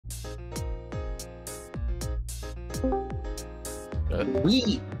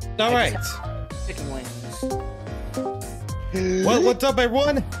We. All right. Chicken wings. Well, what's up,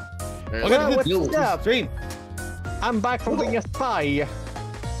 everyone? Welcome to the what's up? stream. I'm back from being a spy. Yep.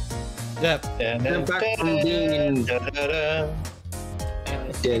 I'm back from being. Okay,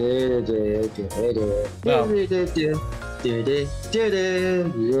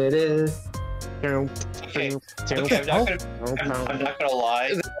 I'm not gonna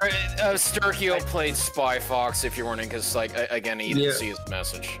lie. Sturkio played Spy Fox, if you're wondering, because, like, again, he didn't see his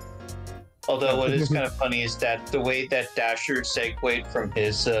message. Although what is kind of funny is that the way that Dasher segued from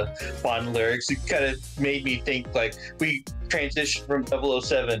his Bond lyrics, it kind of made me think like we transitioned from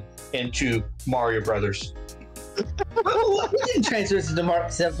 007 into Mario Brothers. Well, we didn't transition to Mario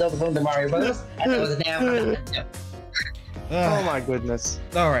Brothers. I thought it was now. Oh my goodness.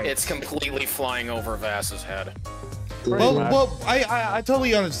 All right. It's completely flying over Vass's head. Well, I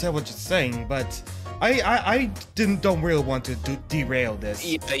totally understand what you're saying, but I don't really want to derail this.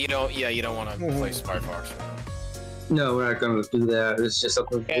 Yeah, you don't want to play Spy Fox. No, we're not going to do that. It's just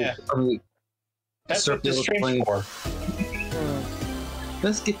something. Yeah. That's what this stream's for.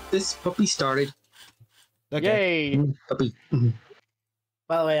 Let's get this puppy started. Okay. Yay! Puppy.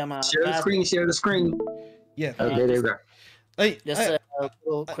 By the way, I'm Share the screen. Share the screen. Yeah. Okay, there we go. Just a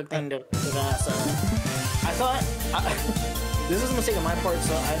little quick thing to that. I thought this is a mistake on my part,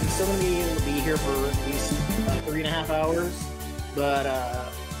 so I'm still gonna be able to be here for at least 3.5 hours. But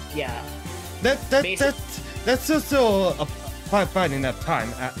yeah, that's still fine enough time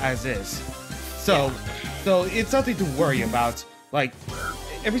as is. So it's nothing to worry about. Like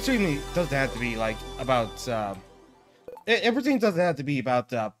every stream doesn't have to be like about everything doesn't have to be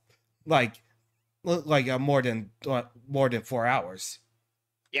about like more than 4 hours.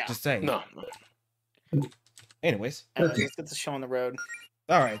 Yeah. Just saying. No. Anyways. let's get the show on the road.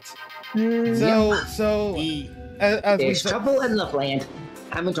 All right. So as we There's said, trouble in Loveland.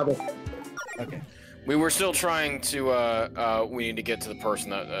 I'm in trouble. okay. We were still trying to, we need to get to the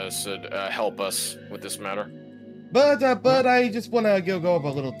person that should help us with this matter. But I just want to go up a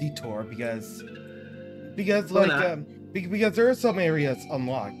little detour because like because there are some areas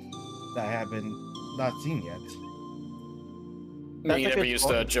unlocked that I haven't not seen yet. You never used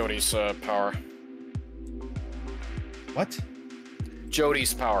Jody's power. What?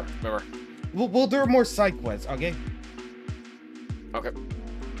 Jody's power, remember? Well, there are more side quests. Okay. Okay.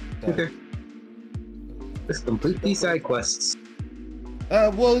 Okay. Let's complete these side quests.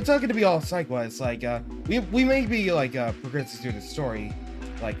 Well, it's not going to be all side quests. Like, we may be like progressing through the story,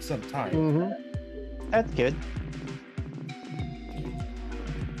 like sometime. Mm-hmm. That's good.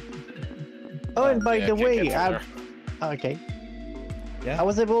 Oh, and by the way, okay. Yeah. I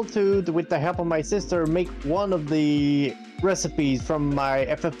was able to, with the help of my sister, make one of the recipes from my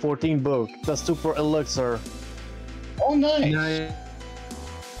FF14 book, the Super Elixir. Oh, nice.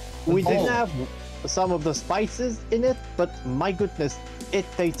 We didn't have some of the spices in it, but my goodness,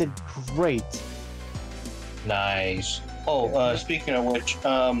 it tasted great. Nice. Oh, speaking of which,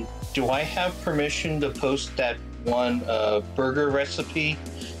 do I have permission to post that one burger recipe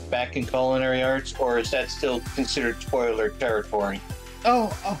back in Culinary Arts, or is that still considered spoiler territory? Oh,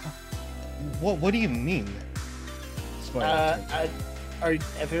 what do you mean?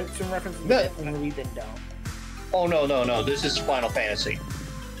 If it's in reference to the movie, then don't. Oh no! This is Final Fantasy.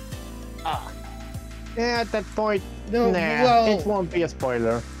 Yeah, at that point, No, nah, well, it won't be a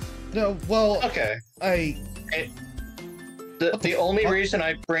spoiler. No, well, Okay. The only reason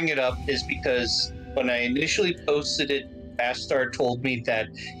I bring it up is because when I initially posted it, VaStar told me that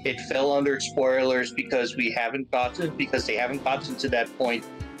it fell under spoilers because they haven't gotten to that point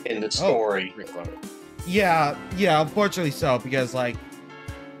in the story. yeah, unfortunately so, because like,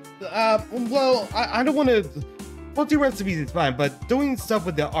 well, I don't want to. Multi-recipes is fine, but doing stuff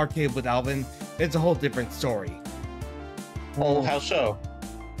with the arcade with Alvin, it's a whole different story. Oh, how so?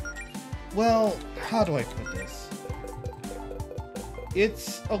 Well, how do I put this?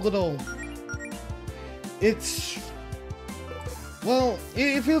 It's a little. Well,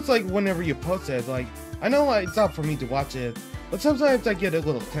 it feels like whenever you post it, like, I know it's not for me to watch it, but sometimes I get a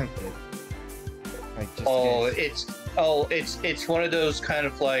little tempted. Like, just it's one of those kind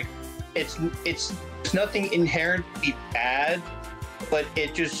of like, it's nothing inherently bad, but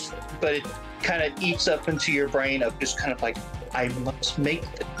it kind of eats up into your brain of just kind of like, I must make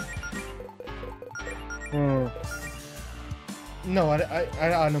it. No, I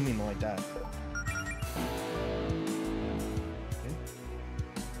don't mean like that.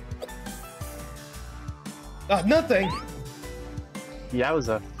 Nothing!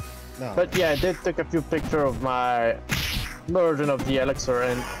 Yowza. No. But yeah, I did take a few pictures of my version of the elixir,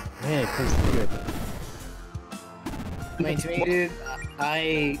 and man, it tastes good. I mean, to me, dude,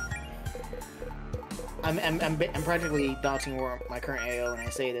 I'm practically doxing my current AO when I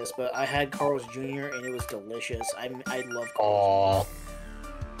say this, but I had Carl's Jr. and it was delicious. I love Carl's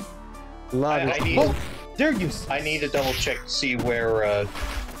Jr. There you. I need to double check to see where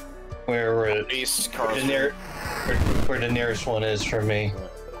the nearest one is for me.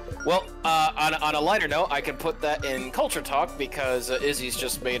 Well, on a lighter note, I can put that in Culture Talk because Izzy's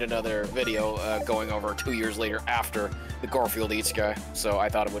just made another video going over 2 years later after the Garfield Eats guy. So I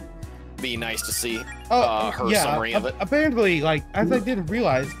thought it would be nice to see her summary of it. Apparently, like, as I didn't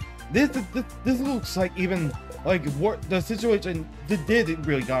realize, this looks like even like the situation did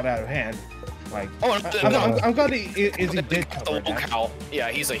really got out of hand. Like, I'm glad Izzy did cover the locale. Yeah,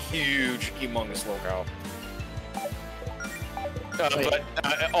 he's a huge, humongous locale. But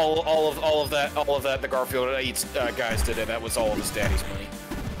all of that, the Garfield Eats guys did it. That was all of his daddy's money.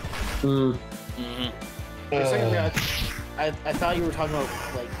 For a second, I thought you were talking about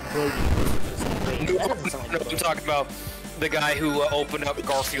like really. I'm talking about the guy who opened up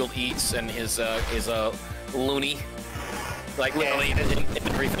Garfield Eats and his loony, like literally and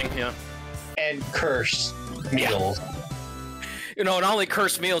everything. Yeah. And Curse Meals. You know, not only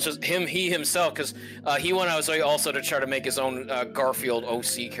Cursed Meals, just he himself, because he went out also to try to make his own Garfield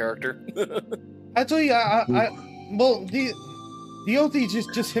OC character. Actually, well, the OC is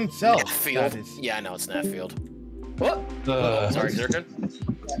just himself. Natfield. Yeah, I know it's Natfield. What? Sorry, Zirkin.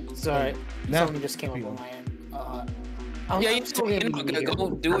 Sorry, something just came up on my end. Go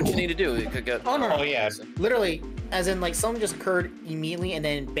do what you need to do. Oh yeah, literally, as in like something just occurred immediately, and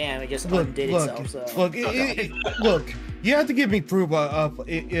then bam, it just undid itself. So. Look, you have to give me proof of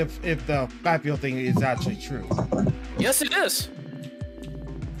if the Batfield thing is actually true. Yes, it is.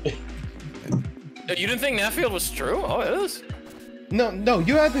 You didn't think Natfield was true? Oh, it is. No,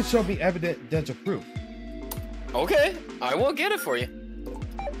 you have to show me evidential proof. Okay, I will get it for you.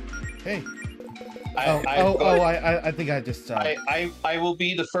 Hey. I think I just. I will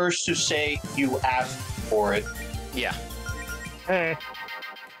be the first to say you asked for it. Yeah. Okay,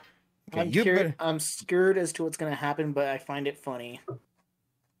 I'm scared as to what's gonna happen, but I find it funny.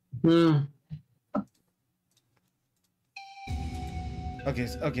 Okay,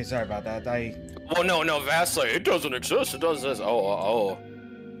 sorry about that. Oh no, VaStar, it doesn't exist. It does this. Oh.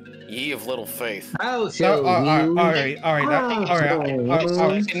 Ye of little faith. I'll show you. All right.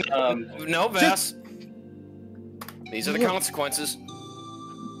 No, Vas. These are the consequences.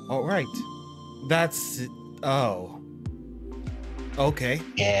 All right. That's. Oh. Okay.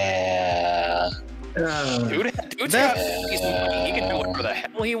 Yeah. Dude's got he can do whatever the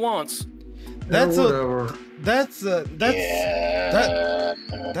hell he wants. That's whatever. That's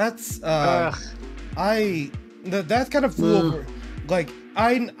kind of fool. Like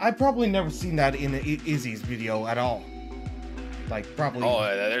I probably never seen that in Izzy's video at all. Like probably. Oh,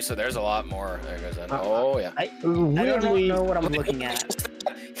 there's a lot more. There goes in. Oh yeah. I don't know what I'm looking at.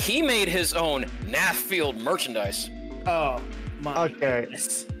 He made his own Natfield merchandise. Oh my. Okay.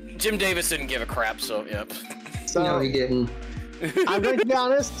 Goodness. Jim Davis didn't give a crap, so yep. So no, he didn't. I'm going to be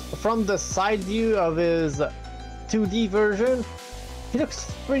honest. From the side view of his 2D version, he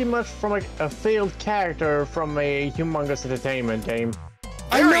looks pretty much from like a failed character from a Humongous Entertainment game.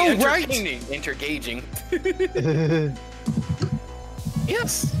 I know, right? Intergaging.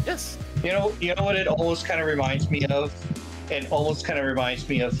 Yes. You know what it almost kind of reminds me of? It almost kind of reminds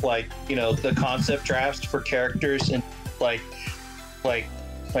me of like, the concept drafts for characters and like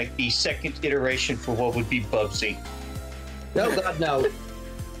the second iteration for what would be Bubsy. No, God, no.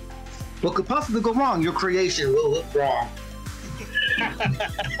 What could possibly go wrong? Your creation will look wrong.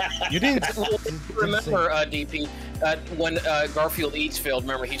 You didn't remember, DP, when Garfield Eats failed,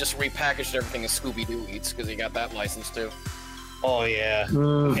 remember, he just repackaged everything as Scooby-Doo Eats because he got that license too. Oh, yeah.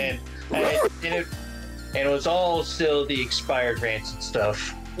 And it was all still the expired rancid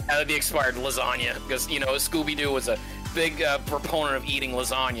stuff. Yeah, the expired lasagna, because, Scooby-Doo was a big proponent of eating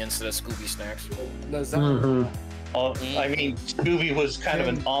lasagna instead of Scooby snacks. Lasagna. I mean, Scooby was kind of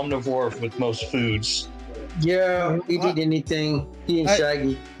an omnivore with most foods. Yeah, he did anything. He ain't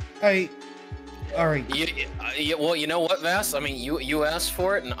Shaggy. All right. Well, you know what, Vass? I mean, you asked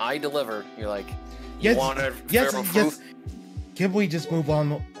for it, and I delivered. You're like, you wanted feral food. Can we just move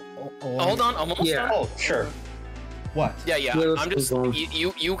on? Hold on, I'm almost done. Oh, sure. What? Yeah. I'm just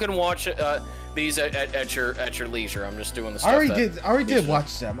you can watch these at your leisure. I'm just doing the stuff. I already did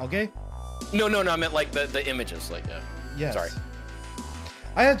watch them. Okay. No. I meant like the images, like yeah. Yes. Sorry.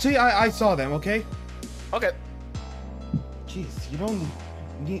 I saw them. Okay. Okay. Jeez, you don't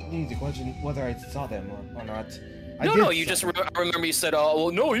need to question whether I saw them or not. No, you just I remember you said, "Oh,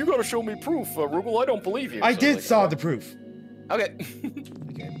 well, no, you gotta show me proof, Rugal. I don't believe you." I So did like, saw the proof. Okay.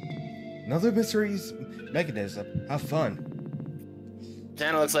 Okay. Another mysteries mechanism. Have fun.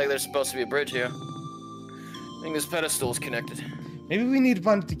 Kinda looks like there's supposed to be a bridge here. I think this pedestal's connected. Maybe we need to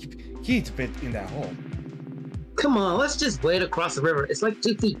find the key to fit in that hole. Come on, let's just wade across the river. It's like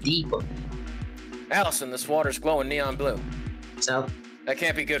 2 feet deep. Allison, this water's glowing neon blue. So, That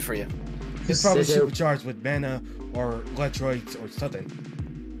can't be good for you. It's probably So- supercharged with mana or electrolytes or something.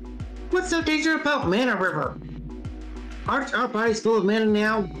 what's so dangerous about Mana River? Aren't our bodies full of mana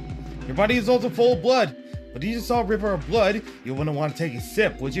now? Your body is also full of blood. But if you just saw a river of blood, you wouldn't want to take a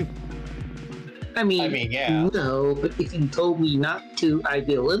sip, would you? I mean, yeah. No, but if you told me not to, I'd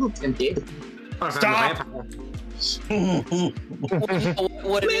be a little tempted. Or if I'm a Stop! vampire.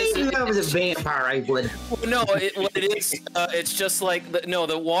 What it is? Maybe if I was a vampire, I would. No, what it is, it's just like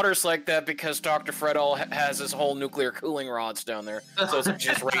the water's like that because Dr. Fredall has his whole nuclear cooling rods down there, so it's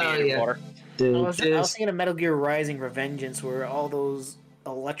just radiated yeah. water. I was thinking of Metal Gear Rising: Revengeance, where all those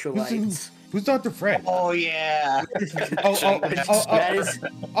electrolytes. Who's Dr. Fred? Oh yeah. That is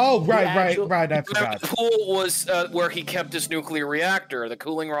Right, actual- I The forgot. pool was where he kept his nuclear reactor. The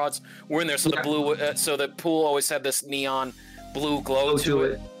cooling rods were in there, so the blue, so the pool always had this neon blue glow to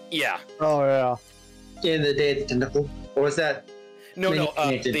it. Yeah. Oh yeah. In the Day of the Tentacle. Or was that? No,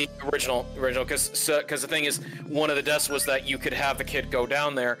 Painted. the original, because the thing is, one of the deaths was that you could have the kid go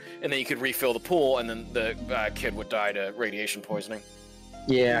down there, and then you could refill the pool, and then the kid would die to radiation poisoning.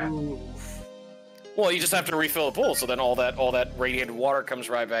 Yeah. Well, you just have to refill the pool, so then all that radiated water comes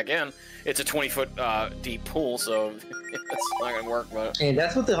right back in. It's a 20-foot deep pool, so it's not gonna work. But And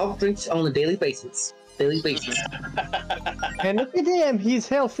that's what the Hulk drinks on a daily basis. Daily basis. And look at him, he's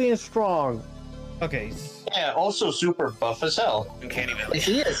healthy and strong. Okay. Yeah, also super buff as hell. you can't even. Yes,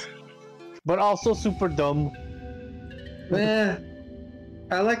 he is. But also super dumb. Yeah.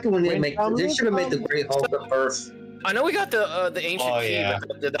 I like it when they When make. Tom They is should have made the dumb. Great Hulk the first. I know we got the ancient Oh, key. yeah.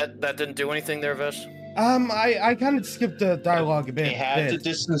 But that didn't do anything there, Vish. I kind of skipped the dialogue a bit. They had to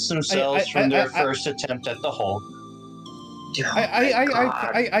distance themselves I- from their I- first attempt at the Hulk.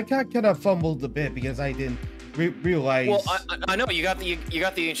 I kind of fumbled a bit because I didn't realize. Well, I know you got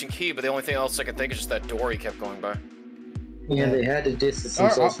the ancient key, but the only thing else I can think is just that door he kept going by. Yeah, they had to distance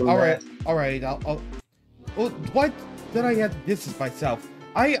themselves from that. all right. I'll. Well, why did I have to distance myself?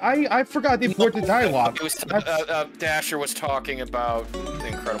 I forgot the important dialogue. It was Dasher was talking about the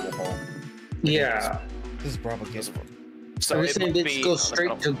Incredible Hulk. Yeah. This is propaganda. So I'm it just saying would this be goes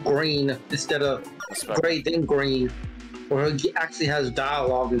straight to green instead of gray then green, where he actually has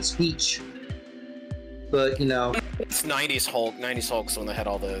dialogue and speech. But you know, It's 90s Hulk. 90s Hulk's when they had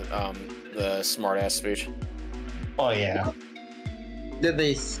all the smart ass speech. Oh yeah. then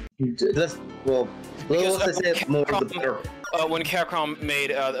they let's well, Because, let's say more the better. When Capcom made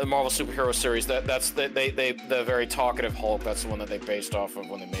the Marvel superhero series, that's the very talkative Hulk. That's the one that they based off of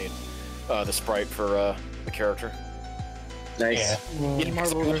when they made the sprite for the character. Nice. Yeah.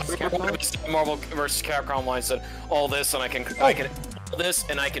 Marvel vs. Capcom. Marvel vs. Capcom line said all this, and I can all this,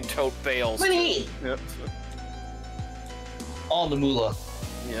 and I can tote bales. Money. Yep. All the moolah.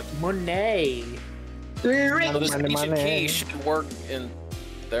 Yep. Monet. So this Money, ancient money. key should work in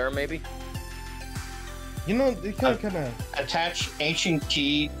there, maybe. You know, it kind of. Attach ancient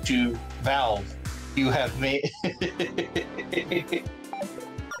key to valve. You have made.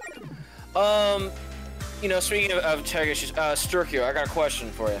 You know, speaking of tech issues, Sturkio, I got a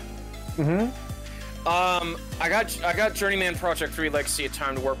question for you. I got Journeyman Project 3 Legacy of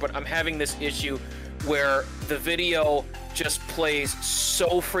Time to work, but I'm having this issue where the video just plays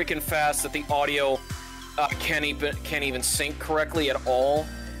so freaking fast that the audio can't even sync correctly at all,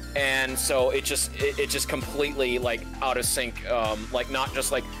 and so it just completely like out of sync, like not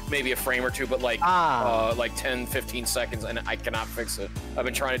just like maybe a frame or two, but like like 10-15 seconds, and I cannot fix it. I've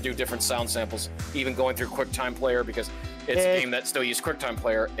been trying to do different sound samples, even going through QuickTime Player, because it's a game that still uses QuickTime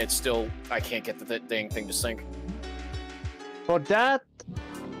Player. It's still, I can't get the dang thing to sync. For that,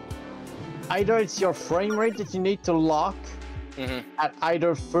 either it's your frame rate that you need to lock at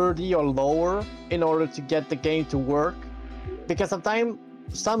either 30 or lower in order to get the game to work. Because sometimes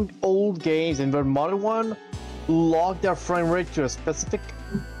some old games and the modern one lock their frame rate to a specific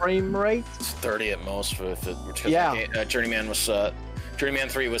frame rate. It's 30 at most with it. Yeah. Journeyman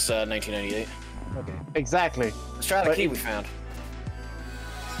 3 was 1998. Okay. Exactly. Let's try the But key we found.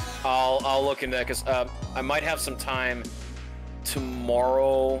 I'll look into that because I might have some time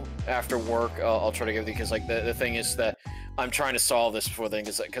tomorrow after work. I'll try to give it because like the thing is that I'm trying to solve this before then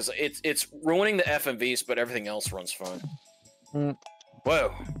because it's ruining the FMVs, but everything else runs fine.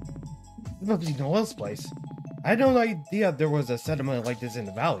 Whoa. Nobody's Noel's place. I had no idea there was a settlement like this in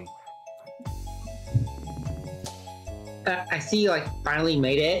the valley. I see you like finally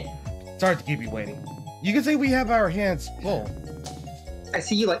made it. Sorry to keep you waiting. You can say we have our hands full. I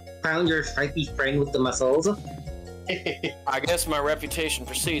see you like found your stripy friend with the muscles. I guess my reputation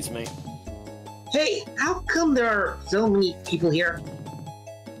precedes me. Hey, how come there are so many people here?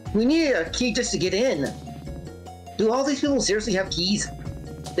 We need a key just to get in. Do all these people seriously have keys?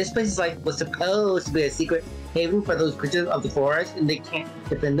 This place was supposed to be a secret haven for those creatures of the forest, and they can't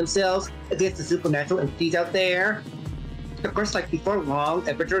defend themselves against the supernatural entities out there. Of course, like before long,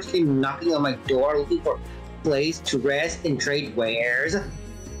 adventurers came knocking on my door looking for a place to rest and trade wares. I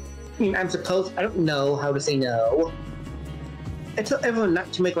mean, I don't know how to say no. I tell everyone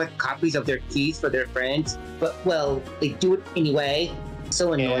not to make like copies of their keys for their friends, but well, they do it anyway.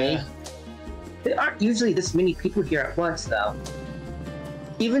 So annoying. Yeah. There aren't usually this many people here at once, though.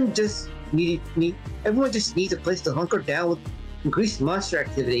 Everyone just needs a place to hunker down with increased monster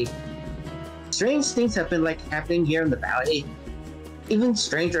activity. Strange things have been happening here in the valley, even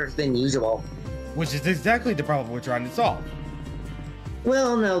stranger than usual. Which is exactly the problem we're trying to solve.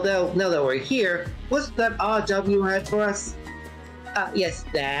 Well, now that we're here, what's that odd job you had for us? Yes,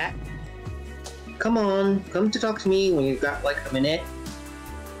 that. Come on, come to talk to me when you've got a minute.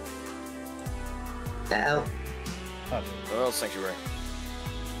 Oh, sanctuary.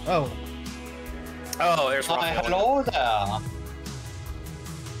 Oh. Oh, there's hello there.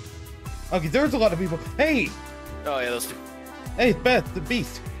 Okay, there's a lot of people. Hey! Oh, yeah, those two. Hey, Beth, the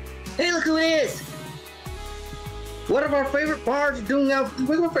beast. Hey, look who it is! What are our favorite bards doing out?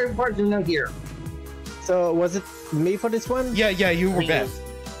 What's our favorite bards doing out here? So, was it me for this one? Yeah, you were Beth.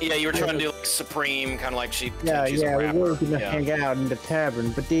 Yeah, you were trying to do supreme, kind of like she. Yeah, we were gonna hang out in the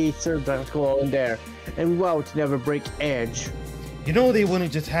tavern, but they served alcohol in there, and we vowed to never break edge. You know they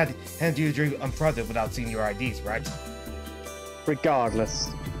wouldn't just hand you a drink unprompted without seeing your IDs, right?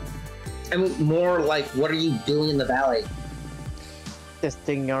 Regardless. I mean, more like, what are you doing in the valley?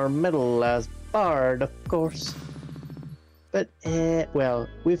 Testing our metal as bard, of course. But, well,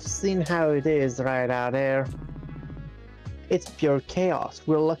 we've seen how it is right out there. It's pure chaos.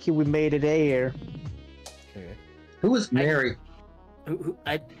 We're lucky we made it here. Okay. Who was Mary?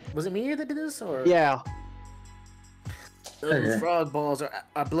 Was it me that did this, or? Yeah. Those frog balls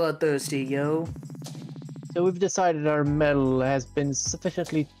are bloodthirsty, yo. So we've decided our metal has been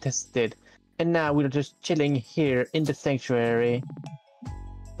sufficiently tested, and now we're just chilling here in the sanctuary.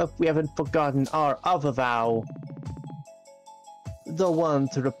 But we haven't forgotten our other vow. The one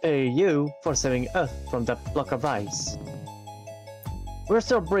to repay you for saving us from that block of ice. We're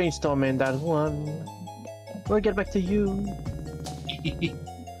still brainstorming that one. We'll get back to you.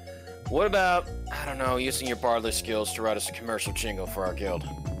 What about, I don't know, using your bardly skills to write us a commercial jingle for our guild?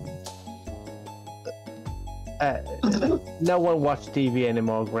 No one watches TV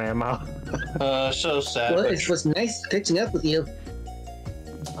anymore, Grandma. So sad. Well, it was nice catching up with you.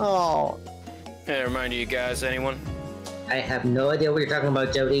 Oh. Can I remind you guys, anyone? I have no idea what you're talking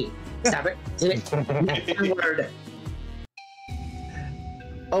about, Jody. Stop it. Next word.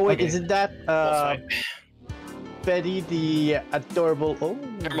 Oh wait, Okay. isn't that Betty the adorable? Oh,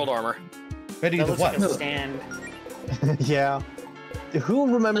 Emerald armor. Betty the That looks what? like a stand. yeah.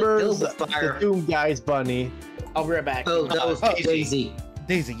 Who remembers Build the fire. the Doom Guy's bunny? I'll be right back. Oh, that was Daisy.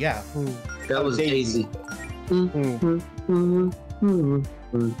 Daisy, yeah. That was Daisy. I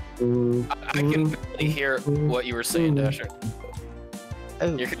can barely hear what you were saying, Dasher.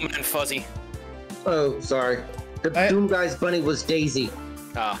 Oh. You're coming in fuzzy. Oh, sorry. The Doom Guy's bunny was Daisy.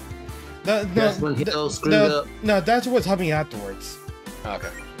 Ah, That's when Hill screwed up. No, that's what's coming afterwards. okay.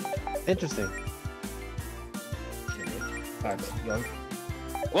 Interesting. That's young.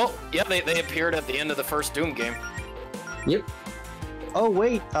 Well, yeah, they appeared at the end of the first Doom game. Yep. Oh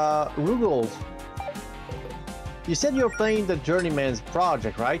wait, Rugal. You said you were playing the Journeyman's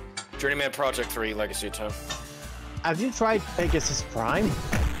Project, right? Journeyman Project 3 Legacy of Time. Have you tried Pegasus Prime?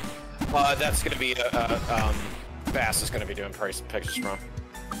 That's gonna be Bass is gonna be doing Pegasus Prime.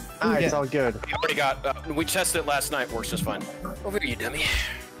 Ah, it's Yeah. all good. We already got. We tested it last night. Works just fine. Over here, you dummy.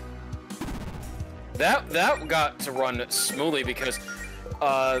 That got to run smoothly because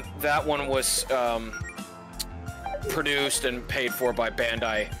that one was produced and paid for by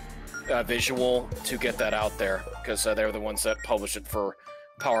Bandai Visual to get that out there because they're the ones that published it for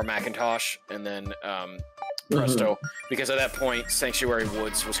Power Macintosh and then Presto. Because at that point, Sanctuary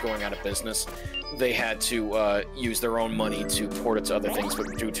Woods was going out of business. They had to use their own money to port it to other things, but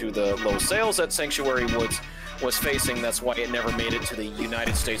due to the low sales that Sanctuary Woods was facing, that's why it never made it to the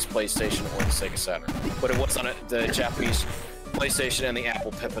United States PlayStation or the Sega Saturn. But it was on the Japanese PlayStation and the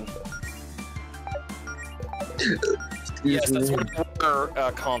Apple Pippin. Yes, that's one of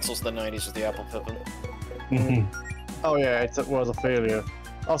the consoles of the 90s with the Apple Pippin. Oh yeah, it was a failure.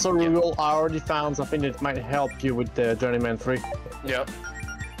 Also, Google, I already found something that might help you with the Journeyman 3. Yep.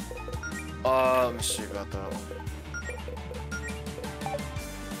 Let me see about that one.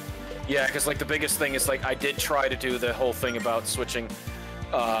 Yeah, because like the biggest thing is like I did try to do the whole thing about switching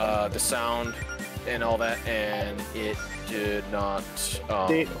the sound and all that, and it did not.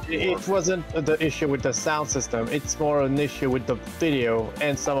 It wasn't the issue with the sound system. It's more an issue with the video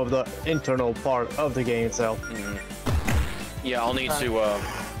and some of the internal part of the game itself. Yeah, I'll need to look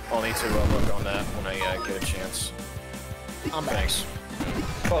on that when I get a chance. I'm back. Thanks.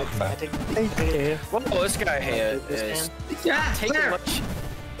 Well, this guy is taking much.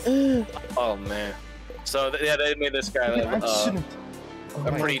 Oh man. So yeah, they made this guy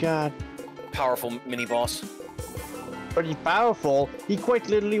a pretty powerful mini boss. Pretty powerful. He quite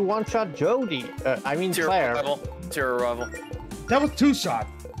literally one-shot Jody. I mean Claire. Terror rival. That was 2-shot.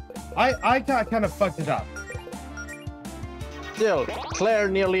 I got kind of fucked it up. Still, Claire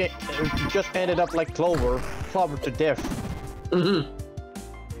nearly just ended up like Clover to death.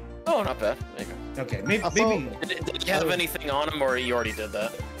 Oh, not bad. There you go. Okay, maybe. Did you have anything on him, or you already did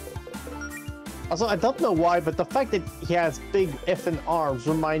that? Also, I don't know why, but the fact that he has big effing arms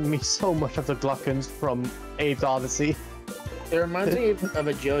remind me so much of the Gluckins from Abe's Odyssey. It reminds me of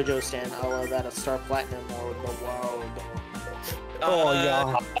a JoJo stand, all of that a Star Platinum or the World. Oh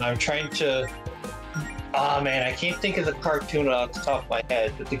yeah. I'm trying to. Ah man, I can't think of the cartoon off the top of my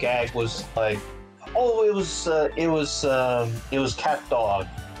head, but the gag was like, oh, it was Cat Dog.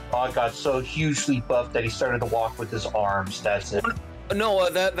 Dog got so hugely buffed that he started to walk with his arms. That's it. No,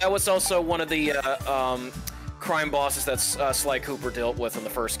 that was also one of the crime bosses that Sly Cooper dealt with in the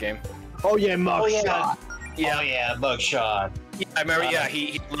first game. Oh yeah, Mugshot. Yeah. Oh yeah, Mugshot. Yeah, I remember. Yeah,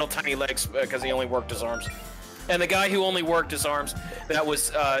 he had little tiny legs because he only worked his arms. And the guy who only worked his arms, that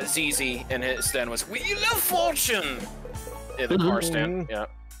was ZZ, and his stand was "Wheel of Fortune." Yeah, the car stand. Yeah.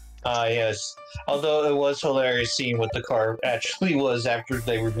 Yes. Although it was hilarious seeing what the car actually was after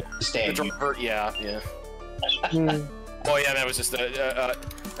they removed the stand. The driver, yeah. Oh yeah, that was just a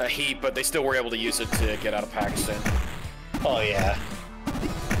heap, but they still were able to use it to get out of Pakistan. Oh yeah.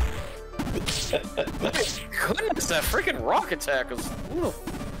 Goodness, that freaking rock attack was. Ooh.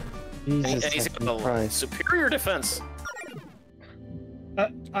 And he's got a superior defense.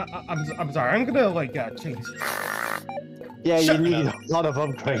 I'm sorry. I'm gonna like change. Yeah, you need a lot of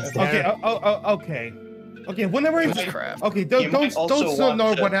upgrades there. Okay. Okay. Whenever don't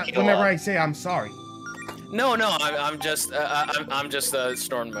know whenever I say I'm sorry. No, I'm just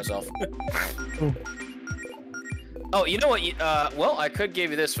snoring myself. Oh, you know what? Well, I could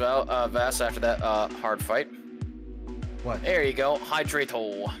give you this, Vas, after that hard fight. What? There you go,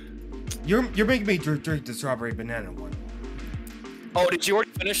 Hydrato. You're making me drink the strawberry banana one. Oh, did you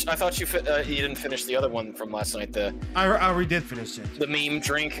already finish? I thought you didn't finish the other one from last night. I already did finish it. The meme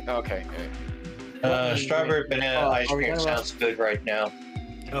drink. Okay. Strawberry banana ice cream sounds good right now.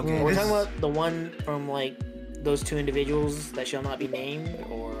 Okay. We're talking about the one from like those two individuals that shall not be named,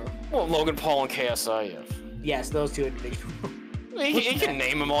 or well, Logan Paul and KSI. Yeah. Yes, those two individuals. You can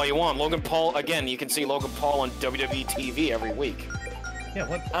name them all you want. Logan Paul, again, you can see Logan Paul on WWE TV every week. Yeah,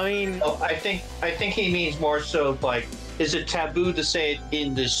 what? I mean... Oh, I think he means more so, like, is it taboo to say it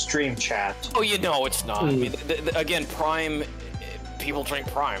in the stream chat? Oh, you know it's not. I mean, again, Prime, people drink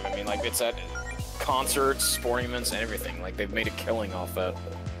Prime. I mean, like, it's at concerts, sporting events, and everything. Like, they've made a killing off that.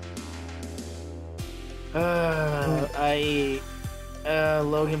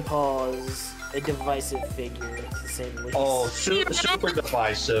 Logan Paul is a divisive figure, to say the least. Oh, super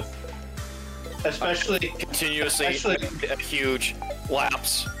divisive. Especially continuously a huge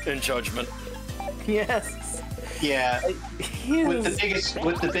lapse in judgment. Yes. Yeah. With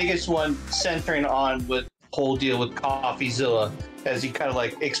the biggest one centering on with whole deal with CoffeeZilla, as he kind of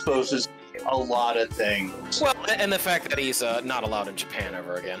like exposes a lot of things. Well, and the fact that he's not allowed in Japan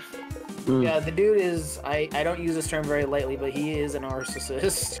ever again. Yeah, the dude is, I don't use this term very lightly, but he is a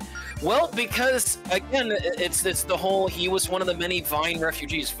narcissist. Well, because, again, it's the whole, he was one of the many Vine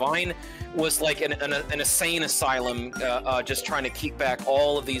refugees. Vine was like an insane asylum, just trying to keep back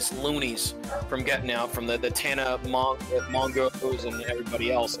all of these loonies from getting out, from the Tana Mongos and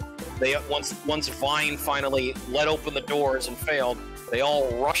everybody else. They once Vine finally let open the doors and failed, they all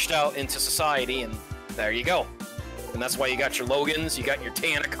rushed out into society, and there you go. And that's why you got your Logans, you got your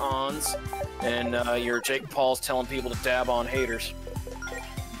Tanacons, and your Jake Pauls telling people to dab on haters.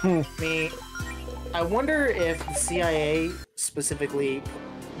 I wonder if the CIA specifically,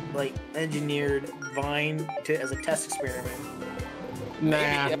 like, engineered Vine as a test experiment. Nah.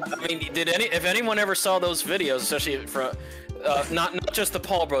 I mean, if anyone ever saw those videos, especially from not just the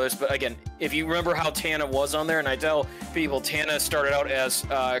Paul brothers, but again, if you remember how Tana was on there, and I tell people, Tana started out as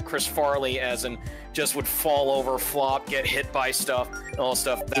Chris Farley, as in just would fall over, flop, get hit by stuff, and all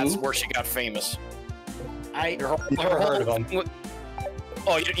stuff. That's where she got famous. Never heard of him.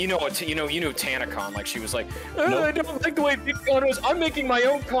 Oh, you know what? You knew TanaCon. Like, she was like, I don't like the way VidCon is. I'm making my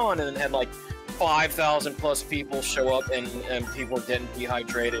own con, and then had like 5,000 plus people show up, and people were getting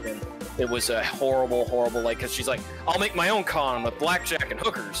dehydrated, and it was a horrible, like, because she's like, I'll make my own con with blackjack and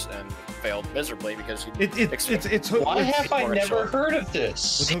hookers, and failed miserably because Why have I never heard of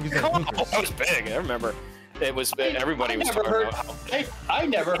this? Come on, that was big. I remember. It was everybody was talking about how... I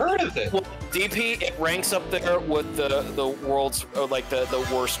never heard of it. Well, DP, it ranks up there with the world's like the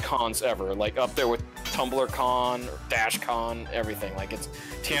worst cons ever, like up there with Tumblr Con, or Dash Con, everything. Like it's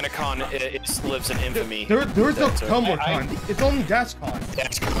TanaCon, it lives in infamy. There's no Tumblr Con. It's only Dash Con.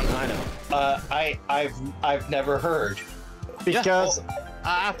 Dash Con, I know. I've never heard. Because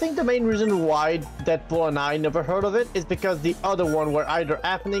I think the main reason why Deadpool and I never heard of it is because the other one were either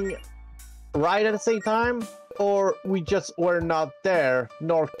happening right at the same time, or we just were not there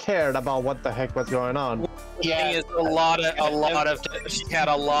nor cared about what the heck was going on. Yeah, she had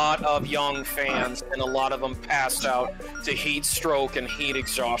a lot of young fans, and a lot of them passed out to heat stroke and heat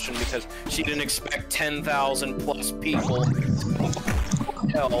exhaustion because she didn't expect 10,000 plus people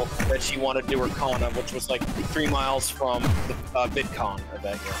hell that she wanted to do her con, which was like 3 miles from the VidCon of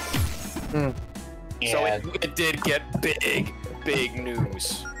that year. So it did get big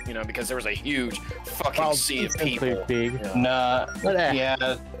news. You know, because there was a huge fucking sea of people. Big. Yeah.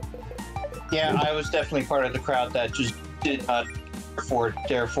 Yeah, I was definitely part of the crowd that just did not.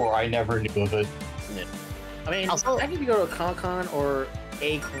 Therefore, I never knew of it. Yeah. I mean, I need to go to a con or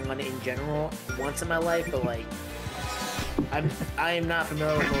a con in general once in my life, but like, I am not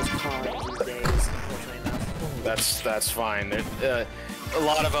familiar with those cons these days, unfortunately enough. That's fine. A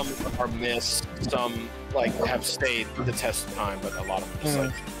lot of them are missed. Some like have stayed the test of time, but a lot of them just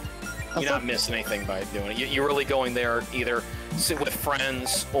like you're not missing anything by doing it. You're really going there either sit with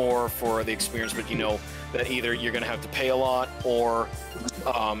friends or for the experience, but you know that either you're gonna have to pay a lot or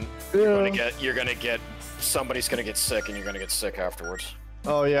you're gonna get somebody's gonna get sick and you're gonna get sick afterwards.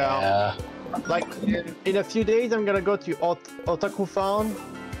 Oh yeah. Like in a few days, I'm gonna go to Otaku Con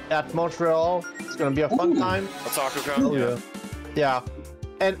at Montreal. It's gonna be a fun time. Otaku Con. Yeah.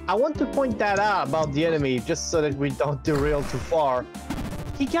 And I want to point that out about the enemy, just so that we don't derail too far.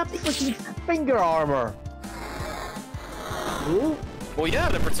 He got freaking finger armor. Ooh. Well, yeah,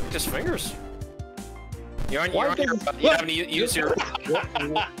 to protect his fingers. You haven't used your.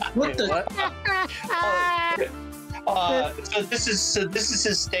 What the? So this is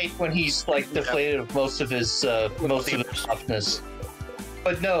his state when he's like deflated of most of his toughness.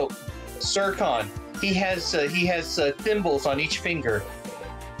 But no, Sircon, he has thimbles on each finger.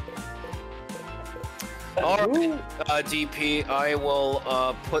 Alright, DP, I will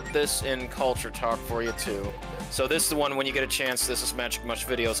put this in Culture Talk for you too. So this is the one when you get a chance. This is Magic Mush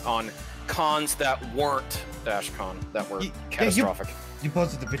videos on cons that weren't DashCon, that were catastrophic. You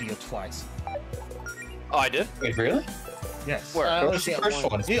posted the video twice. Oh, I did? Wait, really? Yes. Where? What was the first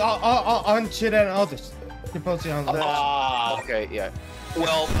one? On shit and others. You posted on the okay, yeah.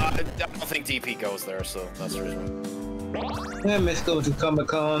 Well, I don't think DP goes there, so that's the reason. I miss going to Comic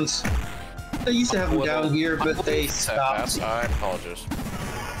Cons. I used to have them down here, but they stopped. I apologize.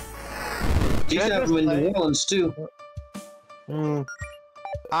 They used to have them in New Orleans too.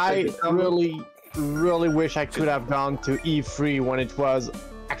 I really wish I could have gone to E3 when it was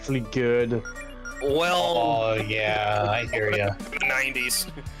actually good. Well, oh yeah, I hear ya. In the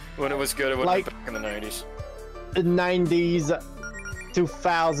 90s, when it was good, it was like, back in the 90s. 90s,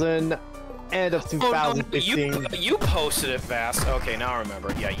 2000. End of 2015. Oh, no, you posted it, Vas. Okay, now I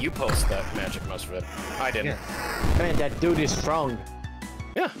remember. Yeah, you posted that Magic Mush vid. I didn't. Yeah. Man, that dude is strong.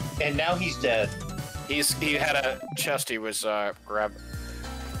 Yeah. And now he's dead. He had a chest he was grabbed.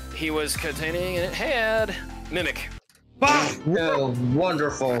 He was containing and it had Mimic. Oh,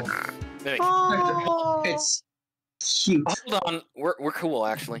 wonderful. Mimic. Oh. It's cute. Hold on, we're cool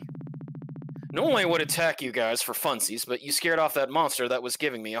actually. Normally I would attack you guys for funsies, but you scared off that monster that was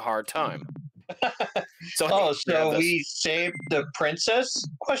giving me a hard time. So we saved the princess?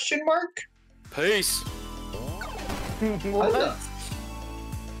 Question mark? Peace. What?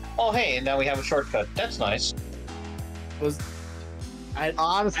 Oh hey, and now we have a shortcut. That's nice.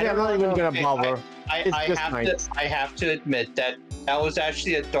 Honestly, I'm not even gonna bother. I have to admit that was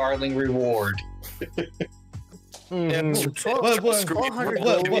actually a darling reward.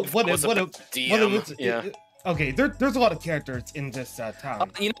 Okay, there's a lot of characters in this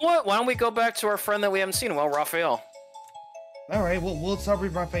town. You know what? Why don't we go back to our friend that we haven't seen in a while, Raphael? All right, we'll start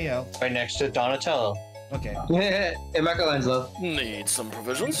with Raphael. Right next to Donatello. Okay. And Michelangelo. Need some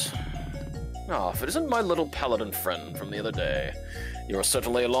provisions? Ah, if it isn't my little paladin friend from the other day. You're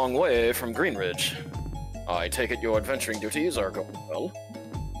certainly a long way from Greenridge. I take it your adventuring duties are going well?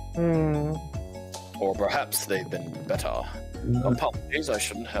 Or perhaps they've been better. Apologies, I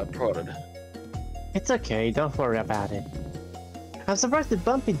shouldn't have prodded. It's okay, don't worry about it. I'm surprised to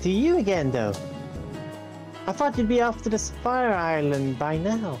bump into you again, though. I thought you'd be off to the Spire Island by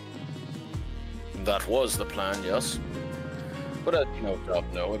now. That was the plan, yes. But as you no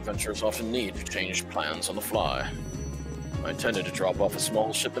doubt know, adventurers often need to change plans on the fly. I intended to drop off a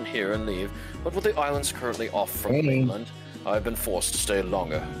small shipment here and leave, but with the islands currently off from the mainland, I've been forced to stay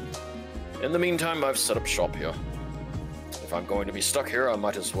longer. In the meantime, I've set up shop here. If I'm going to be stuck here, I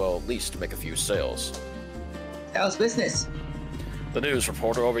might as well at least make a few sales. How's business? The news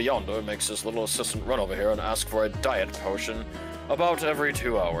reporter over yonder makes his little assistant run over here and ask for a diet potion about every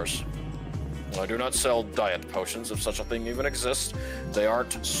 2 hours. I do not sell diet potions, if such a thing even exists. They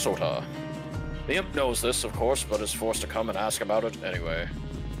aren't soda. The imp knows this, of course, but is forced to come and ask about it anyway.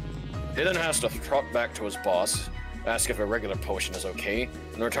 He then has to trot back to his boss, ask if a regular potion is okay,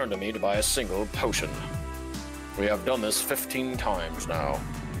 and return to me to buy a single potion. We have done this 15 times now.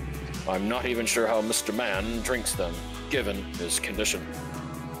 I'm not even sure how Mr. Man drinks them, given his condition.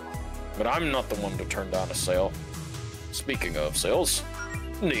 But I'm not the one to turn down a sale. Speaking of sales,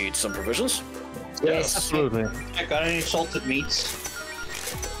 need some provisions? Yes, absolutely. I got any salted meats?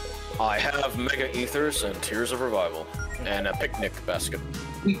 I have Mega Ethers and Tears of Revival, and a picnic basket.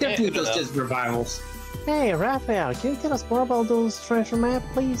 We definitely need those just revivals. Hey, Raphael, can you tell us more about those treasure map,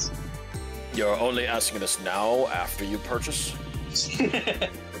 please? You're only asking this now, after you purchase? To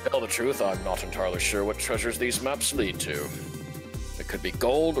tell the truth, I'm not entirely sure what treasures these maps lead to. It could be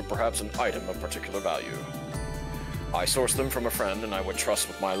gold, or perhaps an item of particular value. I sourced them from a friend, and I would trust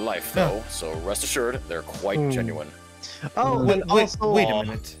with my life, though, so rest assured, they're quite genuine. Oh, Wait, and also... wait a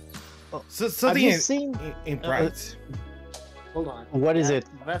minute. So, something have you seen... in bright. Hold on. What is it?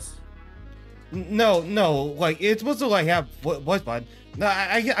 No, like it's supposed to like have voice mod. No,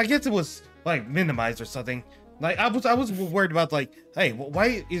 I guess it was like minimized or something. Like I was worried about like, hey,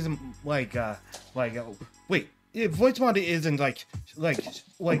 why isn't wait, if voice mod isn't like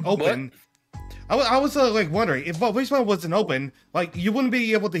open. I was like wondering if voice mod wasn't open, like you wouldn't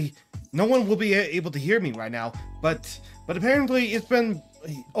be able to. No one will be able to hear me right now. But apparently it's been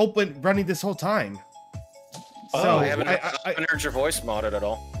open running this whole time. So I haven't heard your voice modded at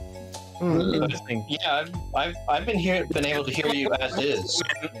all. Interesting. Yeah, I've been able to hear you as is.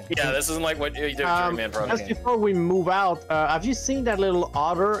 Yeah, this isn't like what you did with your man project. Just before we move out, have you seen that little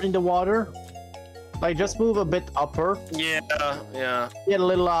otter in the water? Like, just move a bit upper. Yeah. Get a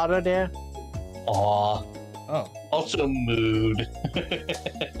little otter there. Aww. Oh. Also mood.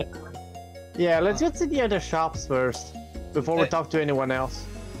 Yeah, let's get to the other shops first, before we talk to anyone else.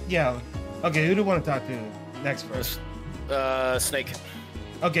 Yeah. Okay, who do you want to talk to next first? Snake.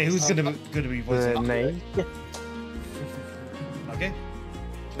 Okay, who's gonna be voicing? Name? Okay.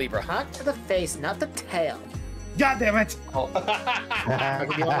 Libra. Not to the face, not the tail. God damn it! I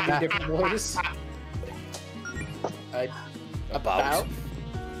can do all the different voice. About?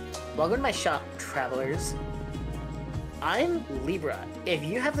 Welcome to my shop, travelers. I'm Libra. If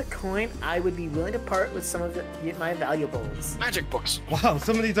you have the coin, I would be willing to part with some of my valuables. Magic books. Wow,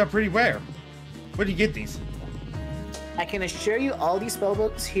 some of these are pretty rare. Where do you get these? I can assure you all these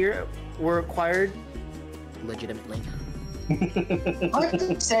spellbooks here were acquired legitimately. Why did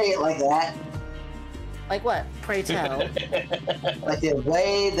you say it like that? Like what? Pray tell. Like the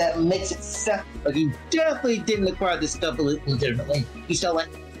way that makes it sound like you definitely didn't acquire this stuff legitimately. You stole it.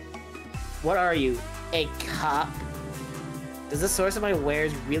 What are you? A cop? Does the source of my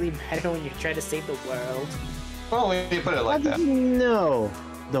wares really matter when you're trying to save the world? Well, when you put it How like did that. you know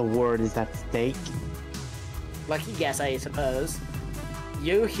the word is at stake? Lucky guess, I suppose.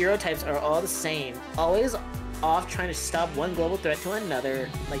 You hero types are all the same, always off trying to stop one global threat to another,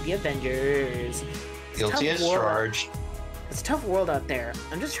 like the Avengers. Guilty as charged. It's a tough world out there.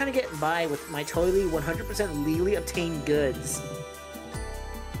 I'm just trying to get by with my totally 100% legally obtained goods.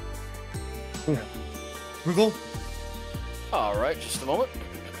 Rugal? Alright, just a moment.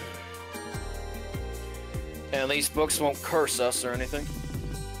 And these books won't curse us or anything.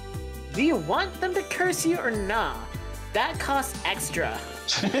 Do you want them to curse you or nah? That costs extra.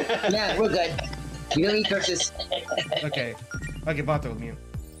 Yeah, we're good. You don't need curses. Okay. Okay, Bartholomew.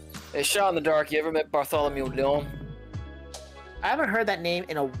 Hey, shot in the dark, you ever met Bartholomew Leon? I haven't heard that name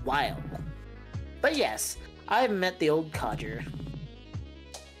in a while. But yes, I've met the old codger.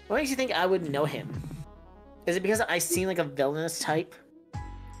 What makes you think I would know him? Is it because I seem like a villainous type?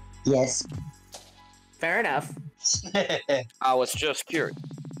 Yes. Fair enough. I was just curious.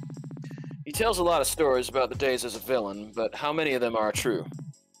 He tells a lot of stories about the days as a villain, but how many of them are true?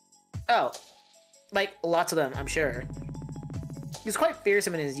 Oh, like lots of them, I'm sure. He was quite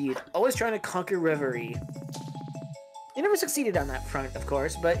fearsome in his youth, always trying to conquer Reverie. He never succeeded on that front, of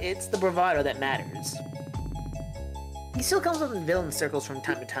course, but it's the bravado that matters. He still comes up in villain circles from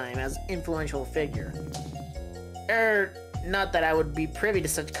time to time as influential figure. Not that I would be privy to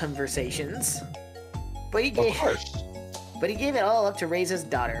such conversations. But he gave it all up to raise his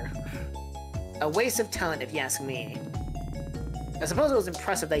daughter. A waste of talent, if you ask me. I suppose it was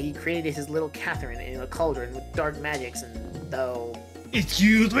impressive that he created his little Catherine in a cauldron with dark magics and though...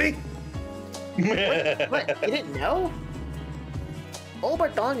 Excuse me? What? You didn't know? Old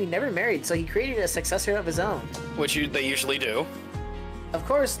Bartholomew never married, so he created a successor of his own. Which they usually do. Of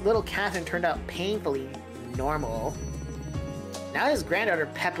course, little Catherine turned out painfully normal. Now his granddaughter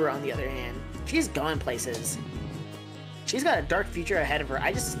Pepper, on the other hand, she's going places. She's got a dark future ahead of her,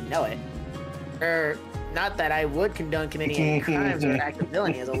 I just know it. Not that I would condone committing any crimes or act of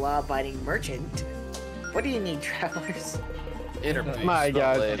villainy as a law-abiding merchant. What do you need, travelers? My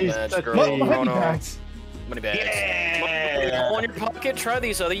God, he's such a... Money bags. Money bags. Yeah. Money in your pocket. Try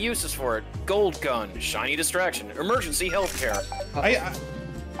these other uses for it. Gold gun, shiny distraction, emergency healthcare. Okay.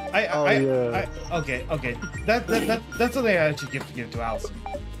 That's something I actually give to Allison.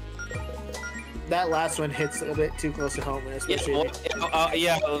 That last one hits a bit too close to home, especially.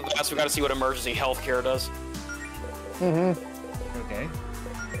 Yeah, we gotta see what emergency healthcare does. Okay.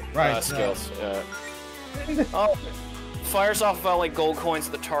 Right. Skills. Fires off about like gold coins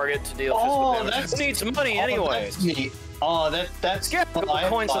at the target to deal physical damage. Who needs money anyways? That's Get gold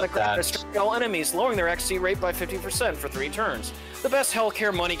coins on the ground to strike all enemies, lowering their XC rate by 50% for 3 turns. The best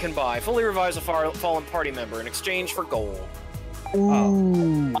healthcare money can buy. Fully revives a fallen party member in exchange for gold.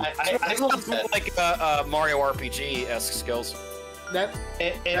 Ooh. I love that. Like Mario RPG-esque skills.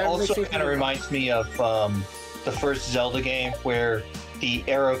 It also kind of reminds me of the first Zelda game where the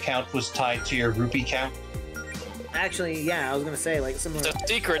arrow count was tied to your rupee count. Actually, yeah, I was gonna say, like, similar. It's a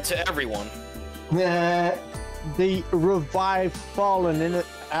secret to everyone. The revive fallen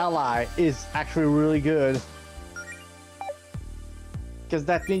ally is actually really good. Because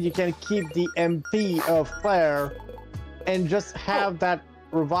that means you can keep the MP of Claire and just have that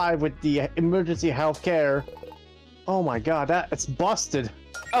revive with the emergency healthcare. Oh my God, it's busted.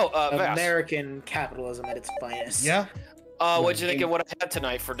 VaStar. American capitalism at its finest. Yeah? What'd you think of what I had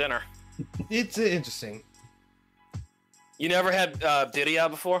tonight for dinner? It's interesting. You never had birria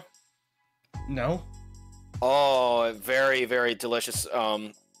before? No? Oh, very, very delicious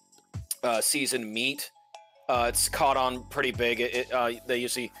seasoned meat. It's caught on pretty big. They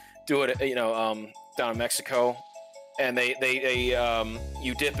usually do it, down in Mexico, and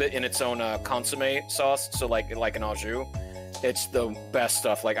you dip it in its own consomme sauce, so like an au jus. It's the best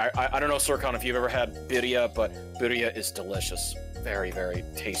stuff. Like I don't know, Sorkon, if you've ever had birria, but birria is delicious. Very, very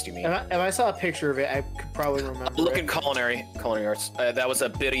tasty meat. If I saw a picture of it, I could probably remember. Look in culinary arts. That was a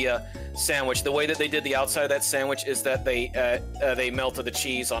birria sandwich. The way that they did the outside of that sandwich is that they melted the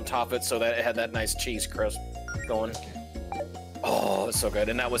cheese on top of it so that it had that nice cheese crisp going. Oh, it's so good.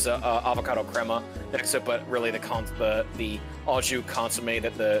 And that was avocado crema next to it, but really the au jus consomme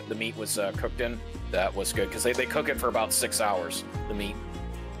that the meat was cooked in. That was good because they cook it for about 6 hours. The meat.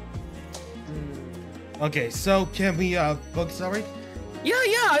 Okay, so can we focus already? Yeah.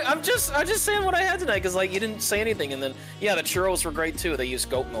 I'm just saying what I had tonight because like you didn't say anything, and then yeah, the churros were great too. They used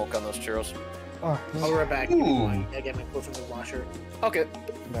goat milk on those churros. Oh, I'll be right back. Ooh. I get my clothes from the washer. Okay.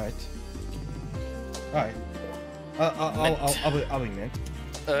 right. Alright. I'll be mint.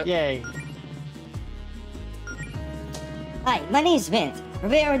 Yay. Hi, my name is Vince.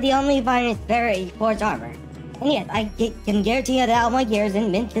 We are the only finest very forged armor. And yes, I can guarantee you that all my gear is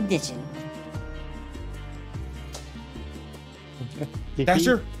in mint condition.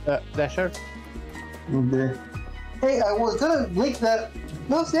 Dasher? Dasher? Hey, I was gonna make that.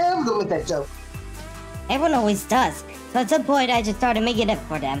 No, see, I'm gonna make that joke. Everyone always does, so at some point I just started making it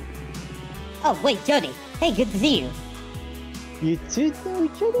for them. Oh, wait, Jody. Hey, good to see you. You two know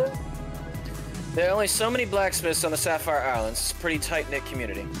each other? There are only so many blacksmiths on the Sapphire Islands. It's a pretty tight-knit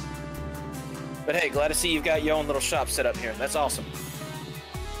community. But hey, glad to see you've got your own little shop set up here. That's awesome.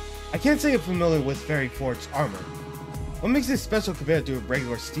 I can't say I'm familiar with fairy forged armor. What makes it special compared to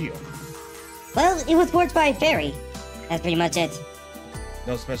regular steel? Well, it was forged by a fairy. That's pretty much it.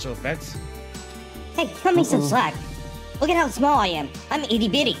 No special effects? Hey, cut me some slack. Look at how small I am. I'm itty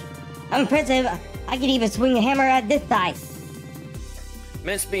bitty. I'm impressive. I can even swing a hammer at this size.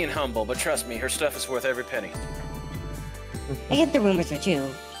 Mint's being humble, but trust me, her stuff is worth every penny. I guess the rumors are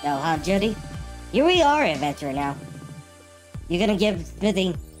true, though, huh, Jody? You really are an adventurer now. You gonna give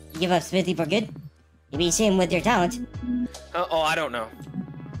up Smithy for good? You'd be ashamed with your talent. Oh, I don't know.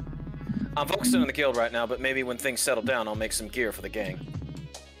 I'm focusing on the guild right now, but maybe when things settle down, I'll make some gear for the gang.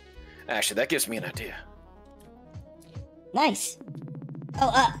 Actually, that gives me an idea. Nice.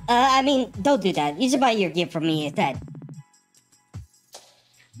 Oh, I mean, don't do that. You should buy your gear from me instead.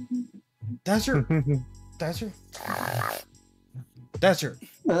 Dasher? Dasher? Dasher.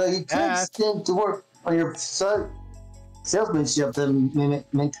 You could stand to work on your salesmanship, then,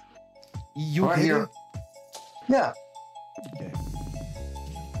 Mint. You Right hit here. it? Yeah. Okay.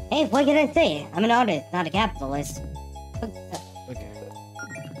 Hey, what can I say? I'm an artist, not a capitalist. Okay.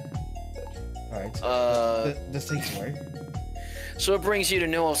 Alright. The sanctuary. So it brings you to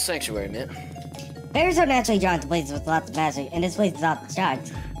Noel's sanctuary, Mint. Bears are naturally drawn to places with lots of magic, and this place is off the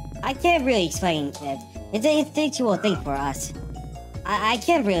charts. I can't really explain it. It's an instinctual thing for us. I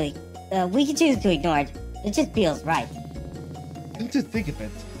can't really. We can choose to ignore it. It just feels right. Come to think of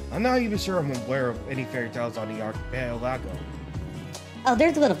it, I'm not even sure I'm aware of any fairy tales on the archipelago. Oh,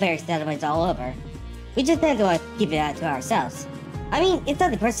 there's little fairy settlements all over. We just tend to keep it to ourselves. I mean, it's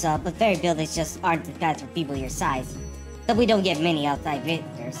nothing personal, but fairy buildings just aren't disguised for people your size. So we don't get many outside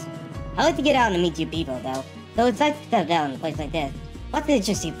visitors. I like to get out and meet new people, though. So it's nice to settle down in a place like this. Lots of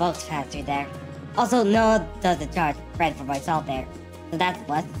interesting folks pass through there. Also, no one doesn't charge rent for myself there. So that's a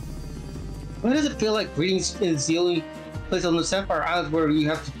plus. Why does it feel like Greetings is the only place on the Sapphire Island where you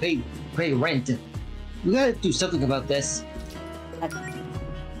have to pay rent? We gotta do something about this.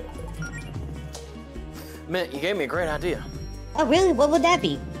 Mint, you gave me a great idea. Oh, really? What would that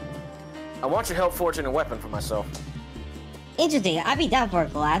be? I want your help forging a weapon for myself. Interesting. I'd be down for a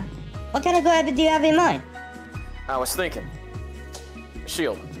collab. What kind of collab do you have in mind? I was thinking. A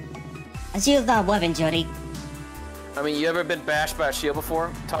shield. A shield's not a weapon, Jody. I mean, you ever been bashed by a shield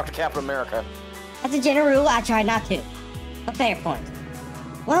before? Talk to Captain America. As a general rule, I try not to. A fair point.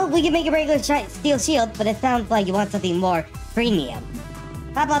 Well, we can make a regular steel shield, but it sounds like you want something more premium.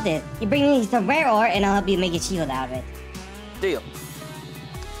 How about this? You bring me some rare ore, and I'll help you make a shield out of it. Deal.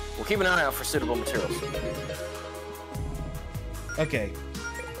 We'll keep an eye out for suitable materials. Okay.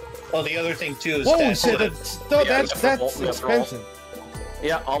 Well, the other thing too is Whoa, that shit, that's Yeah, expensive.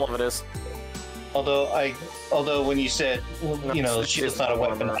 Yeah, all of it is. although when you said the shield's not a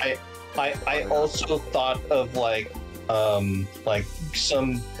weapon, I also thought of like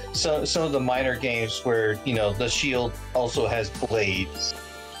some of the minor games where the shield also has blades.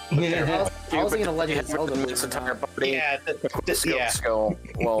 I was thinking of Legend of Zelda. Its entire body. Yeah, Skill.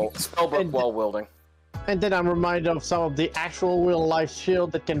 Well, spellbook while wielding. And then I'm reminded of some of the actual real-life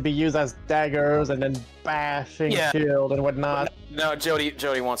shield that can be used as daggers and then bashing shield and whatnot. No,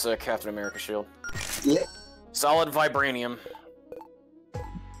 Jody wants a Captain America shield. Yeah. Solid vibranium.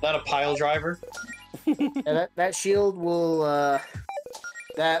 Not a pile driver. Yeah, that shield will,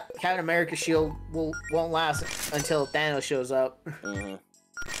 that Captain America shield won't last until Thanos shows up. Mm-hmm.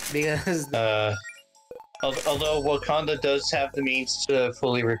 Because... although Wakanda does have the means to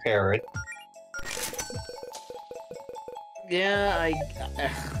fully repair it. Yeah,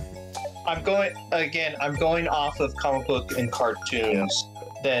 I'm going off of comic book and cartoons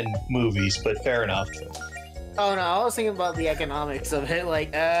than movies, but fair enough. Oh no, I was thinking about the economics of it,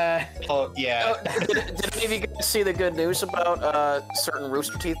 like, Oh, yeah. Did any of you guys see the good news about certain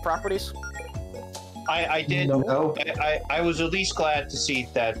Rooster Teeth properties? I did. No. I was at least glad to see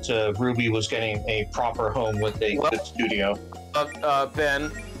that Ruby was getting a proper home with a good studio.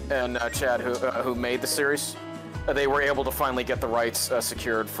 Ben and Chad, who made the series, they were able to finally get the rights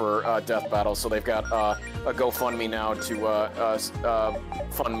secured for Death Battles, so they've got a GoFundMe now to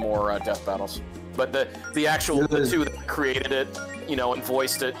fund more Death Battles. But the two that created it, and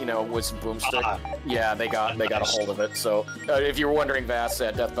voiced it, was Boomstick. Yeah, they got a hold of it. So if you were wondering,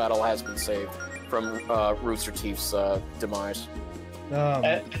 Death Battle has been saved from Rooster Teeth's demise.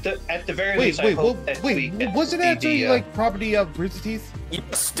 At the very least, I hope that we get wasn't to it see actually property of Rooster Teeth?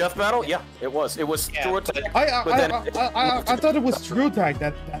 Yes, Death Battle. Yeah, it was. It was Yeah, through but- attack. I thought it was TrueTag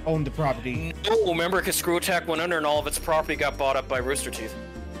that owned the property. No, remember, because Screw Attack went under and all of its property got bought up by Rooster Teeth.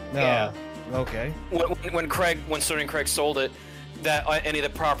 No. Yeah. Okay. When Sterling Craig sold it, that any of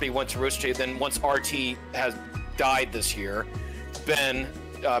the property went to Rooster Teeth. Then once RT has died this year, Ben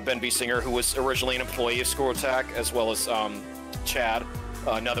B. Singer, who was originally an employee of Screw Attack, as well as Chad,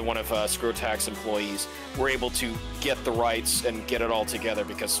 another one of Screw Attack's employees, were able to get the rights and get it all together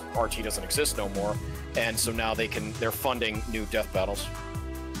because RT doesn't exist no more, and so now they're funding new Death Battles.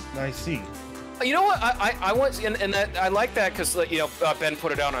 I see. You know what? I went and that, I like that because you know Ben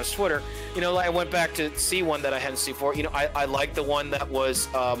put it out on his Twitter. You know, I went back to see one that I hadn't seen before. You know, I like the one that was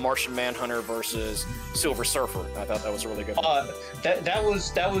Martian Manhunter versus Silver Surfer. I thought that was a really good one.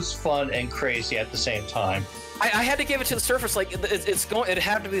 That was fun and crazy at the same time. I had to give it to the Surfer. Like it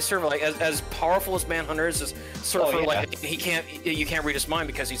had to be the Surfer. Like as powerful as Manhunter is, as Surfer, like you can't read his mind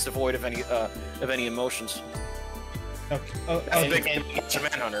because he's devoid of any emotions. Okay. Big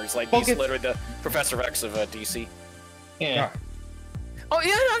Manhunter. He's like he's literally the Professor X of DC. Yeah. Oh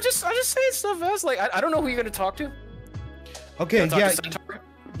yeah, I'm just saying stuff. I was like, I don't know who you're gonna talk to. Okay,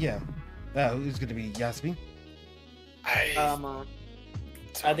 yeah. Yeah. Who's gonna be Yasmin? I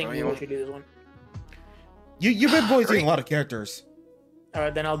think we should do this one. You've been voicing a lot of characters. All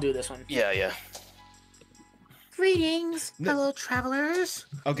right, then I'll do this one. Yeah. Greetings, fellow travelers.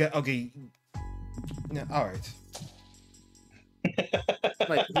 Okay. Yeah, all right.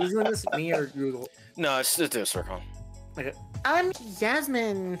 Like, who's doing this? Me or Google? No, it's Circon. Okay. I'm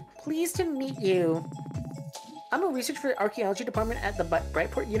Yasmin. Pleased to meet you. I'm a researcher for the archaeology department at the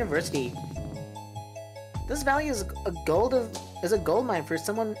Brightport University. This valley is a gold mine for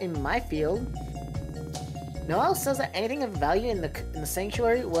someone in my field. Noel says that anything of value in the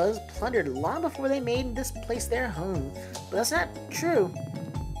sanctuary was plundered long before they made this place their home, but that's not true.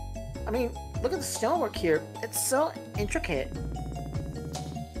 I mean, look at the stonework here. It's so intricate.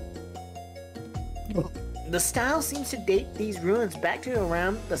 The style seems to date these ruins back to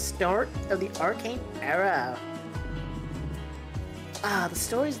around the start of the Arcane era. The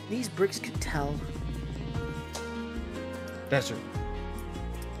stories these bricks could tell. That's true.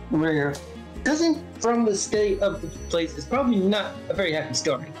 Rare. Doesn't from the state of the place is probably not a very happy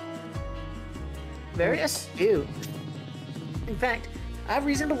story. Very astute. In fact, I have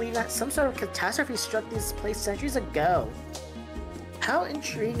reason to believe that some sort of catastrophe struck this place centuries ago. How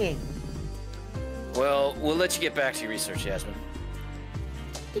intriguing. Well, we'll let you get back to your research, Yasmin.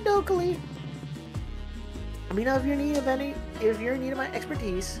 Locally. Let me know if you're in need of my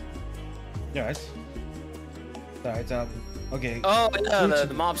expertise. Yes. Alright, okay. Oh, yeah,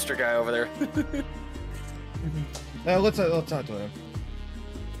 the mobster guy over there. Let's talk to him.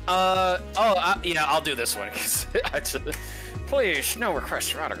 Yeah, I'll do this one. Please, no requests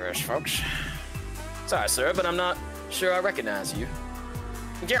for autographs, folks. Sorry, sir, but I'm not sure I recognize you.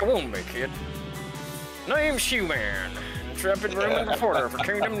 Get won't be, kid. Name's Shoeman, intrepid Roman reporter for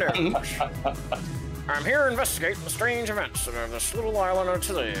Kingdom News. I'm here investigating the strange events of this little island of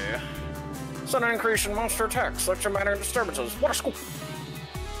Chile. Sudden increase in monster attacks, electromagnetic disturbances. What a scoop!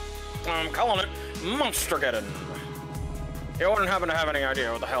 I'm calling it Monstergeddon. You wouldn't happen to have any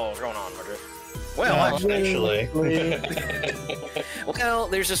idea what the hell is going on, would you? Well, actually. Well,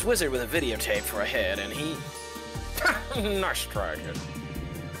 there's this wizard with a videotape for a head, and he... Nice try, kid.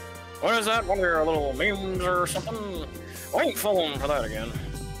 What is that? One of your little memes or something? I ain't falling for that again.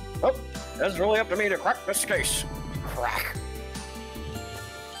 Oh, it's really up to me to crack this case. Crack.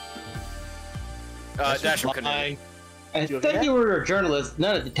 Dasher couldn't. I thought you were a journalist,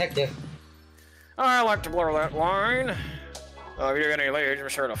 not a detective. I like to blur that line. If you get any leads, be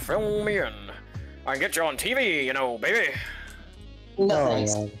sure to fill me in. I can get you on TV, you know, baby. No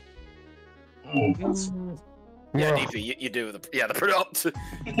thanks. Yeah, DP, you do the product.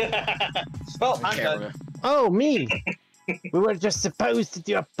 Well, I'm done. Oh, me! We were just supposed to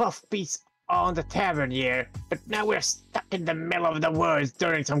do a puff piece on the tavern here, but now we're stuck in the middle of the woods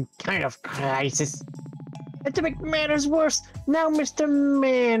during some kind of crisis. And to make matters worse, now Mr.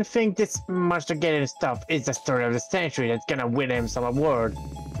 Man thinks this Monstergeddon stuff is the story of the century that's gonna win him some award.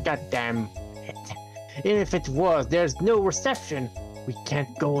 Goddamn it. Even if it was, there's no reception. We can't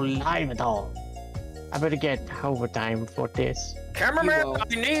go live at all. I better get overtime for this. Cameraman,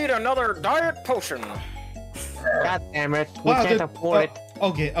 I need another diet potion. God damn it, we can't afford it.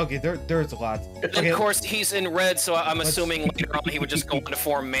 Okay, there's a lot. Okay. Of course, he's in red, so I'm assuming later on he would just go on to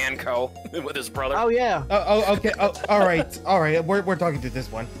form Manco with his brother. Oh yeah. Okay. All right. We're talking to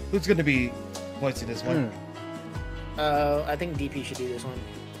this one. Who's gonna be voicing this one? I think DP should do this one.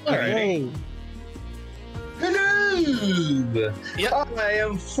 Alright. Hello! Yep. I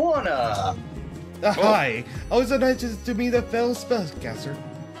am Fauna. Hi. Oh, so nice to meet the fellow spellcaster.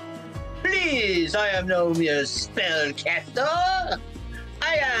 Please, I am no mere spellcaster.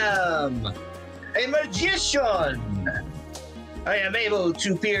 I am a magician. I am able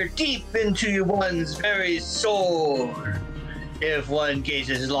to peer deep into one's very soul. If one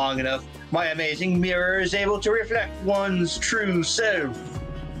gazes long enough, my amazing mirror is able to reflect one's true self.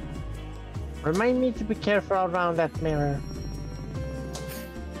 Remind me to be careful around that mirror.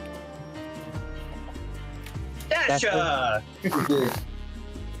 Dasha!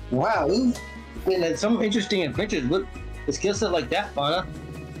 Wow, and some interesting adventures with a skill set like that, Fauna.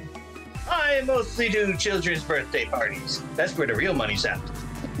 I mostly do children's birthday parties. That's where the real money's at.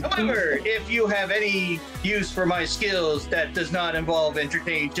 However, if you have any use for my skills that does not involve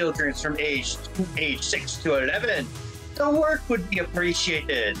entertaining children from age 6 to 11, the work would be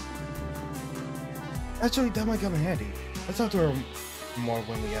appreciated. Actually, that might come in handy. Let's talk to her more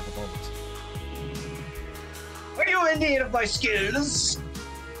when we have a moment. Are you in need of my skills?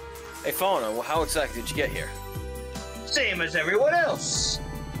 Hey, Fauna, well, how exactly did you get here? Same as everyone else.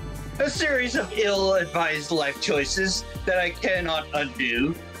 A series of ill-advised life choices that I cannot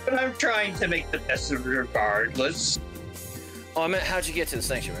undo, but I'm trying to make the best of it regardless. Oh, I meant, how'd you get to the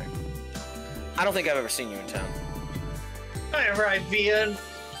sanctuary? I don't think I've ever seen you in town. I arrived via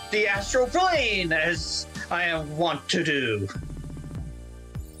the astral plane, as I am wont to do.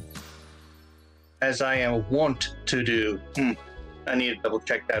 As I am wont to do. I need to double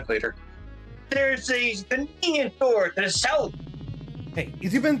check that later. There's a convenient door to the south. Hey,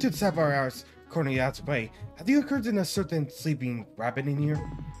 if you've been to the Sapphire House, Cornelius Way, have you occurred in a certain sleeping rabbit in here?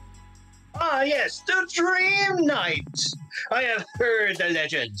 Ah, yes, the Dream Knight. I have heard the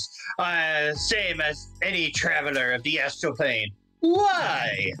legends. Same as any traveler of the astral plane.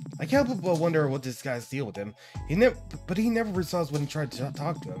 Why? I can't help but wonder what this guy's deal with him. He never resolves when he tried to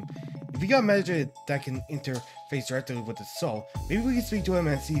talk to him. If you got magic that can interface directly with his soul, maybe we can speak to him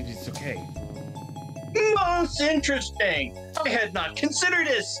and see if he's okay. Most interesting. I had not considered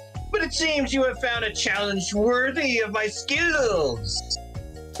this, but it seems you have found a challenge worthy of my skills.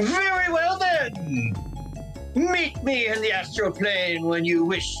 Very well then. Meet me in the astral plane when you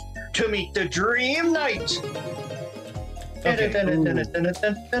wish to meet the Dream Knight. Okay.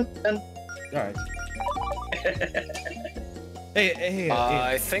 Alright. Hey.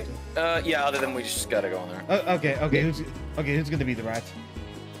 I think, yeah, other than we just gotta go in there. Okay. Who's gonna be the rat?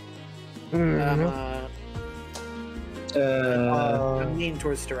 I'm leaning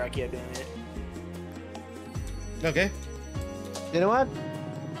towards Staraki doing it. Okay. You know what?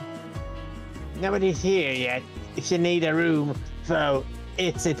 Nobody's here yet. If you need a room, so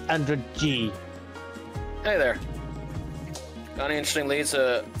it's at 100G. Hey there. Got any interesting leads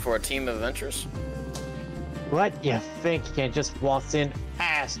for a team of adventurers? What, you think you can just waltz in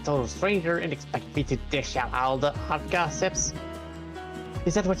as total stranger and expect me to dish out all the hot gossips?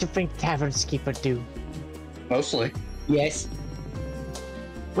 Is that what you think taverns keeper do? Mostly. Yes.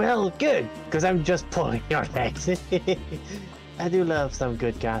 Well, good, because I'm just pulling your legs. I do love some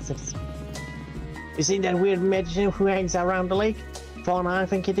good gossips. You seen that weird magician who hangs around the lake? Fauna, I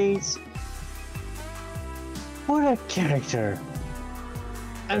think it is. What a character.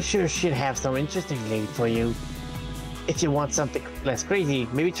 I'm sure she'd have some interesting lead for you. If you want something less crazy,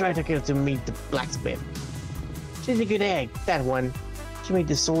 maybe try to get to meet the blacksmith. She's a good egg, that one. She made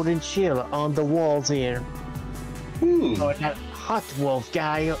the sword and shield on the walls here. Oh, that hot wolf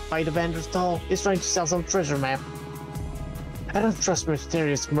guy by the vendor stall is trying to sell some treasure map. I don't trust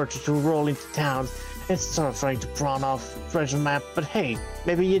mysterious merchants who roll into town and start trying to pawn off treasure map, but hey,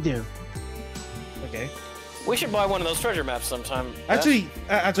 maybe you do. Okay. We should buy one of those treasure maps sometime. Actually,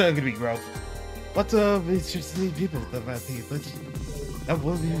 I'm gonna be gross. What it's just the people about the legend. And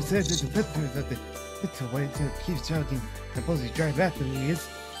what you said is the picture that the way to keep shouting and supposed to drive after me is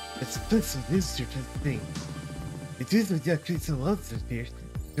it's a place of this sort of thing. It is with that creates a lot of fear.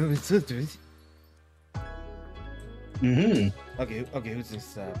 Okay, who's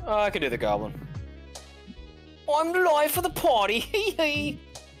this? I can do the goblin. I'm live for the party.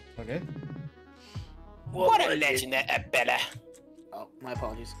 Okay. What a legend, that Bella. Oh, my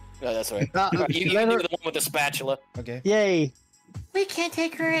apologies. Oh, that's right. You do the one with the spatula. Okay. Yay! We can't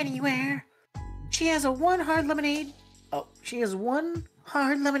take her anywhere. She has a one hard lemonade. Oh, she has one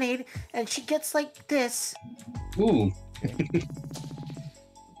hard lemonade, and she gets like this. Ooh.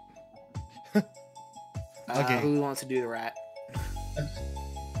 Okay. Who wants to do the rat?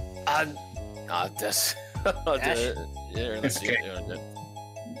 This. I'll do Ash? it. Yeah, let's see. Okay.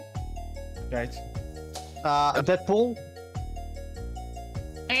 Right. Deadpool?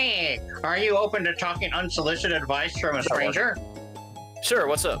 Hey, are you open to talking unsolicited advice from a stranger? Sure,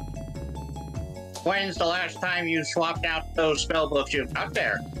 what's up? When's the last time you swapped out those spell books you've got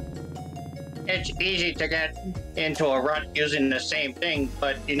there? It's easy to get into a rut using the same thing,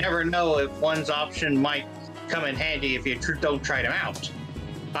 but you never know if one's option might come in handy if you don't try them out.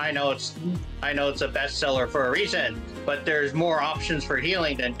 I know it's a bestseller for a reason, but there's more options for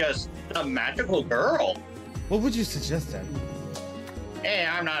healing than just a magical girl. What would you suggest then? Hey,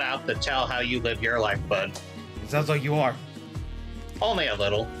 I'm not out to tell how you live your life, bud. It sounds like you are. Only a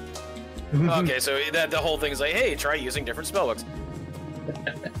little. Okay, so the whole thing is like, hey, try using different spellbooks.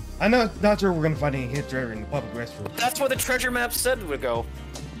 I'm not sure we're gonna find any hidden treasure in the public restroom. That's where the treasure map said would go.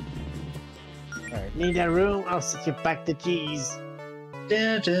 Alright. Need a room? I'll sit you back the cheese.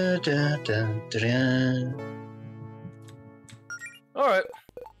 Da, da, da, da, da, da. Alright.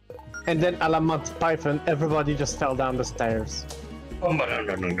 And then a la Monty Python, everybody just fell down the stairs. Oh, no.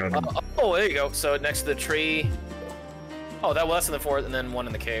 Oh, there you go. So next to the tree. Oh, that was in the forest, and then one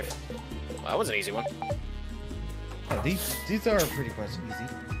in the cave. Well, that was an easy one. Oh, these are pretty much easy.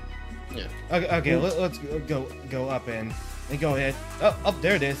 Yeah. Okay, let's go up and go ahead. Oh,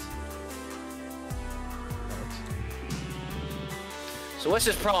 there it is. So what's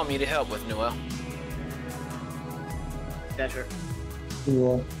this problem you need help with, Noel? Dasher.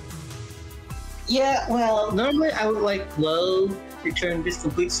 Cool. Yeah, well, normally I would like love to turn this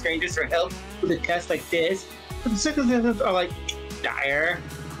complete strangers for help with a test like this, but the circumstances are like dire.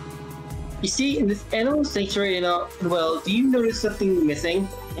 You see, in this animal sanctuary and all, well, do you notice something missing?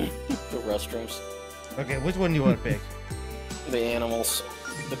 The restrooms. Okay, which one do you want to pick? The animals.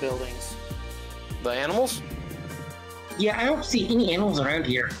 The buildings. The animals? Yeah, I don't see any animals around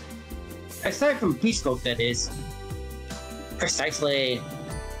here. Aside from Peacecoat, that is. Precisely.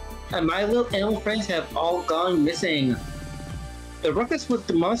 And my little animal friends have all gone missing. The ruckus with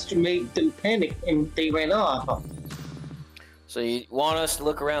the monster made them panic and they ran off. So you want us to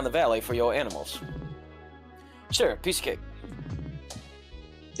look around the valley for your animals? Sure, piece of cake.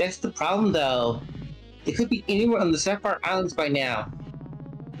 That's the problem, though. They could be anywhere on the Sapphire Islands by now.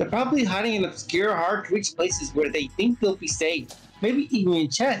 They're probably hiding in obscure, hard-to-reach places where they think they'll be safe. Maybe even in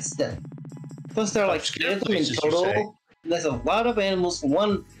chests. Plus, there are like Obscure 8 of them in places, you say? total. There's a lot of animals for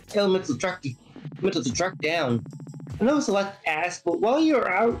one elemental to track down. I know it's a lot to ask, but while you're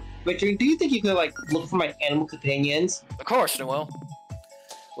out venturing, do you think you could like look for my animal companions? Of course, Noel.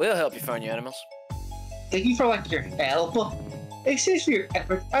 We'll help you find your animals. Thank you for like your help. Exchange for your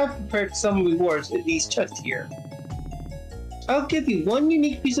effort, I've prepared some rewards with these chests here. I'll give you one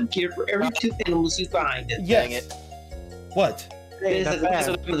unique piece of gear for every 2 animals you find. Yes. Dang it. What? There's not a bad.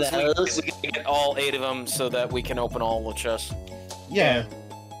 So one of those. we can get all 8 of them so that we can open all the chests. Yeah.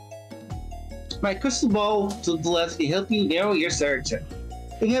 My crystal ball to the left can help you narrow your search. If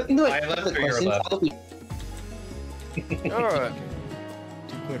you have any like My left other or your questions, left? I'll be... Alright.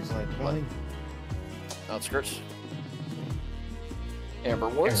 Quarters line. Outskirts. Amber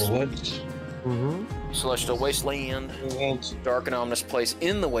Woods. Woods. Mm-hmm. Celestial Wasteland. Dark and ominous place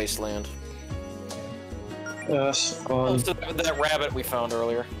in the wasteland. That's Oh, fun. so that rabbit we found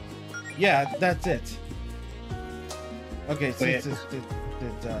earlier. Yeah, that's it. Okay, so Wait. it's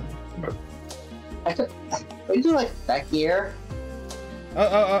Are you doing like back here?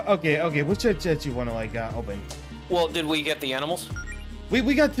 okay. Which chest you want to like open? Well, did we get the animals?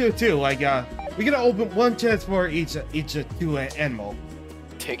 We got two. Like we gotta open one chest for each 2 animal.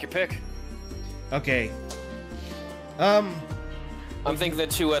 Take your pick. Okay. I'm thinking the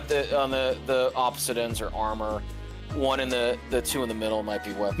 2 at on the opposite ends are armor. One in the 2 in the middle might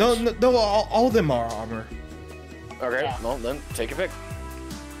be weapons. No, all of them are armor. Okay, Yeah. well then take your pick.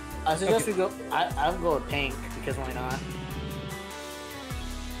 I suggest we go. I'll go with pink because why not?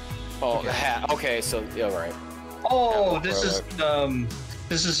 Oh, Okay. the hat. Okay, so yeah, right. Oh, Yeah, this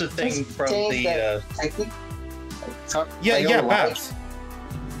is a thing from Things the that I think. Yeah, Babs.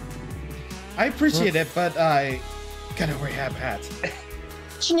 I appreciate it, but I kind of rehab hat.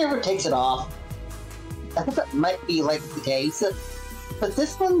 She never takes it off. I think that might be like the case, but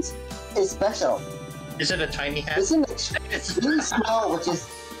this one's is special. Is it a tiny hat? It's an extremely small, which is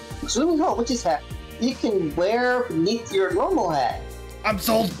extremely small, which is hat you can wear beneath your normal hat. I'm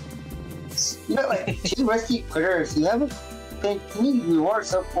sold. You know, like 2 rescue critters you haven't been any rewards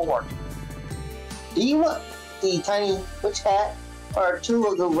so far. Do you want the tiny witch hat or 2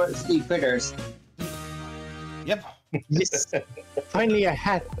 of the rescue critters? Yep. Yes. Finally a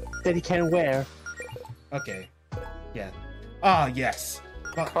hat that he can wear. Okay. Yeah. Ah, yes.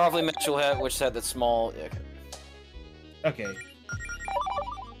 Probably Mitchell hat, which had that small. Yeah, okay. Okay.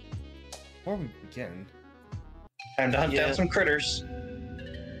 Before we begin, Time to hunt Yeah. down some critters.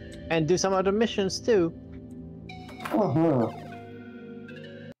 And do some other missions too.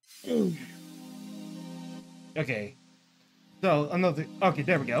 okay. So another. Okay,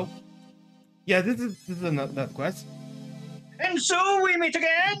 there we go. Yeah, this is another quest. And so we meet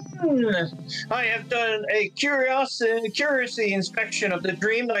again! I have done a curiosity inspection of the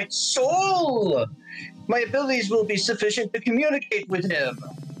Dream Knight's soul! My abilities will be sufficient to communicate with him.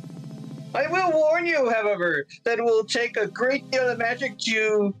 I will warn you, however, that it will take a great deal of magic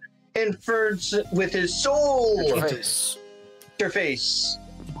to inference with his soul Interface. interface.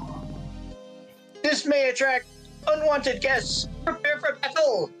 This may attract unwanted guests. Prepare for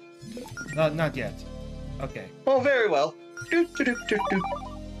battle! Not yet. Okay. Oh, very well.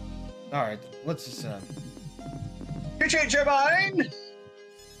 Alright, let's just, You change your mind?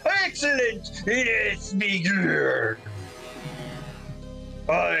 Excellent! Let's begin!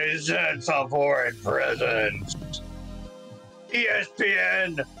 I sent some foreign presents.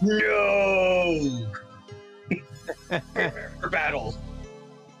 ESPN, no! Prepare for battle.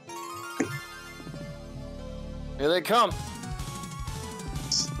 Here they come.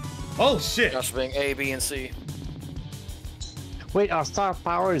 Oh shit! Josh being A, B, and C. Wait, our star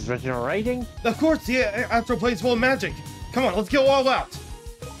power is regenerating? Of course, yeah, Astral Plane's full of magic. Come on, let's go all out.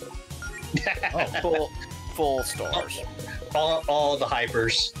 Full stars. All the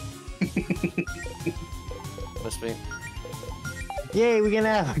hypers. Must be. Yay, we're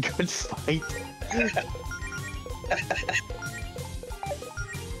gonna have a good fight.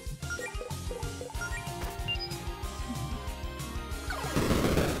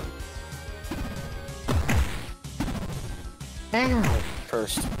 Ow.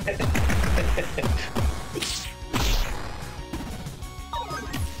 First.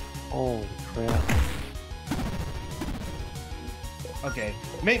 Oh crap. Okay,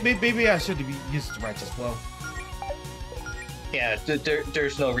 maybe I should be used to Righteous Blow. Yeah,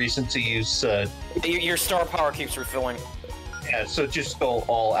 there's no reason to use. Your star power keeps refilling. Yeah, so just go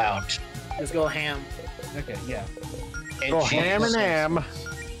all out. Just go ham. Okay, yeah. And Go ham and ham.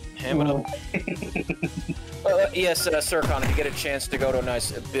 Ham it up. Yes, Sircon, if you get a chance to go to a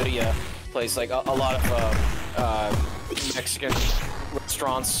nice birria place, like a lot of Mexican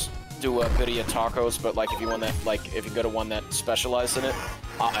restaurants do birria tacos, but like if you want that, like if you go to one that specializes in it,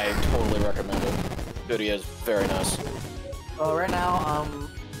 I totally recommend it. Birria is very nice. Well, right now,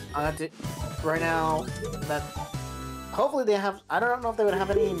 right now, that hopefully they have. I don't know if they would have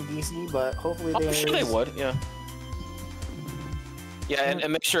any in DC, but hopefully I'm sure they would. Yeah. Yeah,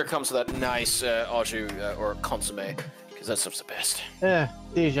 and make sure it comes with that nice au jus or consomme, because that stuff's the best.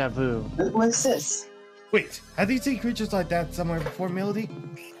 Deja vu. What's this? Wait, have you seen creatures like that somewhere before, Melody?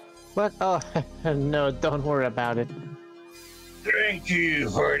 What? Oh, no, don't worry about it. Thank you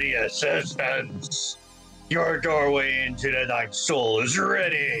for the assistance. Your doorway into the Night Soul is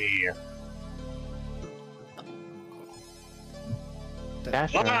ready.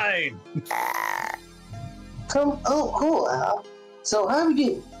 That's right. Fine. Oh, cool. So how do we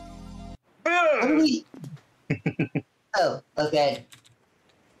do? How do we? Oh, okay.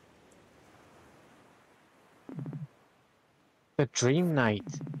 The Dream Knight.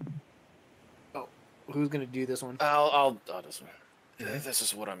 Oh, who's gonna do this one? I'll this one. This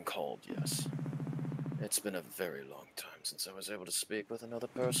is what I'm called, yes. It's been a very long time since I was able to speak with another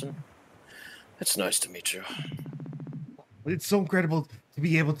person. It's nice to meet you. It's so incredible to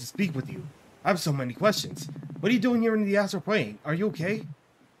be able to speak with you. I have so many questions. What are you doing here in the Astral Plane? Are you okay?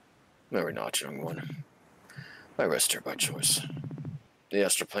 Very not, young one. I rest here by choice. The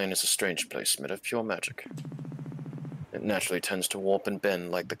Astral Plane is a strange place made of pure magic. It naturally tends to warp and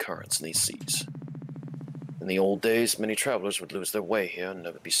bend like the currents in these seas. In the old days, many travelers would lose their way here and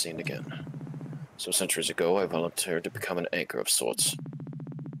never be seen again. So centuries ago, I volunteered to become an anchor of sorts.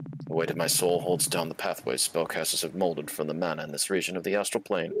 The weight of my soul holds down the pathways spellcasters have molded from the mana in this region of the Astral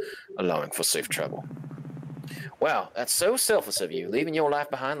Plane, allowing for safe travel. Wow, that's so selfless of you, leaving your life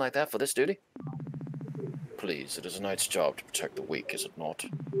behind like that for this duty? Please, it is a knight's job to protect the weak, is it not?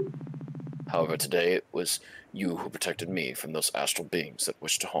 However, today it was you who protected me from those astral beings that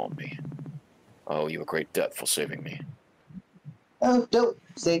wished to harm me. I owe you a great debt for saving me. Oh, don't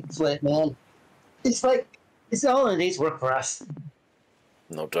say sweat, man. It's like it's all a day's work for us.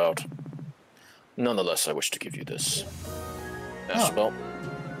 No doubt. Nonetheless, I wish to give you this. Astral Belt.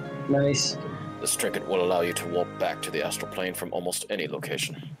 Nice. This trinket will allow you to warp back to the Astral Plane from almost any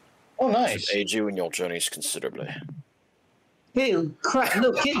location. Oh, It nice. should aid you in your journeys considerably. Hey, crap!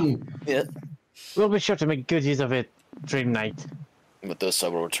 No kidding. Yeah. We'll be sure to make good use of it, Dream Knight. With this, I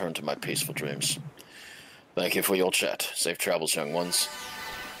will return to my peaceful dreams. Thank you for your chat. Safe travels, young ones.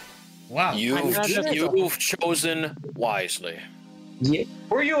 Wow. You've chosen wisely. Yeah.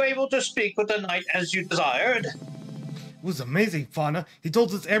 Were you able to speak with the knight as you desired? It was amazing, Fauna. He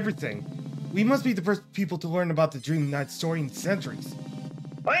told us everything. We must be the first people to learn about the Dream Knight story in centuries.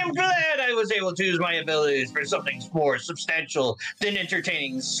 I am glad I was able to use my abilities for something more substantial than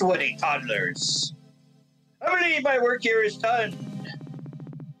entertaining sweaty toddlers. I believe my work here is done.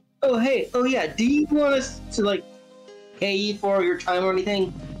 Oh, hey. Oh, yeah. Do you want us to, like, pay you for your time or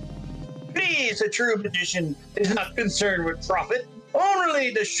anything? Please, a true magician is not concerned with profit,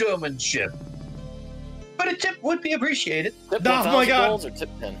 only the showmanship. But a tip would be appreciated. Tip Oh my 1,000 God. goals or tip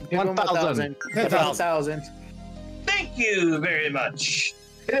 10? Give him 1,000. 1,000. 1,000. Thank you very much.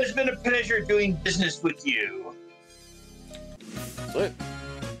 It has been a pleasure doing business with you. Sweet.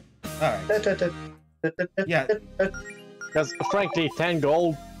 All right. Yeah. Because frankly, 10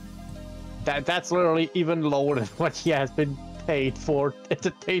 gold, that's literally even lower than what he has been paid for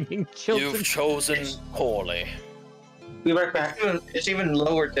entertaining children. You've chosen poorly. We work back. It's even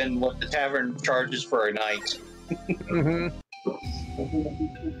lower than what the tavern charges for a night. Mm-hmm.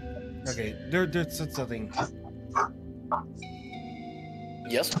 Okay. There's something.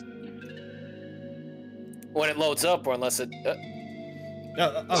 Yes. When it loads up, or unless it.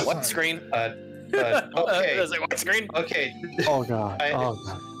 Oh, what sorry. screen? Okay. Is it what screen? Okay. Oh god. I- Oh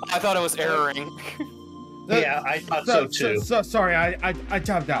god. I thought it was erroring. Yeah, I thought so too. Sorry, I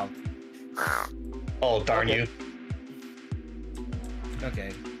tapped out. Oh, darn you.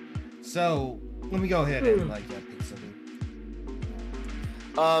 Okay. So let me go ahead and like pick something.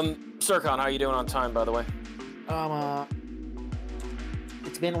 Sircon, how you doing on time, by the way?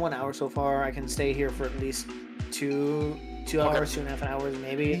 It's been 1 hour so far. I can stay here for at least two hours, 2.5 hours,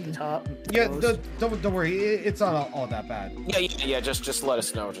 maybe at the top. Yeah, Most. don't worry. It's not all that bad. Yeah. Just let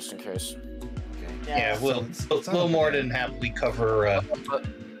us know, just in case. Okay. Yeah, we'll it's a not little more bad. than happily cover.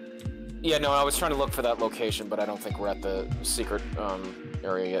 Yeah, no, I was trying to look for that location, but I don't think we're at the secret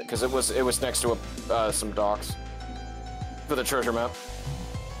area yet, because it was next to some docks for the treasure map.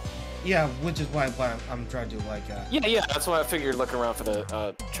 Yeah, which is why I'm trying to like. Yeah, that's why I figured looking around for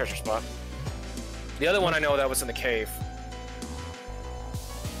the treasure spot. The other one I know that was in the cave.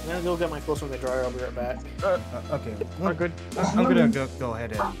 I'm gonna go get my clothes from the dryer. I'll be right back. Okay. We're good. I'm gonna go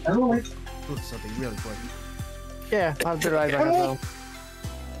ahead and look something really quick. Yeah, I'll be right back as well.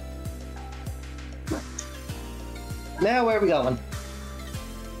 Now where are we going?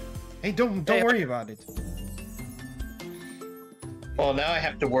 Hey, don't worry about it. Well, now I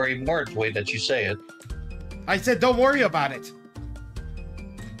have to worry more the way that you say it. I said don't worry about it.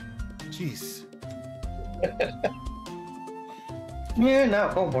 Jeez. Yeah,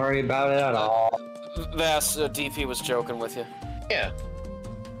 no, don't worry about it at all. Vass, DP was joking with you. Yeah.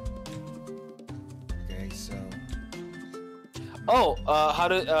 Okay, so. Oh,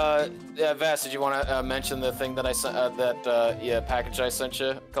 Vass, did you want to mention the thing that I sent, package I sent you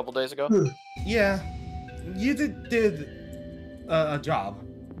a couple days ago? Yeah, you did a job.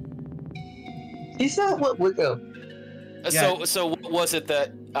 Is that what we go? Yeah. So what was it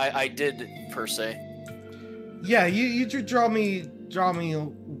that I did per se? Yeah, you draw me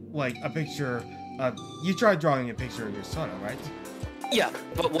like a picture. You tried drawing a picture of your son, right? Yeah,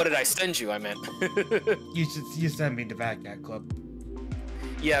 but what did I send you? I meant. You sent me the Backpack Club.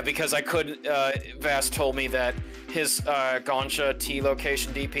 Yeah, because I couldn't. Vass told me that his Gonsha T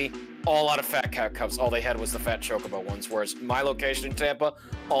location DP all out of Fat Cat Cups. All they had was the Fat Chocobo ones, whereas my location in Tampa,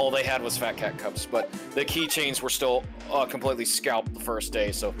 all they had was Fat Cat Cups. But the keychains were still completely scalped the first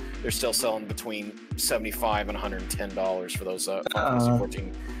day, so they're still selling between $75 and $110 for those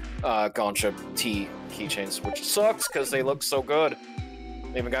 14 Gonsha T keychains, which sucks because they look so good.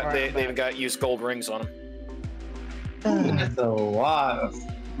 They even got used gold rings on them. That's a lot of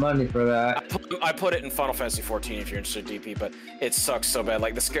money for that. I put it in Final Fantasy 14 if you're interested, DP, but it sucks so bad.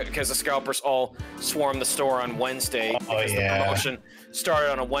 Like because the scalpers all swarmed the store on Wednesday. Because the promotion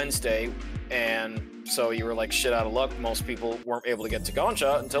started on a Wednesday, and so you were like shit out of luck. Most people weren't able to get to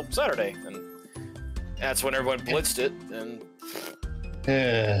Gonsha until Saturday, and that's when everyone blitzed it. And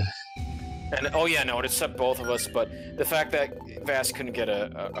oh yeah, no, it upset both of us. But the fact that Vass couldn't get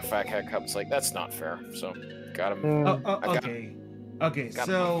a Fat Cat Cup, it's like that's not fair. So got him. Okay,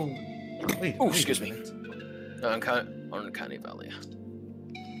 so wait. Oh, excuse me. Uncanny Valley.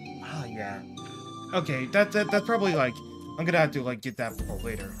 Oh yeah. Okay, that's probably like I'm gonna have to like get that for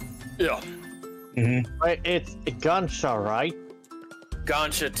later. Yeah. Wait, it's Gonsha, right?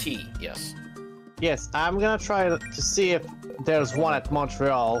 Gonsha T, yes. Yes, I'm gonna try to see if there's one at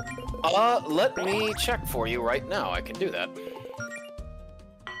Montreal. Let me check for you right now. I can do that.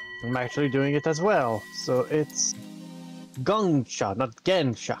 I'm actually doing it as well. So it's Gonsha, not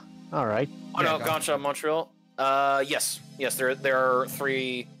Gensha. All right. Oh no, Gonsha, Montreal. Yes. There are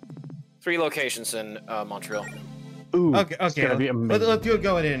three locations in Montreal. Ooh. Okay. It's gonna be amazing. Let's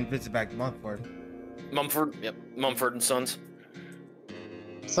go ahead and visit back to Mumford. Mumford, yep. Mumford and Sons.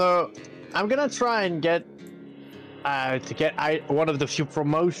 So I'm gonna try and get one of the few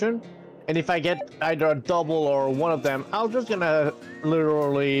promotion, and if I get either a double or one of them, I'm just gonna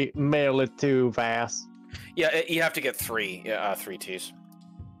literally mail it to Vass. Yeah, you have to get three T's.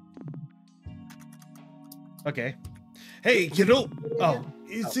 Okay. Hey, kiddo. Oh,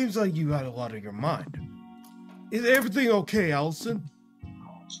 it seems like you had a lot on your mind. Is everything okay, Allison?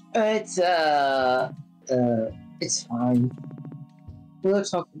 It's fine. We'll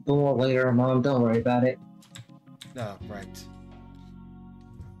talk more later, Mom. Don't worry about it. Oh, right.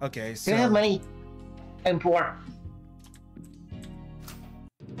 Okay, so... Can I have money? And poor.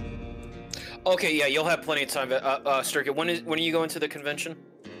 Okay, yeah, you'll have plenty of time. Sturkey, when are you going to the convention?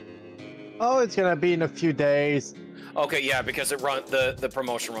 Oh, it's gonna be in a few days. Okay, yeah, because the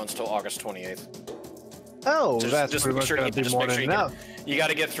promotion runs till August 28th. Oh, Just- that's just pretty make much sure gonna you- be just more make than sure you enough. You got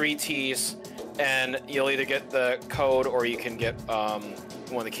to get 3 Ts, and you'll either get the code or you can get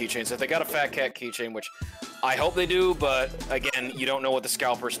one of the keychains. If they got a Fat Cat keychain, which I hope they do, but again, you don't know what the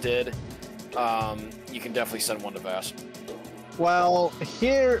scalpers did. You can definitely send one to Vass. Well,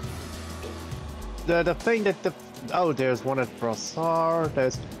 here, the thing that there's one at VaStar.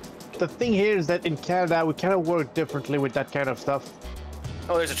 The thing here is that in Canada we kind of work differently with that kind of stuff.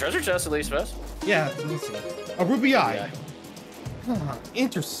 Oh, there's a treasure chest at least, Vass. Yeah, let's see. A ruby eye. Yeah. Huh,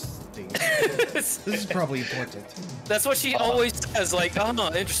 interesting. This is probably important. That's what she always says, like, oh,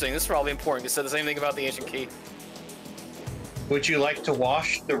 interesting, this is probably important. You said the same thing about the ancient key. Would you like to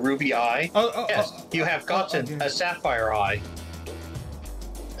wash the ruby eye? Yes, you have gotten a sapphire eye.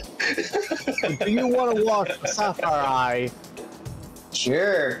 Do you want to watch a Sapphire Eye?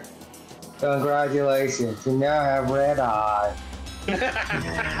 Sure. Congratulations. You now have red eye.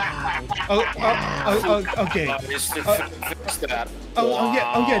 Okay. Just to fix that. Oh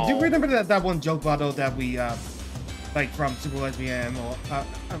yeah. Do you Wow. remember that one joke bottle that we like from Super Lesbian or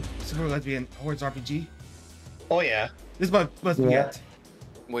Super Lesbian Hordes RPG? Oh yeah. This must be Yeah. it.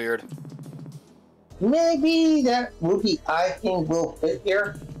 Weird. Maybe that ruby eye thing will fit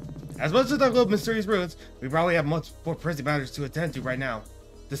here. As much as I love mysterious ruins, we probably have much more pressing matters to attend to right now.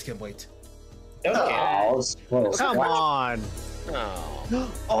 This can wait. Okay. Oh, it's close. Come on!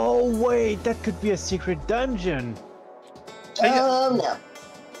 Oh. Oh wait, that could be a secret dungeon. No.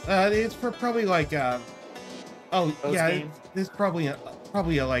 It's probably like oh Post yeah, game? it's probably a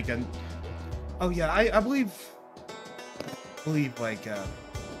like an oh yeah, I believe like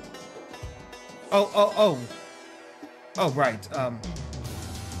oh right,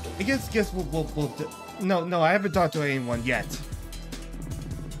 I guess we'll no, I haven't talked to anyone yet.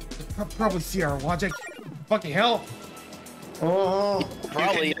 Probably see our logic. Fucking hell.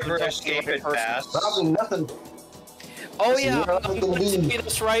 Probably You can never escape it fast. Probably nothing. Oh So yeah, you're not I'm gonna going to leave. be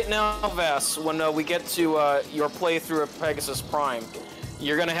this right now, Vass. When we get to your playthrough of Pegasus Prime,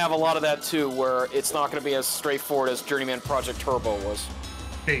 you're going to have a lot of that too, where it's not going to be as straightforward as Journeyman Project Turbo was.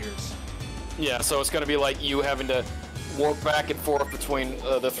 Figures. Yeah, so it's going to be like you having to walk back and forth between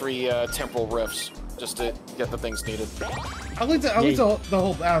the 3 temporal rifts just to get the things needed. At least the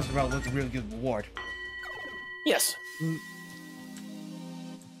whole Astronaut was a really good reward. Yes.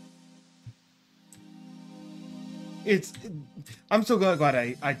 I'm so glad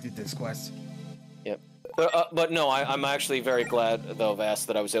I did this quest. Yep. But no, I'm actually very glad, though, Vass,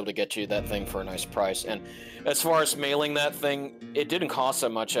 that I was able to get you that thing for a nice price. And as far as mailing that thing, it didn't cost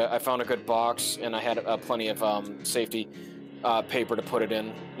that much. I found a good box, and I had plenty of safety paper to put it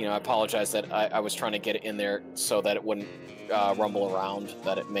in. You know, I apologize that I was trying to get it in there so that it wouldn't rumble around,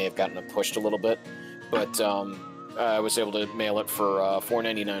 that it may have gotten pushed a little bit. But I was able to mail it for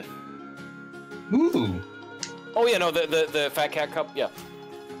 $4.99. Ooh. Oh yeah, no, the Fat Cat cup, yeah.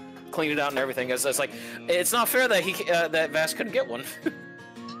 Cleaned it out and everything. It's like, it's not fair that that Vass couldn't get one.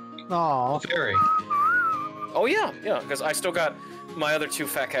 Aw. Very. Oh yeah, because I still got my other 2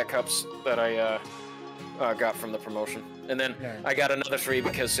 Fat Cat cups that I got from the promotion, and then Yeah. I got another 3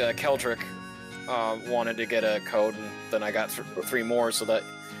 because Keldrick wanted to get a code, and then I got 3 more so that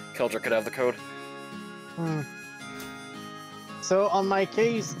Keldrick could have the code. So on my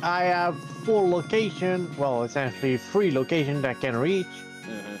case, I have 4 location, well, essentially 3 locations that I can reach.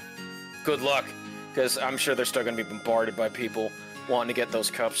 Good luck, because I'm sure they're still going to be bombarded by people wanting to get those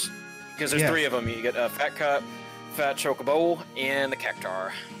cups. Because there's 3 of them. You get a Fat Cat, Fat Chocobo, and the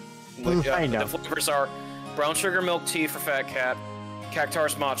Cactar. I know. The flavors are brown sugar milk tea for Fat Cat,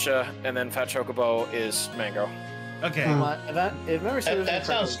 Cactar's matcha, and then Fat Chocobo is mango. Okay. If memory serves me That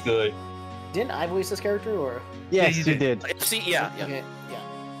sounds correctly, good. Didn't I voice this character or? Yes, you you did. did. See, yeah. Okay, yeah.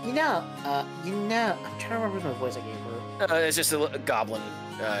 You know, I'm trying to remember the voice I gave her. It's just a goblin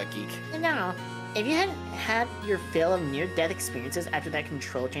geek. You know, if you hadn't had your fill of near-death experiences after that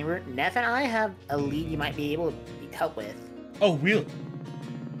control chamber, Neff and I have a lead you might be able to help with. Oh, really?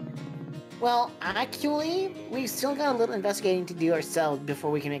 Well, actually, we've still got a little investigating to do ourselves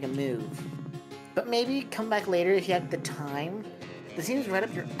before we can make a move. But maybe come back later if you have the time. This seems right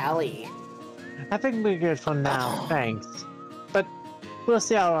up your alley. I think we're good for now, thanks. But we'll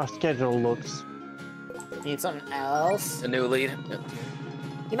see how our schedule looks. Need something else? A new lead.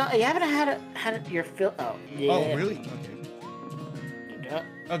 You know, you haven't had your fill. Oh, yeah. Oh, really? Okay.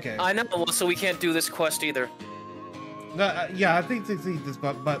 Okay. I know, so we can't do this quest either. Yeah, I think this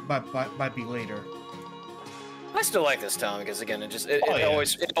might be later. I still like this town because again,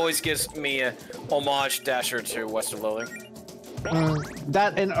 it always gives me a homage dasher to Western Loading.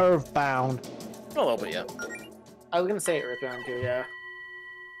 That and Earthbound. A little bit, yeah. I was gonna say Earthbound too, yeah.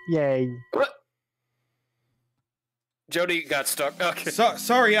 Yay. What? Jody got stuck. Okay.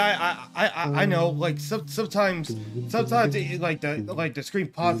 Sorry, I know. Like sometimes it, like the screen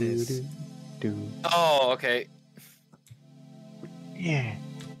pauses. Oh, okay. Yeah.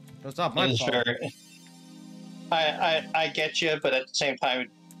 That's not my fault. Sure. I get you, but at the same time,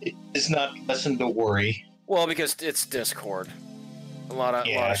 it's not a lesson to worry. Well, because it's Discord. A lot of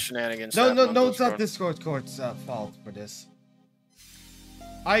shenanigans. No, it's not Discord's fault for this.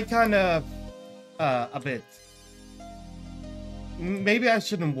 I kind of, a bit. Maybe I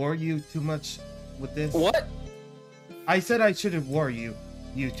shouldn't worry you too much with this. What? I said I shouldn't worry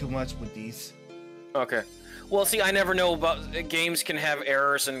you too much with these. Okay. Well, see, I never know about games can have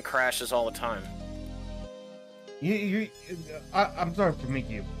errors and crashes all the time. I'm sorry for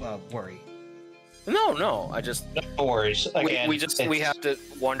making you worry. No, I just No worries. Again, we have to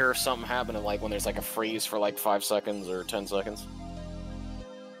wonder if something happened, like when there's like a freeze for like 5 seconds or 10 seconds.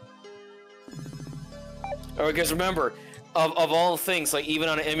 Oh, because remember, of all things, like even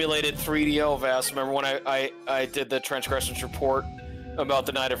on an emulated 3DO VAS, remember when I did the Transgressions report about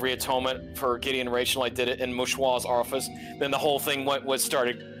the Night of Reatonement for Gideon and Rachel? I did it in Mushwa's office. Then the whole thing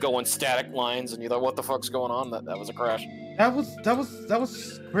started going static lines, and you thought, "What the fuck's going on?" That was a crash. That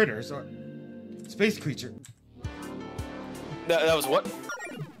was critters or space creature. That was what?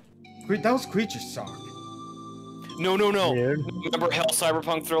 That was creature song. No. Yeah. Remember Hell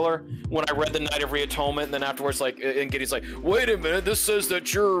Cyberpunk Thriller? When I read the Night of Reatonement, and then afterwards, like, and Gideon's like, "Wait a minute, this says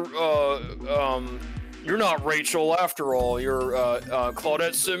that you're not Rachel after all. You're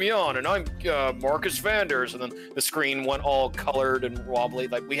Claudette Simeon, and I'm Marcus Vanders." And then the screen went all colored and wobbly.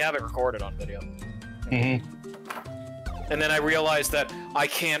 Like, we have it recorded on video. Mm-hmm. And then I realized that I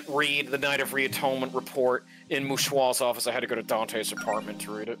can't read the Night of Reatonement report in Mushwa's office. I had to go to Dante's apartment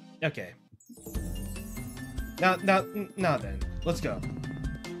to read it. Okay. Now then, let's go.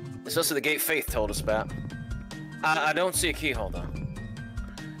 It's also the gate Faith told us about. I don't see a keyhole though.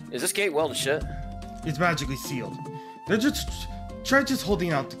 Is this gate welded shut? It's magically sealed. They're just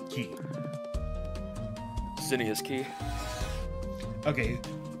holding out the key. Zinnia's key. Okay.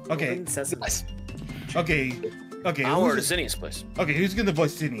 Nice. Okay. I'll order to Zinnia's place. Okay, who's gonna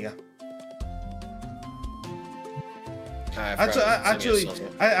voice Zinnia? Actually,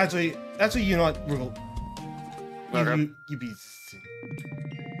 you know what, Rugel? You be.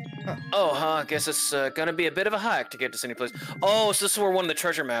 Huh. Oh, I guess it's gonna be a bit of a hike to get to Zinnia's place. Oh, so this is where one of the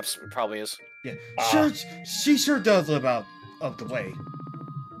treasure maps probably is. Yeah, she sure does live out of the way.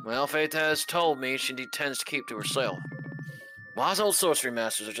 Well, Faith has told me she tends to keep to herself. Wise old sorcery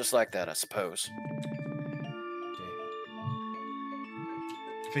masters are just like that, I suppose. Okay.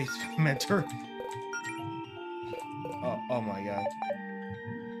 Faith mentor. Oh my god.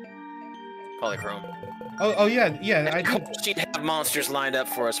 Polychrome. Oh yeah, I did. She'd have monsters lined up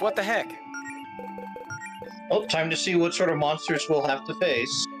for us. What the heck? Well, time to see what sort of monsters we'll have to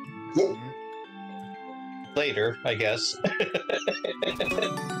face. Later, I guess.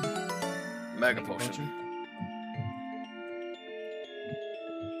 Mega potion.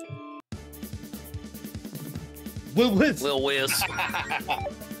 Lil Wiz. Lil Wiz.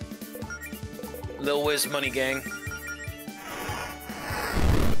 Lil Wiz Money Gang.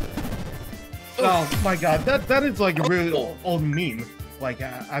 Oh my god, that is like a really old meme. Like,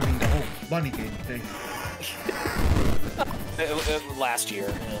 I mean, the whole money game thing. Last year,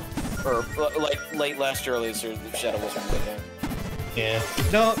 yeah. Or like late last year, early this year, the Shadow was Money Gang. Yeah.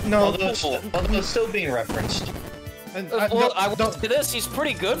 No. Although it's still being referenced. I will say this: he's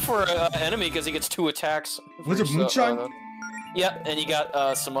pretty good for an enemy because he gets 2 attacks. Was it Moonshine? Yeah, and you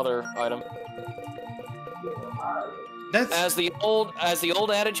got some other item. That's as the old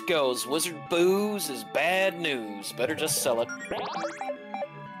adage goes, wizard booze is bad news. Better just sell it.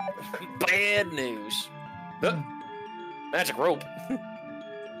 Bad news. Magic rope.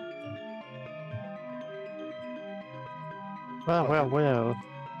 Well.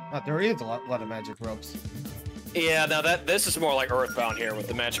 There is a lot of magic ropes. Yeah, now this is more like Earthbound here with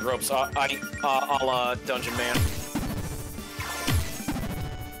the magic ropes, a la Dungeon Man.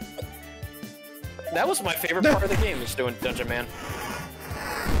 That was my favorite part of the game, is doing Dungeon Man.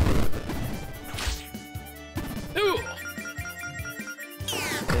 Ooh!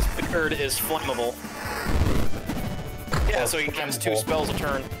 His beard is flammable. Yeah, so he can cast 2 spells a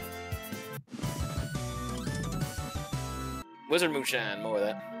turn. Wizard Moonshine, more of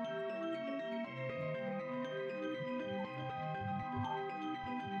that.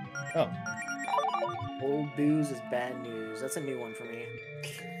 Oh. Old booze is bad news. That's a new one for me.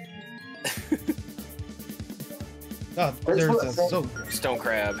 Oh, there's a so. Stone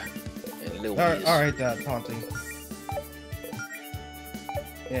Crab. And Lil Alright, taunting.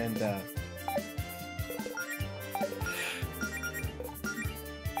 And,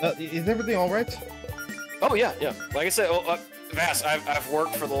 is everything alright? Oh, yeah. Like I said, Vass, I've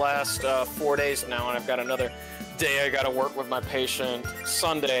worked for the last 4 days now, and I've got another day I gotta work with my patient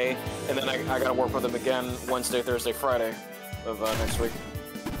Sunday, and then I gotta work with him again Wednesday, Thursday, Friday of next week.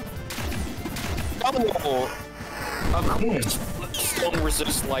 Oh! Of course, stone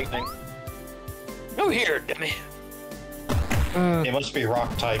resist lightning. Oh, here, Demi. They must be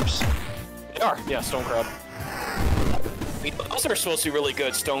rock types. They are, yeah, stone crab. Those are supposed to be really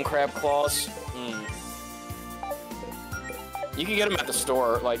good, stone crab claws. You can get them at the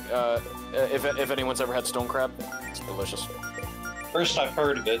store, like, if anyone's ever had stone crab, it's delicious. First I've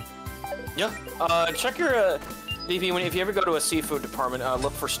heard of it. Yeah, check your, DP, if you ever go to a seafood department,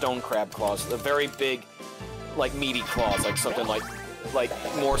 look for stone crab claws. They're very big, like, meaty claws, like something like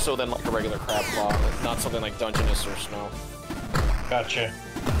more so than like a regular crab claw, not something like Dungeness or Snow. Gotcha.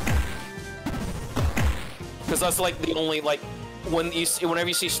 Because that's like the only, like, whenever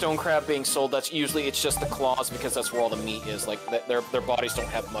you see stone crab being sold, that's usually, it's just the claws, because that's where all the meat is. Like, their bodies don't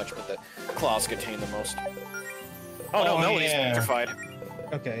have much, but the claws contain the most. Oh no, Melody's petrified.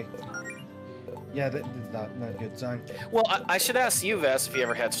 Okay. Yeah, that's not a good sign. Well, I should ask you, Vess, if you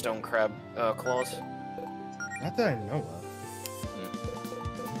ever had stone crab claws. Not that I know of.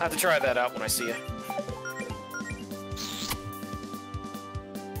 I have to try that out when I see you.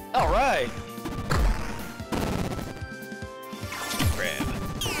 Alright! Crab.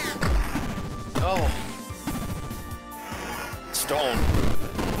 Oh. Stone.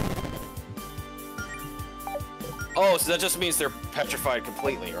 Oh, so that just means they're petrified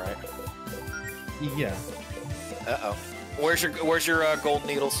completely, right? Yeah. Uh-oh. Where's your gold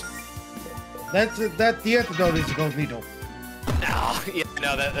needles? That's the antidote is a gold needle. Oh, yeah,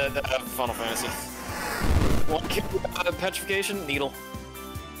 no, that Final Fantasy. What petrification? Needle.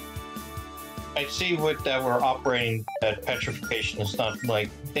 I see what that we're operating that petrification is not like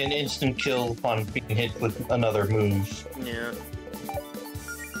an instant kill upon being hit with another move. Yeah.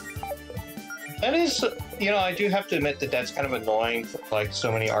 That is, I do have to admit that that's kind of annoying for like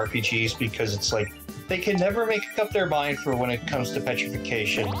so many RPGs, because it's like they can never make up their mind for when it comes to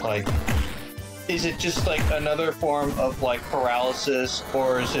petrification. Like, is it just like another form of like paralysis,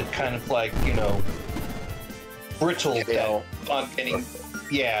 or is it kind of like, brittle death on getting,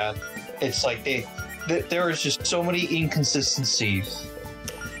 yeah. It's like there is just so many inconsistencies.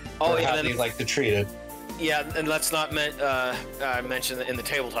 Oh, for yeah, how they like to treat it. Yeah, and let's not mention in the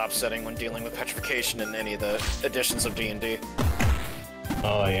tabletop setting when dealing with petrification in any of the editions of D&D.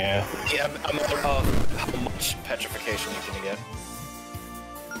 Oh yeah. Yeah, I'm aware of how much petrification you can get.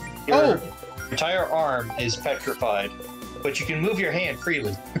 Your entire arm is petrified, but you can move your hand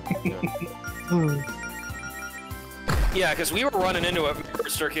freely. Yeah, because we were running into it,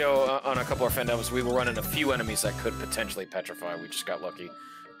 Sturkio, on a couple of fandoms, we were running a few enemies that could potentially petrify. We just got lucky.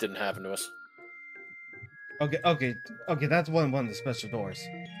 Didn't happen to us. Okay, that's one of the special doors.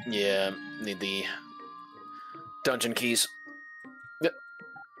 Yeah, need the dungeon keys. Yep.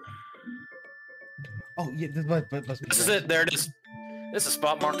 Oh, yeah, this must be This is it, there it is. This is a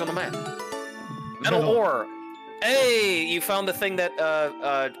spot marked on the map. Metal ore! Hey, you found the thing that,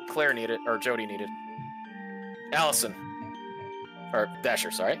 Claire needed, or Jody needed. Allison. Or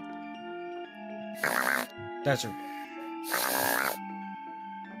Dasher, sorry. Dasher.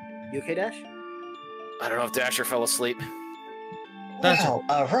 You okay, Dash? I don't know if Dasher fell asleep. Wow,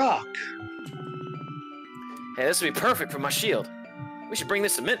 a rock! Hey, this would be perfect for my shield. We should bring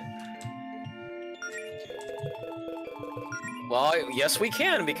this to Mint. Well, yes we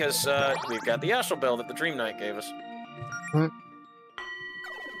can, because we've got the Astral Bell that the Dream Knight gave us.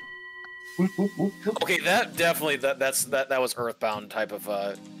 Okay, that definitely that was Earthbound type of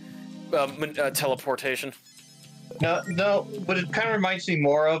teleportation. No, what it kind of reminds me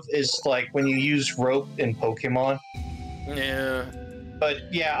more of is like when you use rope in Pokemon. Yeah.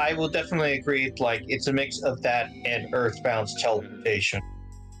 But yeah, I will definitely agree, like, it's a mix of that and Earthbound's teleportation.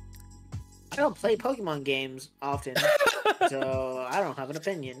 I don't play Pokemon games often, so I don't have an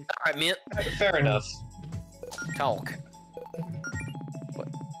opinion. Alright, Mint. Fair enough. Talk.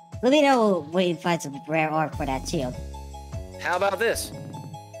 Let me know when you find some rare ore for that shield. How about this?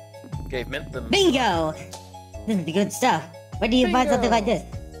 Gave Mint the... Bingo! This is the good stuff. Where do you find something like this?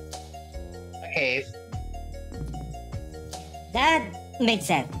 Cave. That makes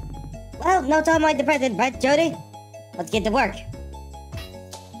sense. Well, no time like the present, right, Jody? Let's get to work.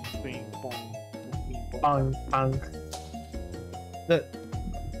 Bing, bong, bing, bong.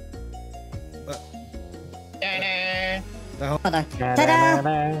 Hold on.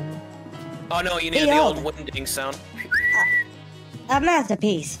 Ta-da! Oh no, you need the old winding sound. A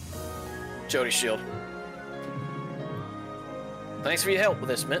masterpiece. Jody Shield. Thanks for your help with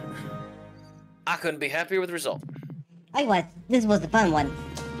this, Mint. I couldn't be happier with the result. Likewise, this was the fun one.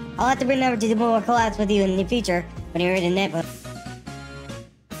 I'll have to remember to do more collabs with you in the future when you're in the network.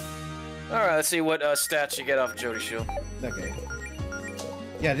 Alright, let's see what stats you get off Jody Shield. Okay.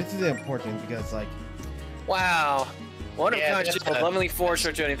 Yeah, this is important because, like... Wow. One of kind that's shield, lovingly forced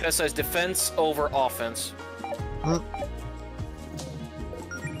her to emphasize defense over offense.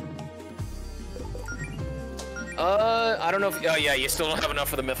 I don't know if... Oh yeah, you still don't have enough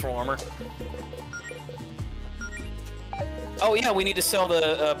for the mithril armor. Oh yeah, we need to sell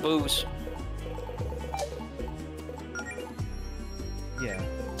the booze. Yeah.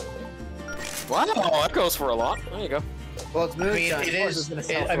 Wow, that goes for a lot. There you go. Well, it's I mean, moonshine. it Of course is. it's gonna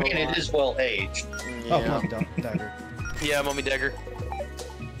sell for a It lot. is well aged. Oh, Yeah. Mummy Dagger. Yeah, Mummy Dagger.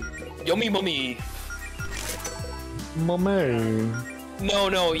 Yummy Mummy. Mommy.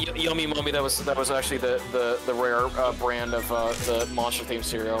 No, Yummy Mummy. That was actually the rare brand of the monster themed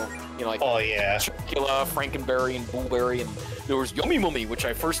cereal. You know, like Oh yeah. Chocula, Frankenberry, and Blueberry, and there was Yummy Mummy, which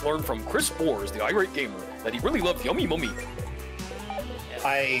I first learned from Chris Boers, the irate gamer, that he really loved Yummy Mummy.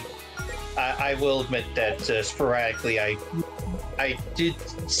 I will admit that sporadically I did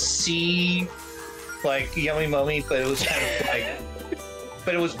see like Yummy Mummy, but it was kind of like,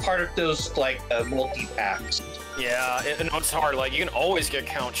 but it was part of those like multi packs. Yeah, and it's hard. Like you can always get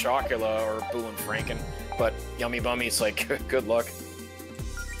Count Chocula or Boo and Franken, but Yummy Mummy, it's like good luck.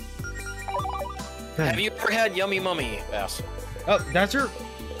 Have you ever had Yummy Mummy, Bass? Oh, that's her.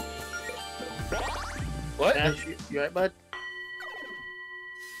 What? Dash, you right, bud?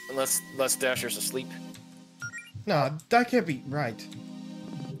 Unless Dasher's asleep. No, that can't be right.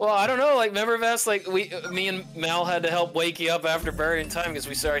 Well, I don't know. Like, remember, Vess? Like, me and Mal had to help wake you up after buried in time because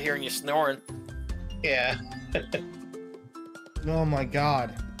we started hearing you snoring. Yeah. Oh my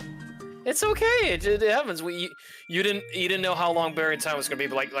god. It's okay. It happens. You didn't know how long buried time was gonna be,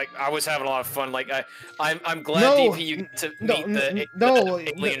 but like I was having a lot of fun. Like I'm glad No, DP you get to meet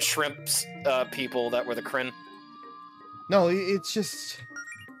the alien shrimps people that were the Kryn. No, it's just.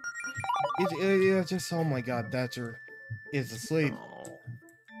 It's just. Oh my god, Thatcher is asleep. Oh.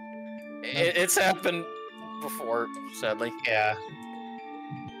 It's happened before, sadly. Yeah.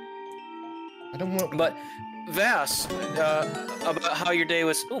 I don't want. But Vass, about how your day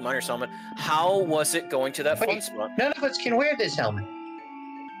was. Ooh, minor summon. How was it going to that fun Wait, spot? none of us can wear this helmet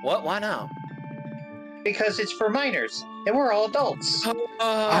What? Why now? because it's for minors and we're all adults.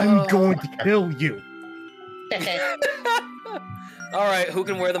 I'm going to kill you. All right, who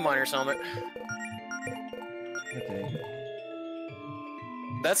can wear the miner's helmet? Okay.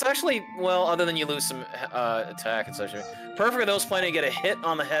 That's actually, well, other than you lose some attack and such. Perfect for those planning to get a hit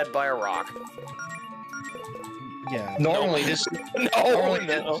on the head by a rock. Yeah. Normally this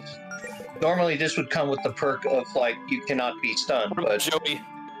No. normally this would come with the perk of like you cannot be stunned, but Joey.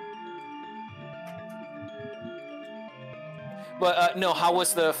 But no, how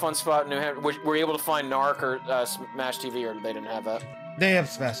was the fun spot in New Hampshire? Were you able to find Narc or Smash TV, or they didn't have that? They have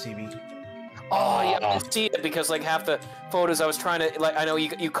Smash TV. Oh yeah, I see it because like half the photos I was trying to like I know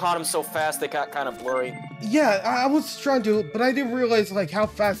you caught them so fast they got kind of blurry. Yeah, I was trying to, but I didn't realize like how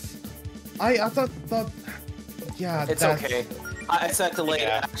fast. I thought. Yeah, It's okay. I set delayed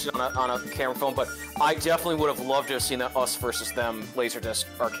action on a camera phone, but I definitely would have loved to have seen that Us versus Them Laserdisc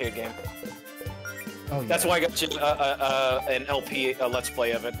arcade game. Oh, yeah. That's why I got you an LP, a Let's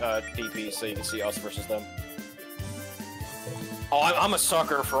Play of it, DP, so you can see Us versus Them. Oh, I'm a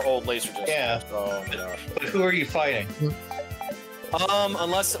sucker for old Laserdisc. Yeah. Oh my gosh. but who are you fighting?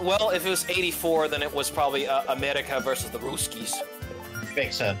 Unless, well, if it was 84, then it was probably America versus the Ruskies.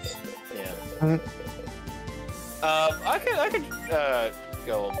 Makes sense. Yeah. I could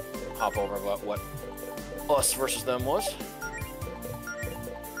go hop over about what Us versus Them was.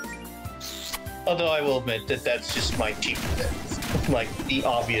 Although I will admit that that's just my cheap, like the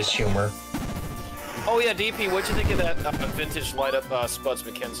obvious humor. Oh yeah, DP, what'd you think of that vintage light-up Spuds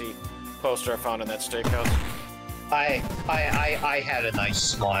McKenzie poster I found in that steakhouse? I had a nice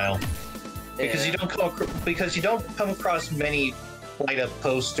smile because you don't come across many light-up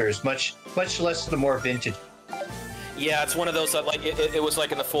posters, much less the more vintage. Yeah, it's one of those that like it was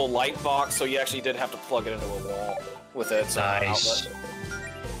like in the full light box, so you actually did have to plug it into a wall with it. Nice.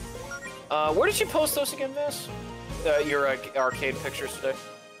 Where did you post those again, Miss? your arcade pictures today?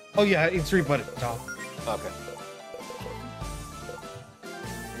 Oh yeah, it's rebut at the top. Okay.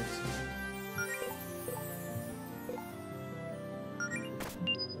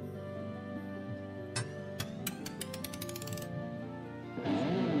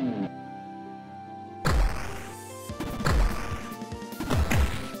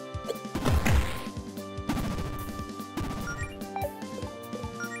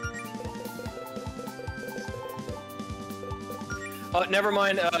 Never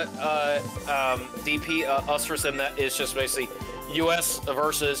mind, DP, us versus them, that is just basically US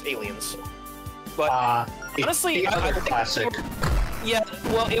versus aliens. But honestly, I think classic. Yeah,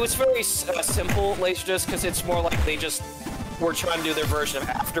 well, it was very simple, just because it's more like they just were trying to do their version of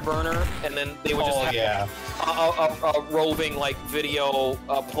Afterburner, and then they would just have a roving, like, video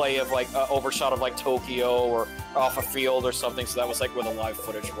play of, like, overshot of, like, Tokyo or off a field or something, so that was, like, where the live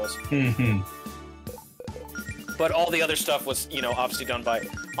footage was. Mm-hmm. But all the other stuff was, you know, obviously done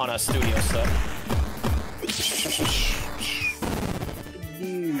on a studio set.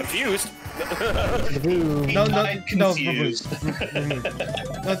 Confused? No, confused.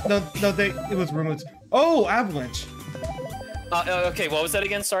 It was removed. Oh, Avalanche. Okay, what was that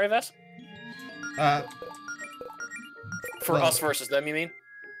again? Sorry, Vess? For us versus them, you mean?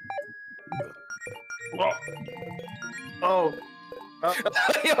 Oh.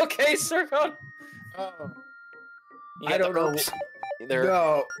 Okay, sir. Oh. I don't know.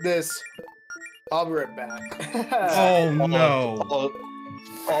 No, this. I'll be right back. Oh no.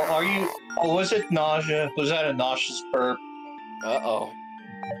 Are you? Oh, was it nausea? Was that a nauseous burp? Uh-oh.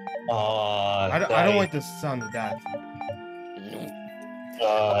 I don't like the sound of that.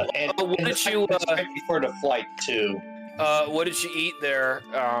 And what did you right before the flight too? What did you eat there?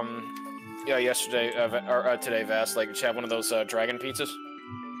 Yeah, yesterday or today, Vass. Like, did you have one of those dragon pizzas?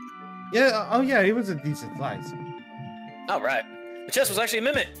 Yeah. Oh yeah, it was a decent slice. All right. The chest was actually a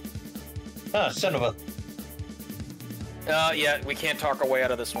mimic. Ah, son of a. Yeah, we can't talk our way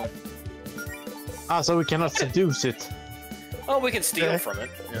out of this one. Ah, so we cannot seduce it. Oh, we can steal from it.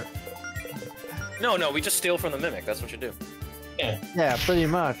 Yeah. No, we just steal from the mimic. That's what you do. Yeah. Yeah, pretty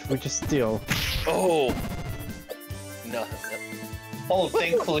much. We just steal. Oh. No. Oh,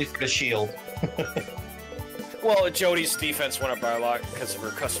 thankfully for the shield. Well, Jody's defense went up by a lot because of her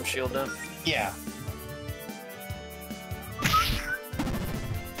custom shield done. Yeah.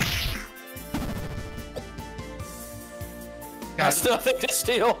 That's nothing to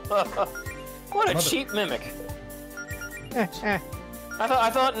steal. What a cheap mimic. I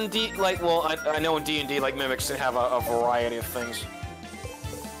thought in D, like, well, I know in D&D, like, mimics can have a variety of things.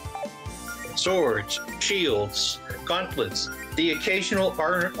 Swords, shields, gauntlets, the occasional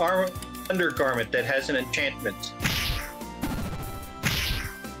armor undergarment that has an enchantment.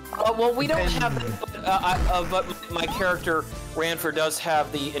 Well, we don't have that, but my character, Ranford, does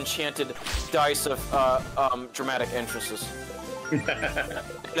have the enchanted dice of dramatic entrances.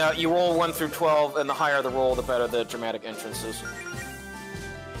 Now, you roll 1 through 12, and the higher the roll, the better the dramatic entrances.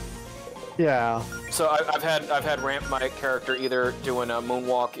 Yeah. So I've had my character either doing a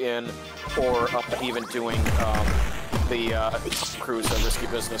moonwalk in, or even doing the Tom Cruise Risky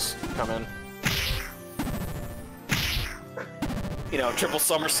Business come in. You know, triple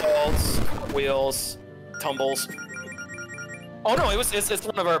somersaults, wheels, tumbles. Oh no, it's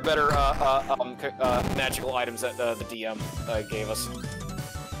one of our better magical items that the DM gave us.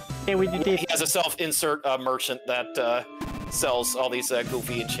 Yeah, we did. He has a self-insert merchant that sells all these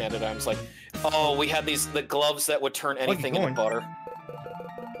goofy enchanted items. Like, oh, we had the gloves that would turn anything into butter.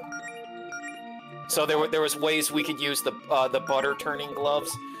 So there was ways we could use the butter turning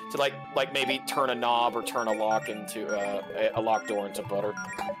gloves to like maybe turn a knob or turn a lock into a locked door into butter.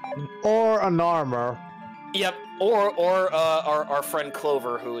 Or an armor. Yep. Or our friend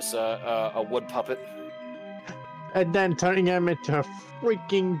Clover, who's a wood puppet. And then turning him into a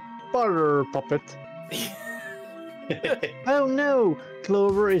freaking butter puppet. Oh no!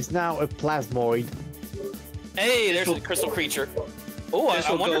 Clover is now a plasmoid. Hey, there's a crystal creature. Oh,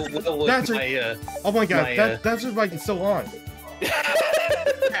 I wonder. That's oh my god, that's just like it's so on.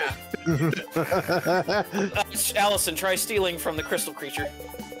 Allison, try stealing from the crystal creature.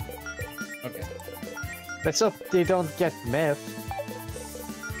 Okay. Let's hope they don't get meth.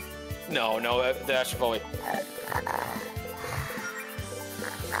 No, that should probably.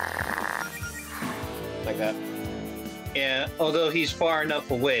 Like that. Yeah, although he's far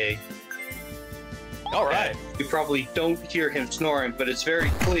enough away. All right. You probably don't hear him snoring, but it's very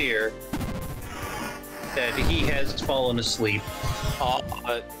clear that he has fallen asleep.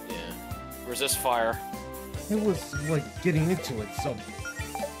 Yeah. Resist fire. It was like getting into it, so.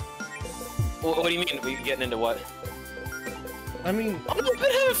 What do you mean? We getting into what? I mean, we've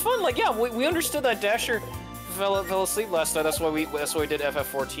been having fun. Like, yeah, we understood that Dasher fell asleep last night. That's why we did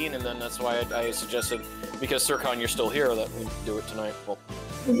FF14, and then that's why I suggested, because Sircon, you're still here, that we do it tonight. Well,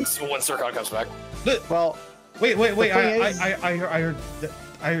 when Sircon comes back. Well, wait! I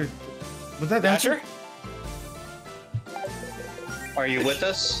heard. Was that Dasher? Are you with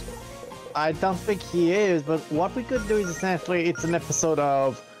us? I don't think he is, but what we could do is essentially it's an episode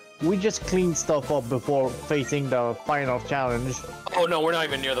of we just clean stuff up before facing the final challenge. Oh no, we're not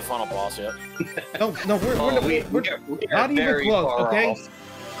even near the final boss yet. No, we're not even close. Okay.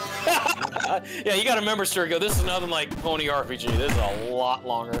 Yeah, you gotta remember, Sergio, this is nothing like Pony RPG. This is a lot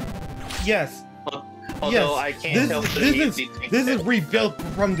longer. Yes. Although I can't help but this is rebuilt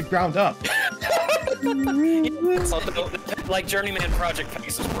from the ground up. Like Journeyman Project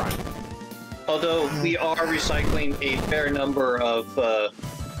Pegasus Prime. Although we are recycling a fair number of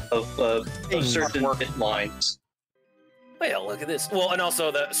certain bit lines. Well, look at this. Well, and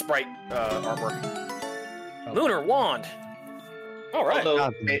also the sprite artwork. Lunar Wand. All right.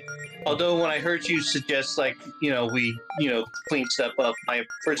 Although when I heard you suggest, like, we clean stuff up, my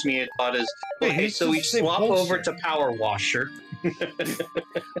first immediate thought is, okay, so we swap over to Power Washer.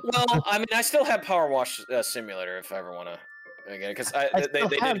 Well, I mean, I still have Power Wash Simulator if I ever want to again, because they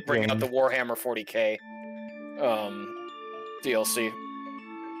did bring out the Warhammer 40K DLC.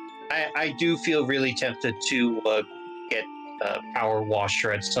 I do feel really tempted to get Power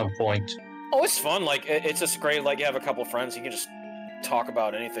Washer at some point. Oh, it's fun. Like, it's just great. Like, you have a couple friends, you can just talk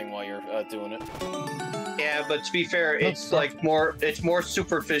about anything while you're doing it. Yeah, but to be fair, it's like more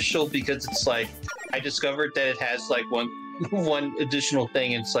superficial, because it's like I discovered that it has like one additional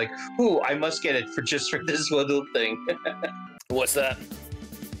thing, and it's like, ooh, I must get it for this one little thing. What's that?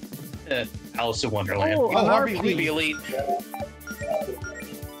 Alice in Wonderland. Oh, RP Elite.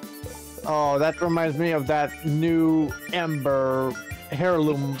 Oh, that reminds me of that new Ember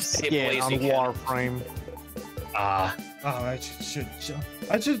heirloom skin on Warframe. I should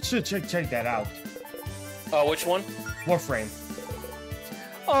check that out. Oh, which one? Warframe.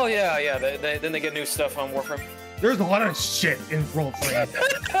 Oh yeah. Then they get new stuff on Warframe. There's a lot of shit in Warframe.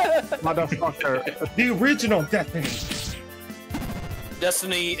 Motherfucker. The original Destiny.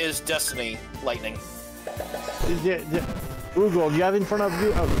 Destiny is Destiny. Lightning. Google, you have in front of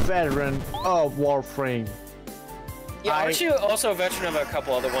you a veteran of Warframe. Yeah, aren't you also a veteran of a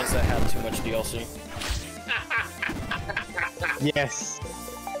couple other ones that had too much DLC? Yes.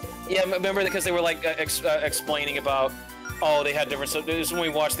 Yeah, remember because they were like explaining about, oh, they had different stuff. This is when we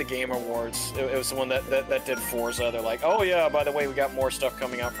watched the Game Awards. It was the one that did Forza. They're like, oh yeah, by the way, we got more stuff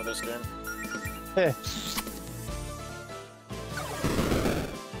coming out for this game.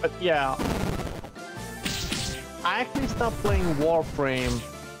 But yeah, I actually stopped playing Warframe.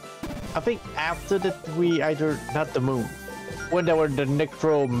 I think after that not the moon, when there were the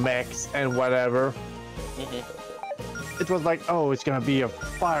Necro mechs and whatever. It was like, oh, it's gonna be a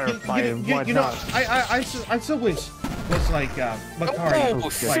firefight and whatnot. I still wish it was like Makari. Oh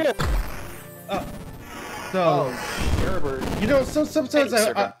shit!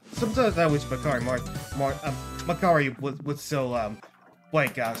 Sometimes I wish Makari would still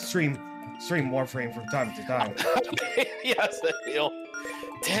stream Warframe from time to time. Yes, the deal.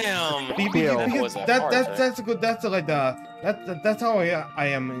 Damn. That's how I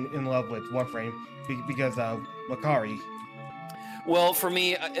am in love with Warframe, because of Makari. Well, for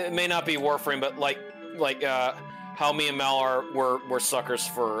me, it may not be Warframe, but like how me and Mal were suckers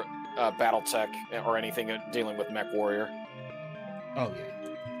for BattleTech or anything dealing with Mech Warrior. Oh yeah.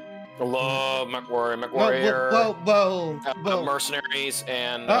 I love Mech Warrior. Mercenaries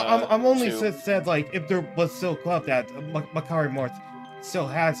and. I'm only said like if there was still a club that Makari Morth still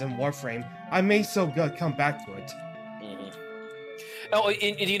has in Warframe, I may still come back to it. Oh,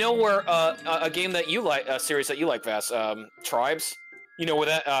 and you know where a game that you like, a series that you like, Vass, Tribes? You know where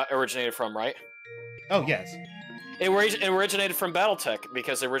that originated from, right? Oh, yes. It originated from BattleTech,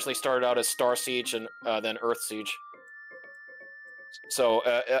 because it originally started out as Star Siege and then Earth Siege. So,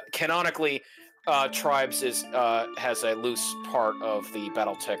 canonically, Tribes has a loose part of the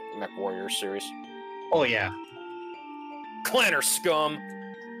BattleTech Mech Warrior series. Oh, yeah. Clanner scum!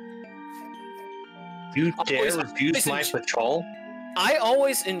 You dare refuse my patrol? I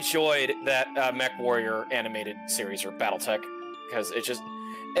always enjoyed that Mech Warrior animated series, or BattleTech, because it just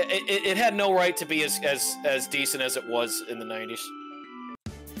it had no right to be as decent as it was in the 90s,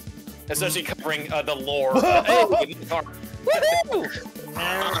 especially covering the lore.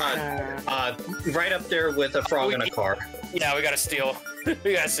 Right up there with a frog in a car. Yeah, we gotta steal.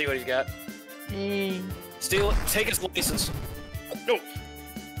 We gotta see what he's got. Steal. Take his license. No.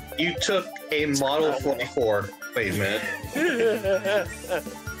 You took a Model 44. Wait a minute.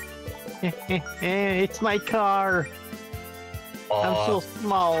 It's my car. I'm so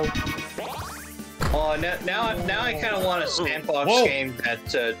small. Oh, now I kind of want a sandbox game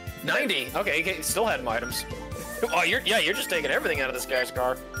that 90. Okay, you still had items. Oh, you're just taking everything out of this guy's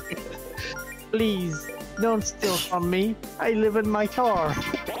car. Please, don't steal from me. I live in my car.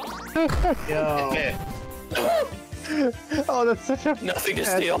 Yo. Oh, that's such a nothing to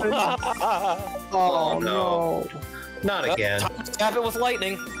steal. Oh no. Not again. Time to stab it with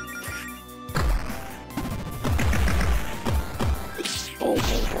lightning.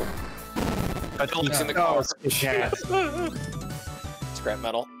 In the car. Scrap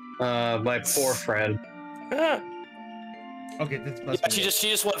metal. My poor friend. Okay, this must be She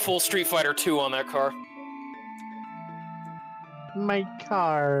just went full Street Fighter 2 on that car. My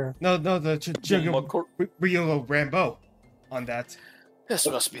car. No, the Rio Rambo on that. This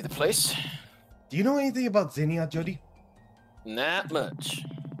must be the place. Do you know anything about Zinnia, Jody? Not much.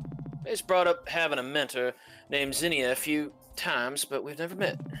 It's brought up having a mentor named Zinnia a few times, but we've never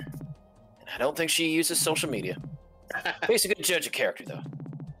met. And I don't think she uses social media. She's a good judge of character, though.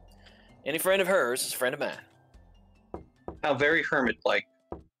 Any friend of hers is a friend of mine. How very hermit-like.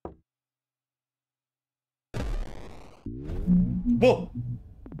 Whoa!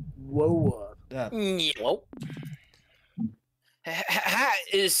 Whoa. Yellow.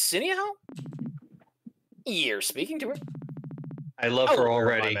 Is Zinnia home? You're speaking to her. I love her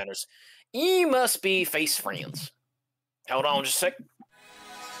already. You must be face friends. Hold on just a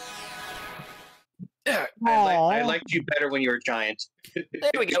sec. I liked you better when you were a giant.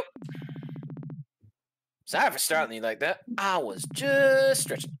 There we go. Sorry for starting you like that. I was just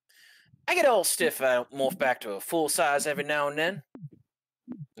stretching. I get all stiff. I morph back to a full size every now and then.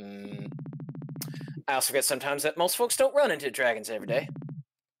 I also forget sometimes that most folks don't run into dragons every day.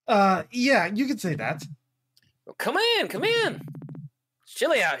 Yeah, you could say that. Well, come in. It's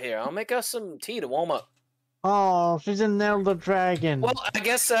chilly out here. I'll make us some tea to warm up. Oh, she's an elder dragon. Well, I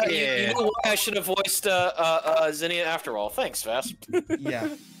guess you know why I should have voiced Zinnia after all. Thanks, Vas. Yeah.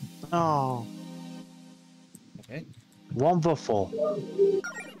 Oh. Okay. Wonderful.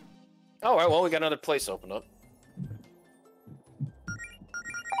 All right, well, we got another place opened up.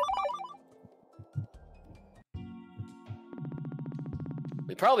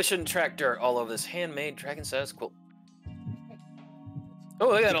 We probably shouldn't track dirt all over this handmade dragon-sized quilt. Oh,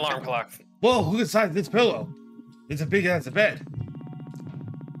 look at that alarm clock. Whoa, who inside this pillow? It's as big as a bed.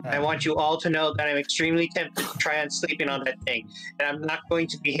 I want you all to know that I'm extremely tempted to try on sleeping on that thing, and I'm not going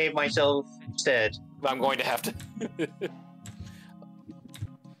to behave myself instead. I'm going to have to.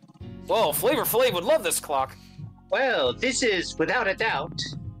 Whoa, Flavor Flav would love this clock. Well, this is, without a doubt,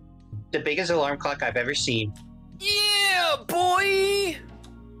 the biggest alarm clock I've ever seen. Yeah, boy!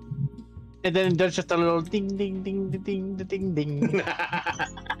 And then there's just a little ding, ding, ding, ding, ding, ding, ding.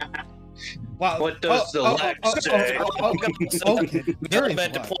 Wow. What does the Lex say? Okay. Very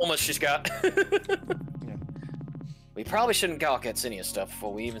bad diploma she's got. Yeah. We probably shouldn't gawk at Zinnia stuff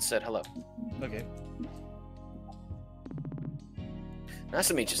before we even said hello. Okay. Nice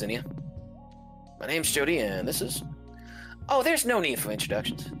to meet you, Zinnia. My name's Jody, and this is... Oh, there's no need for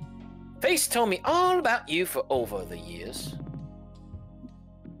introductions. Face told me all about you for over the years.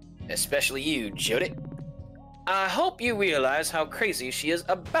 Especially you, Jody. I hope you realize how crazy she is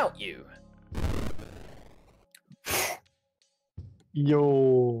about you.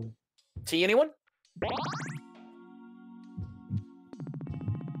 Yo. See anyone?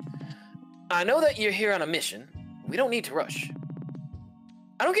 I know that you're here on a mission. We don't need to rush.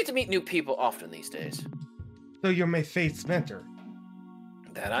 I don't get to meet new people often these days. So you're my faith's mentor.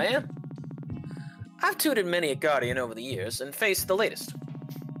 That I am. I've tutored many a guardian over the years and faced the latest.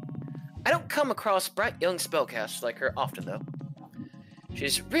 I don't come across bright young spellcasters like her often, though.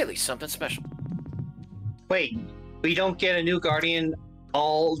 She's really something special. Wait, we don't get a new guardian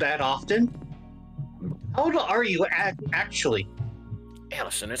all that often? How old are you actually?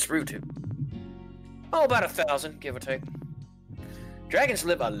 Allison, it's rude to. Oh, about 1,000, give or take. Dragons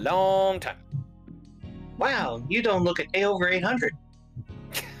live a long time. Wow, you don't look a day over 800.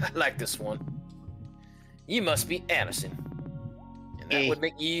 I like this one. You must be Allison. And that would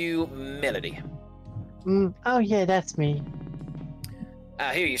make you Melody. Oh yeah, that's me.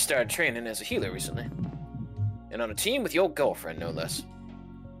 I hear you started training as a healer recently. And on a team with your girlfriend, no less.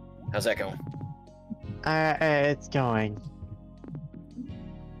 How's that going? It's going.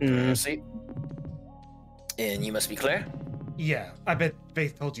 See? And you must be Claire? Yeah, I bet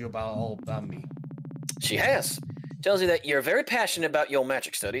Faith told you all about me. She has. Tells you that you're very passionate about your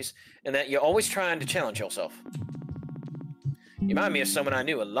magic studies, and that you're always trying to challenge yourself. You remind me of someone I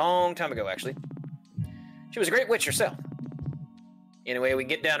knew a long time ago, actually. She was a great witch herself. Anyway, we can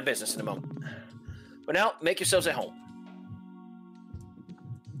get down to business in a moment. But now, make yourselves at home.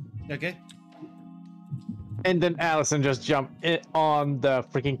 Okay. And then Allison just jumped on the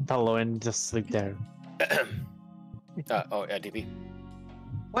freaking pillow and just sleep there. Oh, yeah, DP.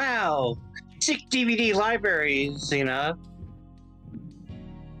 Wow, sick DVD libraries, you know.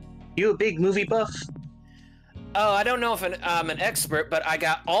 You a big movie buff? Oh, I don't know if I'm an expert, but I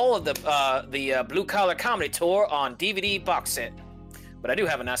got all of the Blue Collar Comedy Tour on DVD box set. But I do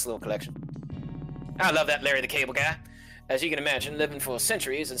have a nice little collection. I love that Larry the Cable Guy. As you can imagine, living for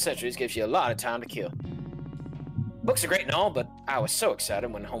centuries and centuries gives you a lot of time to kill. Books are great and all, but I was so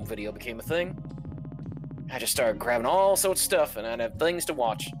excited when home video became a thing. I just started grabbing all sorts of stuff, and I'd have things to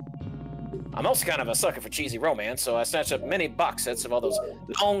watch. I'm also kind of a sucker for cheesy romance, so I snatched up many box sets of all those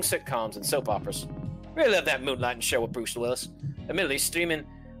long sitcoms and soap operas. Really love that moonlighting show with Bruce Willis. Admittedly,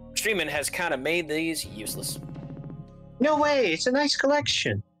 streaming has kind of made these useless. No way, it's a nice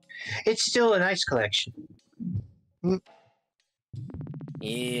collection. It's still a nice collection.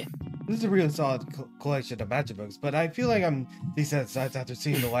 Yeah. This is a real solid collection of magic books, but I feel like I'm desensitized after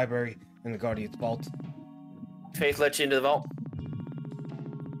seeing the library and the Guardian's Vault. Faith let you into the vault?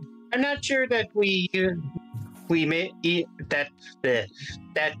 I'm not sure that we may that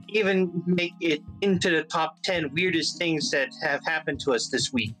even make it into the top 10 weirdest things that have happened to us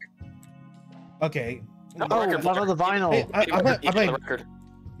this week. Okay. Oh, love of the vinyl. Hey, I record.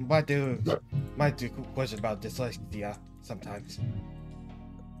 might do a question about dyslexia sometimes.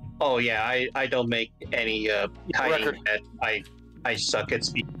 Oh yeah, I don't make any hiding that I suck at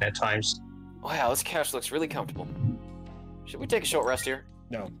speaking at times. Wow, this couch looks really comfortable. Should we take a short rest here?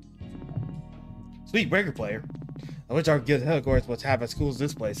 No. Sweet record player. I wish our good headquarters was half as cool as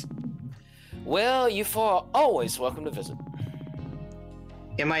this place. Well, you four are always welcome to visit.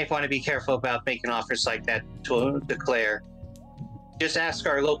 You might want to be careful about making offers like that to Claire. Just ask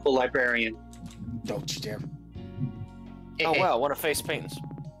our local librarian. Don't you dare. Oh wow, what a face paintings.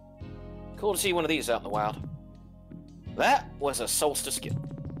 Cool to see one of these out in the wild. That was a solstice gift.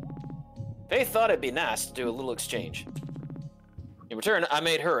 Faith thought it'd be nice to do a little exchange. In return, I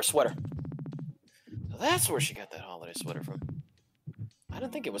made her a sweater. That's where she got that holiday sweater from. I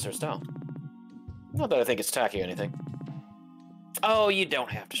didn't think it was her style. Not that I think it's tacky or anything. Oh, you don't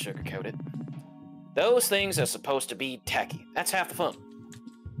have to sugarcoat it. Those things are supposed to be tacky. That's half the fun.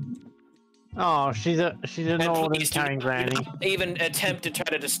 Oh, she's an old and kind granny. Don't even attempt to try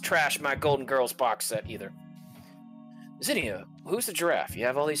to just trash my Golden Girls box set either. Zinnia, who's the giraffe you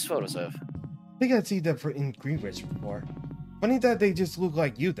have all these photos of? I think I'd seen them in Greenwich before. Funny that they just look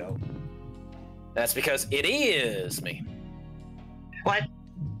like you, though. That's because it is me. What?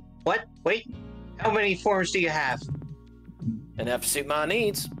 What? Wait. How many forms do you have? Enough to suit my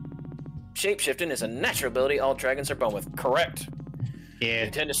needs. Shapeshifting is a natural ability all dragons are born with. Correct. Yeah.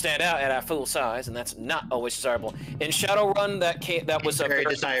 They tend to stand out at our full size, and that's not always desirable. In Shadowrun, that was a very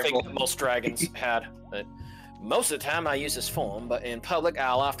desirable thing that most dragons had. But most of the time, I use this form, but in public,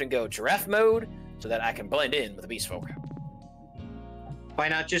 I'll often go giraffe mode so that I can blend in with the beast folk. Why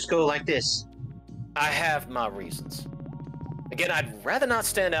not just go like this? I have my reasons. Again, I'd rather not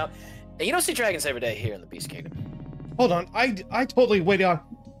stand out. And you don't see dragons every day here in the Beast Kingdom. Hold on, I totally waited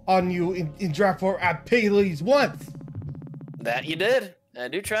on you in draft 4 at Paley's once. That you did. I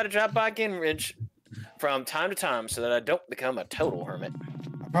do try to drop by Ginridge from time to time so that I don't become a total hermit.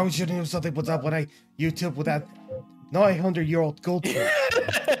 I probably should have known something was up when I YouTube with that 900-year-old goldfish.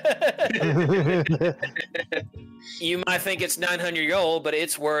 You might think it's 900-year-old, but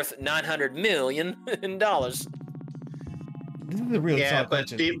it's worth $900 million. This is a really solid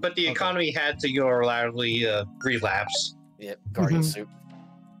question. But the economy had to unilaterally relapse. Yep, Guardian suit.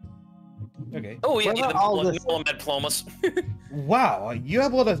 Okay. Oh, yeah, What the diplomas. Wow, you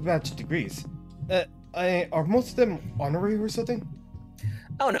have all those magic degrees. Are most of them honorary or something?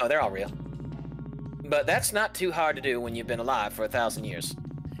 Oh no, they're all real. But that's not too hard to do when you've been alive for 1,000 years.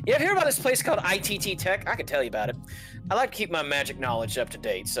 You ever hear about this place called ITT Tech? I can tell you about it. I like to keep my magic knowledge up to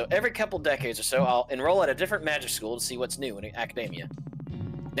date, so every couple decades or so, I'll enroll at a different magic school to see what's new in academia.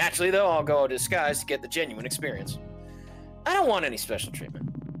 Naturally, though, I'll go disguised to get the genuine experience. I don't want any special treatment.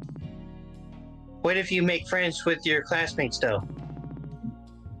 What if you make friends with your classmates, though?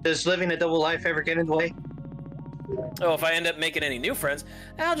 Does living a double life ever get in the way? Oh, if I end up making any new friends,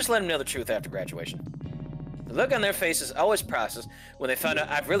 I'll just let them know the truth after graduation. The look on their faces is always priceless when they find out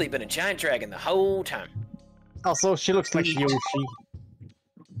I've really been a giant dragon the whole time. Also, she looks like Yoshi.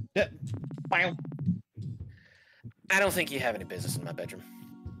 Yeah. Wow. I don't think you have any business in my bedroom.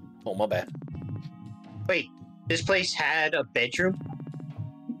 Oh, my bad. Wait, This place had a bedroom?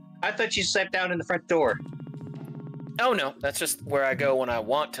 I thought you slept down in the front door. Oh no, that's just where I go when I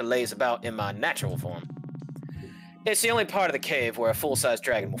want to laze about in my natural form. It's the only part of the cave where a full-size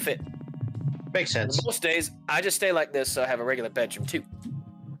dragon will fit. Makes sense. Most days, I just stay like this so I have a regular bedroom too.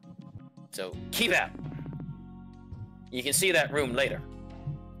 So, keep out. You can see that room later.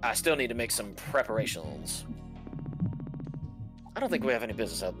 I still need to make some preparations. I don't think we have any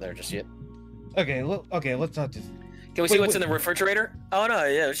business out there just yet. Okay, let's not just... Can we see what's in the refrigerator? Oh no,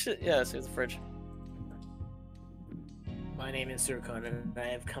 yeah, yeah, see the fridge. My name is Sircon, and I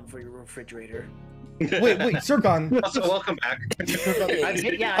have come for your refrigerator. Wait, Sircon. Also, welcome back.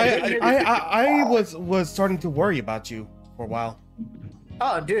 I was starting to worry about you for a while.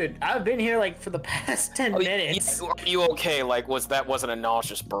 Oh, dude, I've been here like for the past 10 minutes. Are you okay? Like, wasn't a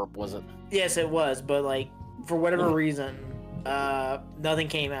nauseous burp, was it? Yes, it was, but like for whatever reason, nothing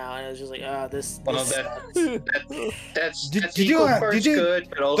came out, and it was just like, this. Well, that's did you good,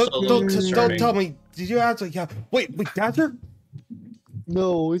 but also don't tell me. Did you actually have? Wait, Dasher?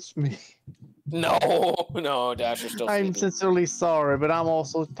 No, it's me. No, Dasher's still I'm sleeping. sincerely sorry, but I'm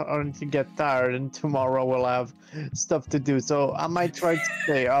also starting to get tired, and tomorrow we'll have stuff to do, so I might try to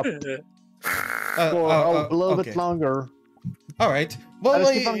stay up for a little bit longer. All right. Well,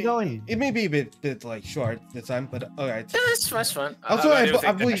 Let's keep on going. It may be a bit like short this time, but all right. Yeah, that's fine. Also,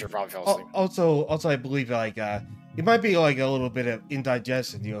 I believe. Dasher probably fell asleep. Also, I believe like it might be like a little bit of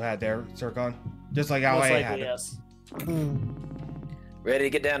indigestion you had there, Sircon. Just like how Most I likely, had it. yes. Ready to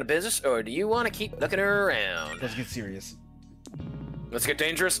get down to business, or do you want to keep looking around? Let's get serious. Let's get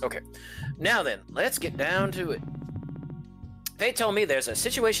dangerous? Okay. Now then, let's get down to it. Faye told me there's a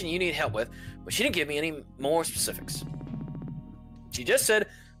situation you need help with, but she didn't give me any more specifics. She just said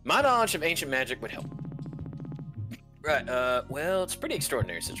my knowledge of ancient magic would help. Right, well, it's a pretty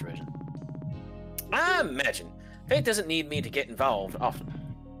extraordinary situation. I imagine Faye doesn't need me to get involved often.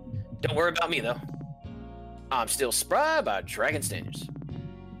 Don't worry about me, though. I'm still spry by dragon standards.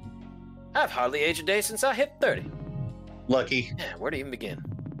 I've hardly aged a day since I hit 30. Lucky. Yeah, where to even begin?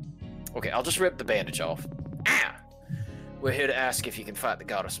 Okay, I'll just rip the bandage off. Ah! We're here to ask if you can fight the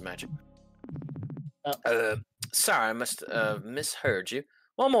goddess of magic. Sorry, I must have misheard you.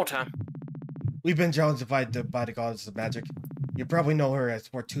 One more time. We've been challenged by the goddess of magic. You probably know her as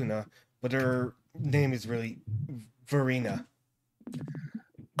Fortuna, but her name is really Verena.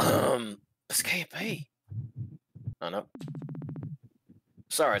 This can't be. Oh, no.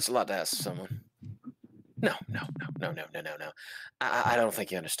 Sorry, it's a lot to ask someone. No. I don't think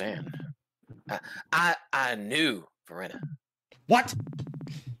you understand. I knew Verena. What?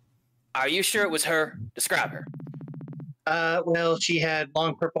 Are you sure it was her? Describe her. Well, she had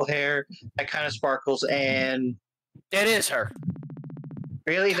long purple hair that kind of sparkles, and It is her.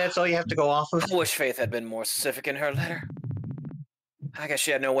 really, that's all you have to go off of. I wish Faith had been more specific in her letter. I guess she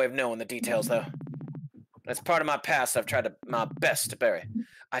had no way of knowing the details, though. That's part of my past I've tried my best to bury.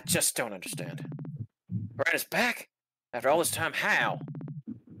 I just don't understand. Verena's back? After all this time, how?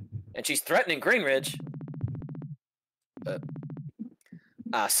 And she's threatening Greenridge.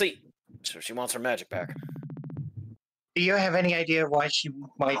 I see. So she wants her magic back. Do you have any idea why she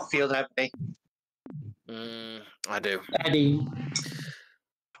might feel that way? I do. Daddy.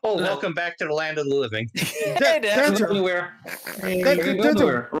 Oh, welcome back to the land of the living. Hey, Dad. That's Anywhere. That's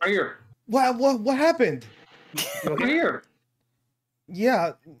Right here. what happened? Right here.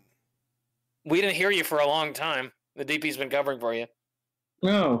 Yeah. We didn't hear you for a long time. The DP's been covering for you.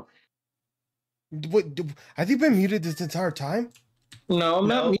 No. What? Have you been muted this entire time? No, I'm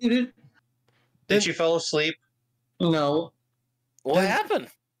not muted. Did you fall asleep? No. What happened?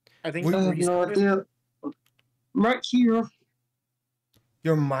 I think We- I have no idea. Right here.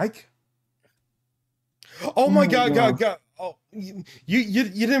 Your mic? Oh my God! wow. God! Oh, you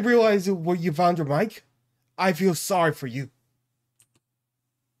didn't realize where you found your mic? I feel sorry for you.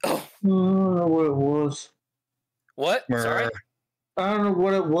 I don't know what it was. What? Sorry? I don't know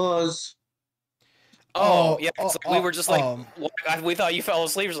what it was. Oh, yeah. We were just like, we thought you fell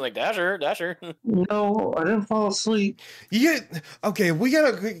asleep. It was like, Dasher. No, I didn't fall asleep. Okay, we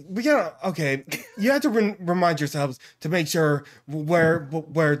gotta. Okay, you have to remind yourselves to make sure where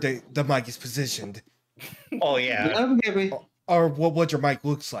the mic is positioned, Oh, yeah. Yeah, baby. or what your mic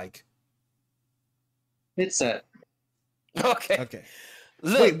looks like. It's that. Okay. Okay.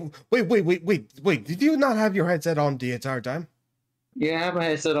 Look. Wait. Did you not have your headset on the entire time? Yeah, I have my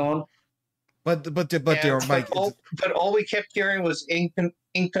headset on. But your mic. But all we kept hearing was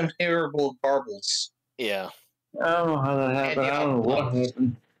inconsiderable garbles. Yeah. I don't know how that happened. I don't know what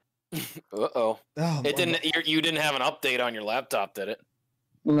happened. Uh-oh. Oh, It didn't. You didn't have an update on your laptop, did it?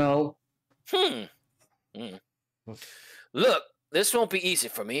 No. Look, this won't be easy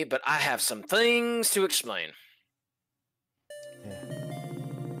for me, but I have some things to explain. Yeah.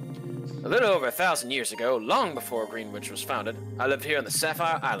 A little over 1,000 years ago, long before Greenwich was founded, I lived here in the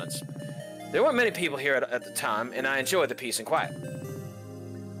Sapphire Islands. There weren't many people here at the time, and I enjoyed the peace and quiet.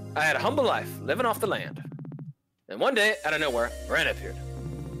 I had a humble life, living off the land. And one day, out of nowhere, Ren appeared.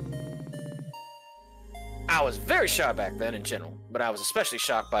 I was very shy back then in general, but I was especially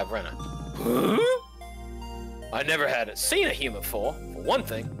shocked by Brenna. Huh? I never had seen a human before, for one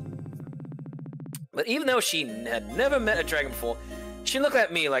thing. But even though she had never met a dragon before, she looked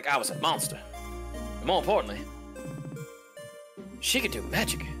at me like I was a monster. And more importantly, she could do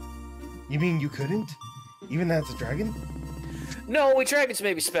magic. You mean you couldn't? Even as a dragon? No, we dragons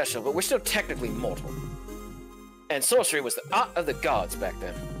may be special, but we're still technically mortal. And sorcery was the art of the gods back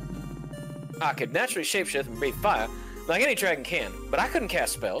then. I could naturally shapeshift and breathe fire, like any dragon can, but I couldn't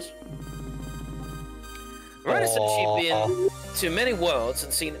cast spells. Miranda said she'd been to many worlds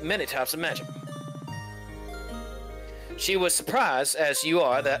and seen many types of magic. She was surprised, as you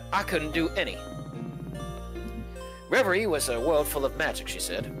are, that I couldn't do any. Reverie was a world full of magic, she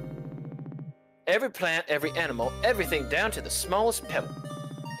said. Every plant, every animal, everything down to the smallest pebble.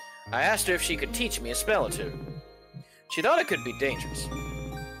 I asked her if she could teach me a spell or two. She thought it could be dangerous.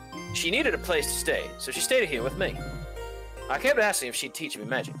 She needed a place to stay, so she stayed here with me. I kept asking if she'd teach me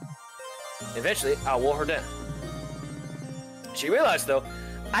magic. Eventually, I wore her down. She realized, though,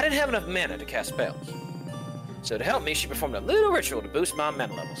 I didn't have enough mana to cast spells. So to help me, she performed a little ritual to boost my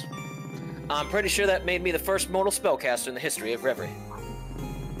mana levels. I'm pretty sure that made me the first mortal spellcaster in the history of Reverie.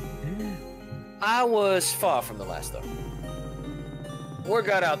 I was far from the last, though. Word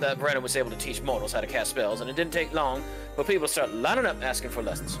got out that Brennan was able to teach mortals how to cast spells, and it didn't take long for people to start lining up asking for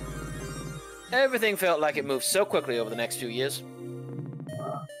lessons. Everything felt like it moved so quickly over the next few years.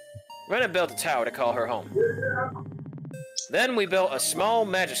 Brennan built a tower to call her home. Then we built a small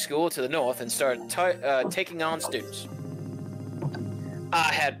magic school to the north and started taking on students.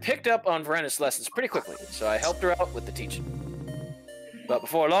 I had picked up on Veranda's lessons pretty quickly, so I helped her out with the teaching. But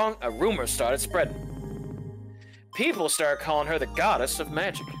before long, a rumor started spreading. People started calling her the goddess of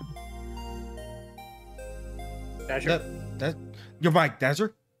magic. Dasher? Your mic,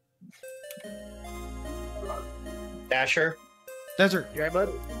 Dasher? Dasher? Dasher? You right, bud?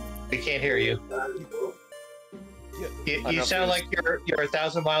 We can't hear you. You sound like you're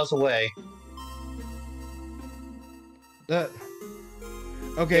 1,000 miles away. Okay,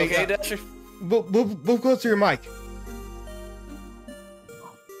 okay, Dasher? Move close to your mic.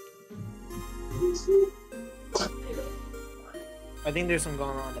 I think there's some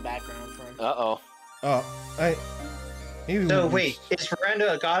going on in the background for him. Uh-oh. So wait, is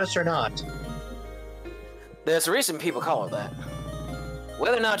Veranda a goddess or not? There's a reason people call her that.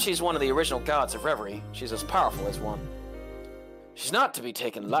 Whether or not she's one of the original gods of Reverie, she's as powerful as one. She's not to be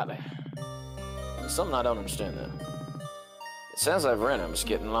taken lightly. There's something I don't understand, though. It sounds like Verena was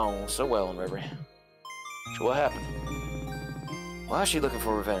getting along so well in Reverie. So what happened? Why is she looking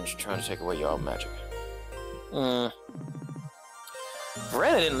for revenge and trying to take away your magic?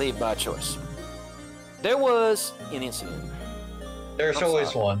 Verena didn't leave by choice. There was an incident. There's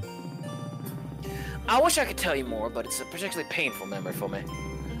always one. I wish I could tell you more, but it's a particularly painful memory for me.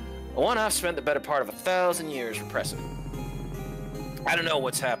 One I've spent the better part of 1,000 years repressing. I don't know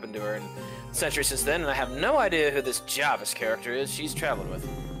what's happened to her in the century since then, and I have no idea who this Jarvis character is she's traveling with.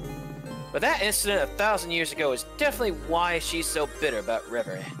 But that incident 1,000 years ago is definitely why she's so bitter about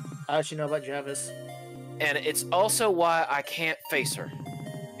Reverie. How'd she know about Jarvis? And it's also why I can't face her.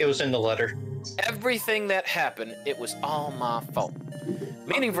 It was in the letter. Everything that happened, it was all my fault.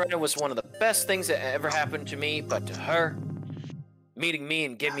 Meeting Verena was one of the best things that ever happened to me, but to her, meeting me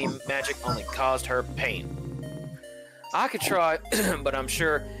and giving me magic only caused her pain. I could try, but I'm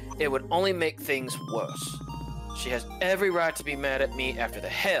sure it would only make things worse. She has every right to be mad at me after the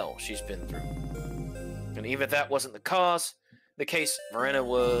hell she's been through. And even if that wasn't the case, Verena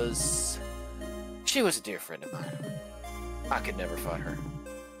was... She was a dear friend of mine. I could never fight her.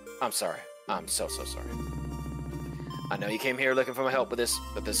 I'm sorry. I'm so sorry. I know you came here looking for my help with this,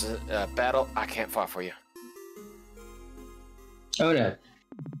 but this is a battle I can't fight for you. Oh no.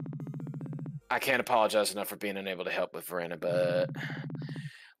 I can't apologize enough for being unable to help with Verena, but...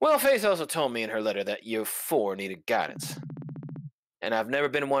 Well, Faith also told me in her letter that you four needed guidance. And I've never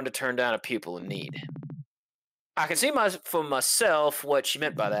been one to turn down a pupil in need. I can see for myself what she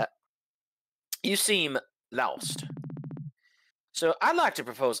meant by that. You seem lost. So I'd like to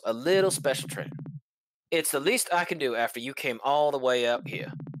propose a little special training. It's the least I can do after you came all the way out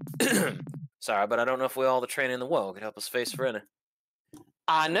here. Sorry, but I don't know if all the training in the world could help us face Verena.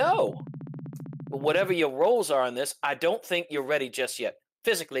 I know! But whatever your roles are in this, I don't think you're ready just yet,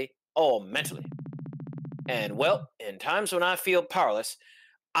 physically or mentally. And well, in times when I feel powerless,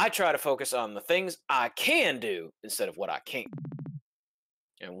 I try to focus on the things I can do instead of what I can't.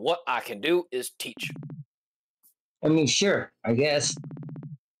 And what I can do is teach. I mean, sure, I guess.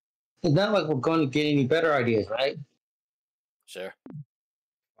 It's not like we're going to get any better ideas, right? Sure.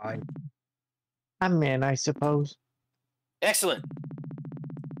 Fine. I'm in, I suppose. Excellent.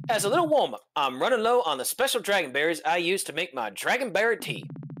 As a little warm-up, I'm running low on the special dragon berries I use to make my dragonberry tea.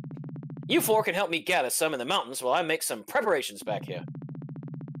 You four can help me gather some in the mountains while I make some preparations back here.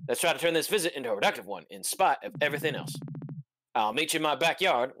 Let's try to turn this visit into a productive one, in spite of everything else. I'll meet you in my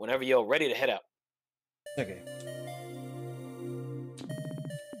backyard whenever you're ready to head out. Okay.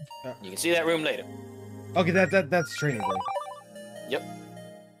 You can see that room later. Okay, that's training room.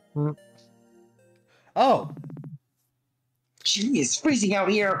 Yep. Oh, Gee, it's freezing out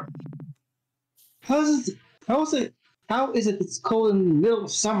here. How is it it's cold in the middle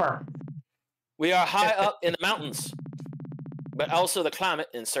of summer? We are high up in the mountains, but also the climate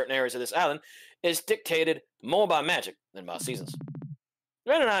in certain areas of this island is dictated more by magic than by seasons.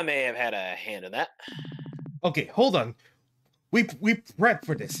 Ren and I may have had a hand in that. okay, hold on. We prepped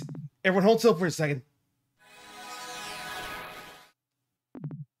for this. Everyone hold still for a second.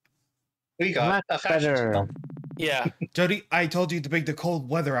 We got a fashion better. spell. Yeah. Jody, I told you to bring the cold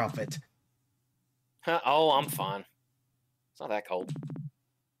weather outfit. Oh, I'm fine. It's not that cold.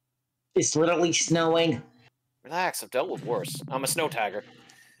 It's literally snowing. Relax, I've dealt with worse. I'm a snow tiger.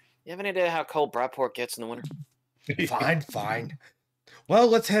 You have any idea how cold Bradport gets in the winter? Fine, fine. Well,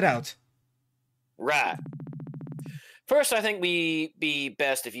 let's head out. Right. First, I think we'd be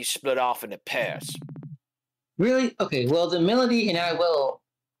best if you split off into pairs. Really? Okay, well, then Melody and I will...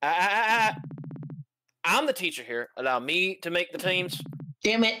 I'm the teacher here. Allow me to make the teams.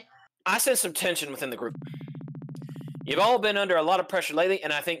 Damn it. I sense some tension within the group. You've all been under a lot of pressure lately,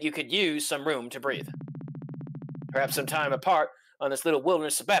 and I think you could use some room to breathe. Perhaps some time apart on this little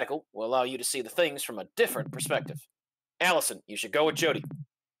wilderness sabbatical will allow you to see the things from a different perspective. Allison, you should go with Jody.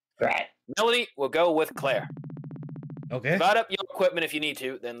 Right. Melody will go with Claire. Okay. Divide up your equipment if you need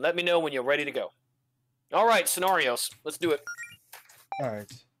to, then let me know when you're ready to go. All right, scenarios. Let's do it. All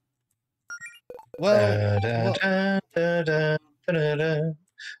right. Well,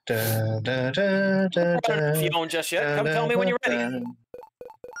 If you don't just yet, come tell me when you're ready.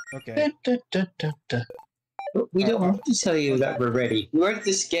 okay. We don't want to tell you that we're ready. We're at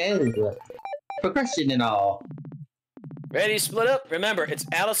the scale. Progression and all. Ready to split up? Remember, it's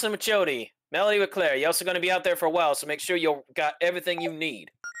Allison with Jody, Melody with Claire. You're also going to be out there for a while, so make sure you got everything you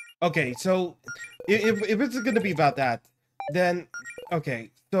need. Okay, so if it's going to be about that, then okay.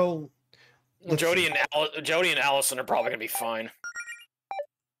 So Jody and Allison are probably going to be fine.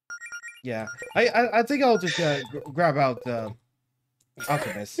 yeah, I think I'll just grab out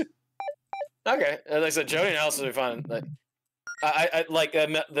Alchemist. Okay, as I said, Jody and Allison will be fine. Like, I like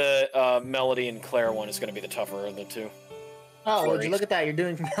the Melody and Claire one is going to be the tougher of the two. Oh, would you look at that? You're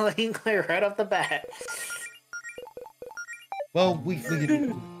doing Melody and Claire right off the bat. Well, we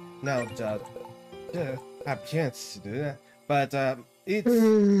could now have a chance to do that, but it's.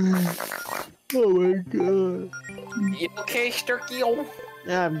 Oh my god. You okay, Sturkey?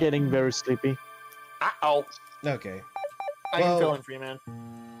 Yeah, I'm getting very sleepy. Uh-oh. Okay. I Well- can fill in for you, man.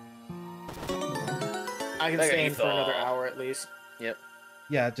 I can Okay, stay in for Ethan. another hour at least.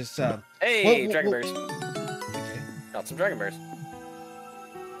 Yeah, just Hey, Well, Dragonberries. okay. Got some Dragonberries.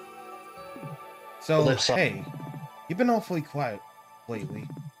 So Ellipsa. hey, you've been awfully quiet lately.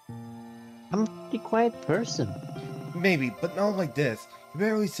 I'm a pretty quiet person. Maybe, but not like this. You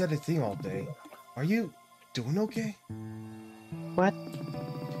barely said a thing all day. Are you doing okay? What?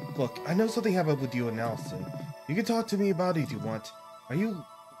 Look, I know something happened with you and Allison. You can talk to me about it if you want. Are you,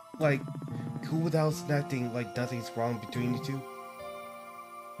 like, cool with Allison acting like nothing's wrong between you two?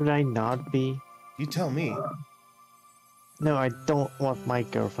 Should I not be? You tell me. No, I don't want my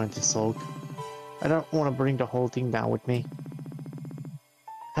girlfriend to sulk. I don't want to bring the whole thing down with me.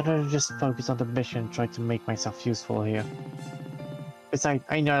 I'd rather just focus on the mission and try to make myself useful here. Besides,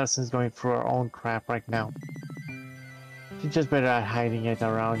 I know Allison's going through her own crap right now. She's just better at hiding it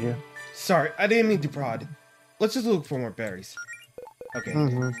around you. Sorry, I didn't mean to prod. Let's just look for more berries. Okay.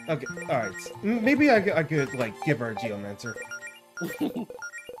 Okay, alright. Maybe I could, like, give her a geomancer.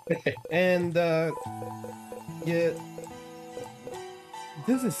 And, yeah.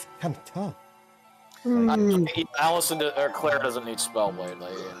 This is kind of tough. Allison or Claire doesn't need Spellblade.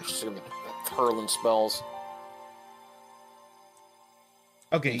 Like, she's gonna be hurling spells.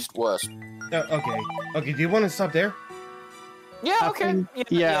 Okay. East west. Okay. Okay, do you want to stop there? Yeah, I okay. think-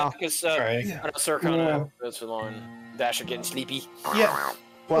 Yeah, yeah. because Right. I know Sir kind of goes along. Dash are getting sleepy. Yeah.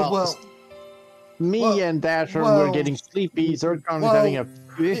 Well, me well, and Dasher well, were getting sleepy. Zircon is well, having a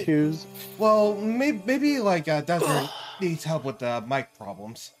few issues. Well, maybe like Desert needs help with the mic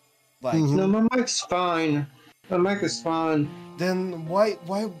problems. Like, No, my mic's fine. My mic is fine. then why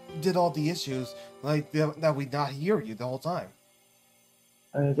did all the issues like that we not hear you the whole time?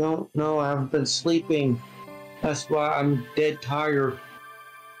 I don't know. I haven't been sleeping. That's why I'm dead tired.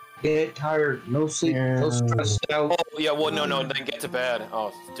 Dead tired. No sleep. No stressed out. Oh, yeah, well, no, then get to bed.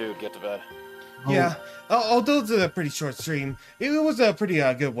 Oh, dude, get to bed. Yeah. Although it's a pretty short stream, it was a pretty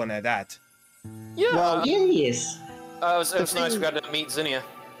good one at that. Yeah, Well, Yes. it was nice. We got to meet Zinnia.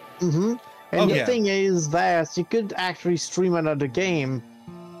 And Oh, the yeah. thing is that you could actually stream another game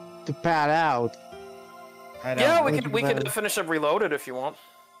to pad out. I Yeah, don't we know. can finish up Reloaded if you want.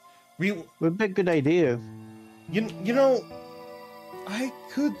 Would be a good idea. You know, I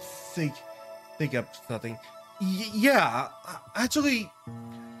could think of something. Yeah, actually,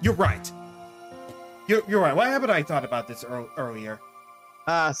 you're right. You're right. Why haven't I thought about this earlier?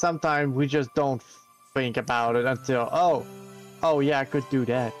 Sometimes we just don't think about it until oh yeah, I could do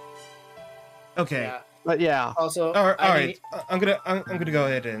that. Okay. Yeah. But yeah. Also, All I right. need- I'm gonna go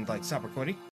ahead and like stop recording.